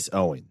Candace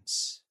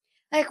Owens?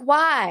 Like,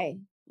 why?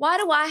 Why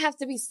do I have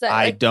to be stuck?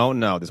 I don't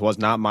know. This was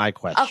not my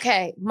question.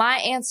 Okay, my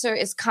answer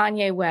is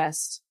Kanye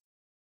West.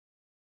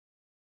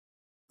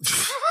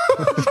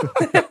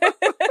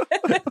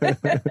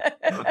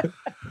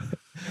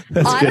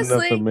 That's honestly, good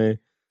enough for me.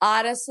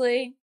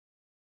 Honestly,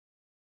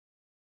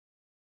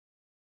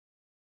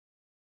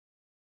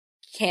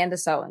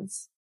 Candace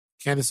Owens.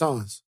 Candace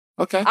Owens.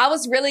 Okay. I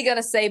was really going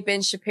to say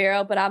Ben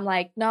Shapiro, but I'm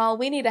like, no,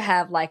 we need to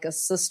have like a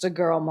sister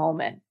girl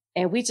moment.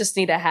 And we just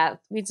need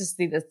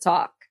to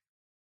talk.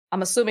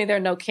 I'm assuming there are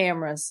no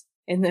cameras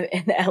in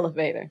the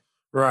elevator.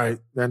 Right.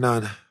 They're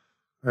none.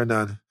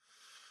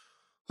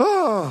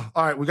 Oh,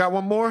 all right. We got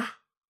one more?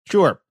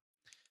 Sure.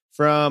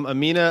 From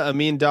Amina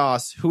Amin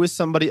Das, who is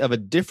somebody of a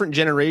different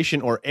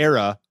generation or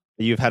era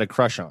that you've had a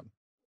crush on?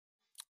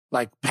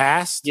 Like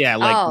past? Yeah,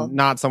 like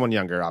not someone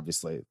younger,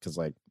 obviously, because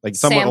like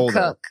someone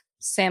older.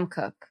 Sam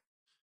Cooke.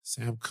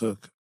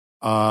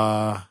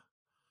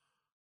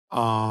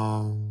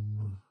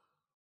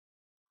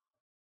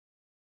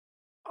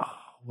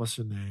 What's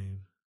her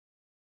name?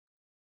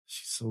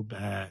 She's so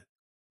bad.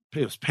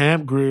 It was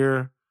Pam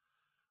Grier,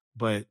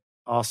 but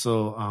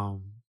also,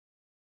 oh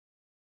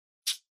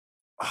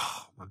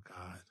my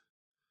God.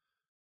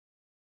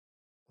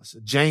 What's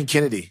it? Jane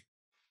Kennedy.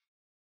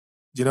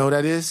 Do you know who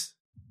that is?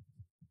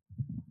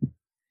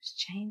 It's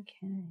Jane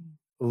Kennedy.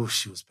 Oh,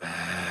 she was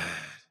bad.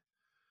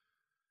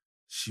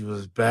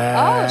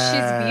 Oh,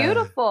 she's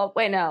beautiful.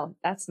 Wait, no,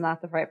 that's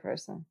not the right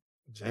person.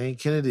 Jane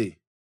Kennedy.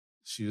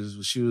 She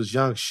was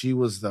young. She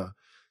was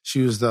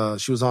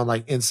on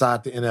like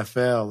Inside the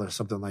NFL or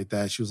something like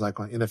that. She was like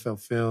on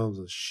NFL Films,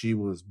 and she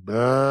was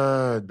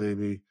bad,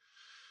 baby.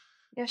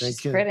 Yeah,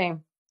 she's pretty.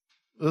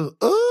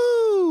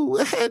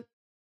 Ooh,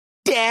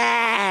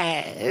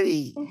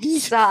 daddy.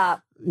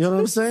 Stop. You know what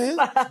I'm saying?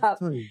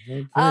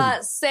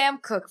 Stop. Sam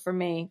Cooke for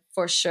me,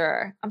 for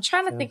sure. I'm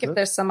trying to think if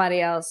there's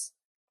somebody else.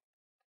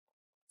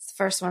 It's the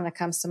first one that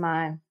comes to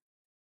mind.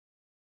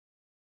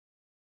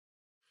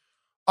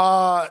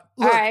 All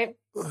right.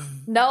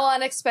 No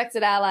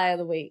unexpected ally of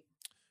the week.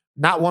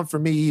 Not one for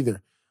me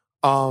either.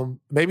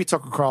 Maybe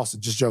Tucker Carlson,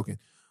 just joking.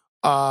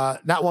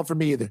 Not one for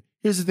me either.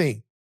 Here's the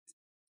thing.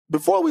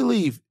 Before we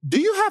leave,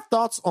 do you have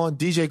thoughts on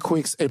DJ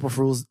Quick's April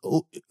Fool's Day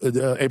joke?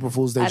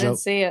 I didn't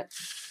see it.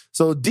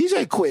 So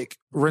DJ Quick,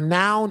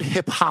 renowned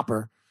hip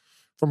hopper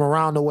from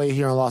around the way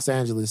here in Los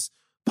Angeles,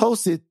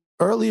 posted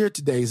earlier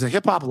today, he's a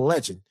hip hop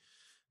legend.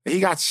 He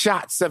got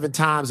shot 7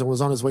 times and was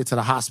on his way to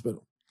the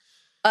hospital.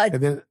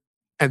 And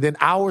then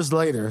hours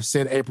later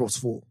said April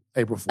Fool's.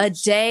 A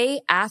day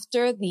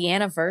after the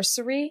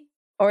anniversary?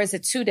 Or is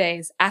it 2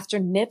 days after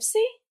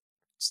Nipsey?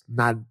 It's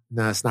not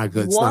good. It's not a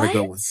good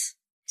one.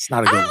 It's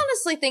not a good one. I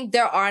honestly think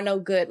there are no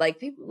good, like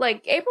people,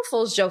 like April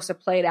Fool's jokes are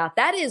played out.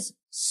 That is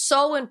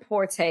so in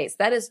poor taste.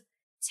 That is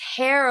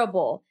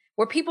terrible.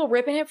 Were people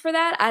ripping him for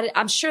that?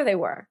 I'm sure they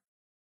were.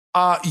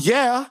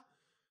 Yeah.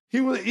 He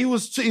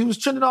was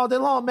trending all day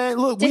long, man.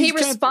 Look, did he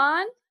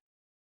respond?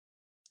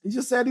 He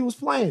just said he was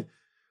playing.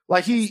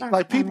 Like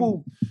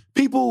people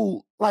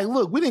like,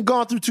 look, we didn't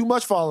go through too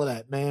much for all of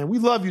that, man. We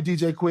love you,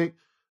 DJ Quick.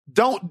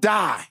 Don't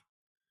die.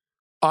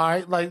 All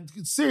right, like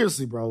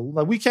seriously, bro.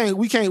 Like we can't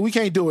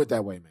do it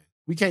that way, man.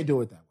 We can't do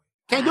it that way.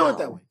 Can't do it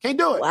that way. Can't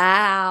do it.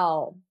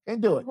 Wow.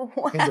 Can't do it. Wow.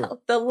 Can't do it.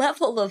 The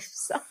level of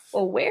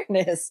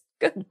self-awareness.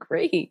 Good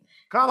grief.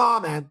 Come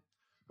on, man.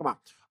 Come on.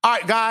 All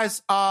right,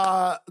 guys.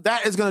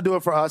 That is gonna do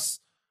it for us.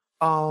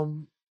 A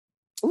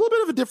little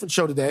bit of a different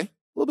show today. A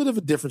little bit of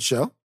a different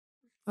show.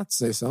 I'd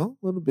say so.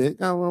 A little bit.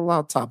 Got a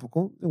lot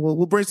topical. And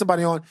we'll bring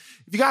somebody on.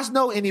 If you guys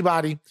know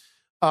anybody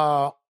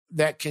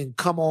that can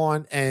come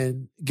on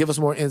and give us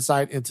more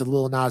insight into the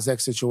Lil Nas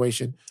X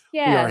situation,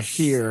 yes, we are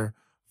here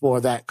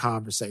for that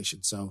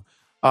conversation. So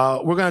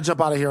we're going to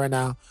jump out of here right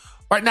now.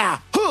 Right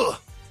now.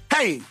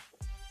 Hey.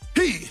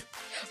 He.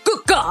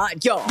 Good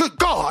God, y'all. Good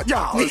God,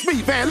 y'all. It's me,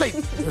 Van Lee.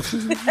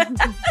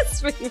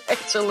 It's me,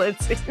 Rachel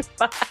Lindsay.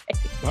 Bye.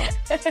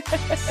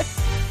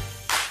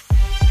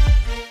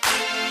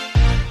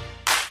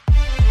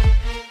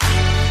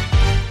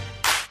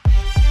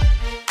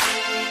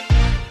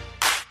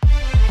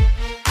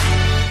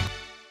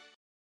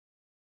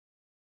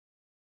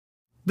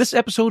 This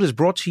episode is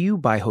brought to you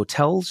by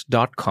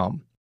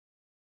Hotels.com.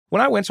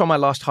 When I went on my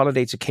last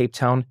holiday to Cape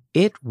Town,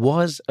 it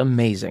was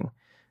amazing.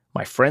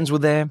 My friends were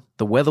there,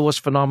 the weather was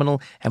phenomenal,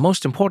 and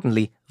most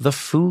importantly, the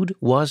food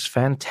was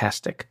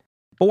fantastic.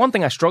 But one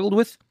thing I struggled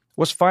with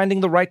was finding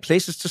the right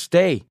places to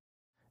stay.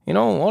 You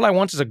know, all I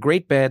want is a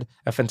great bed,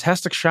 a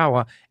fantastic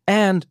shower,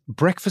 and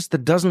breakfast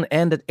that doesn't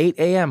end at 8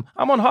 a.m.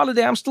 I'm on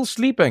holiday, I'm still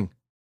sleeping.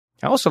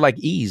 I also like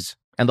ease,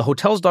 and the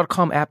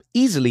Hotels.com app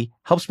easily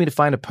helps me to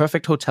find a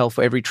perfect hotel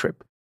for every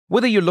trip.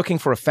 Whether you're looking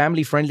for a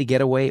family-friendly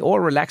getaway or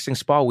a relaxing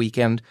spa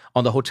weekend,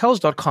 on the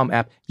Hotels.com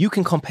app, you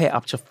can compare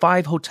up to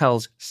 5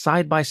 hotels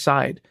side by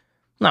side.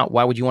 Now,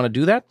 why would you want to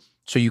do that?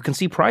 So you can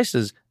see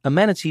prices,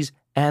 amenities,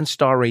 and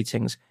star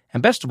ratings.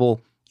 And best of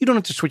all, you don't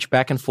have to switch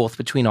back and forth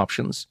between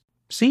options.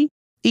 See?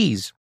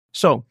 Ease.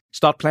 So,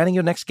 start planning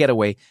your next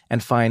getaway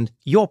and find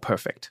your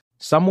perfect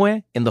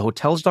somewhere in the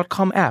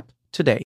Hotels.com app today.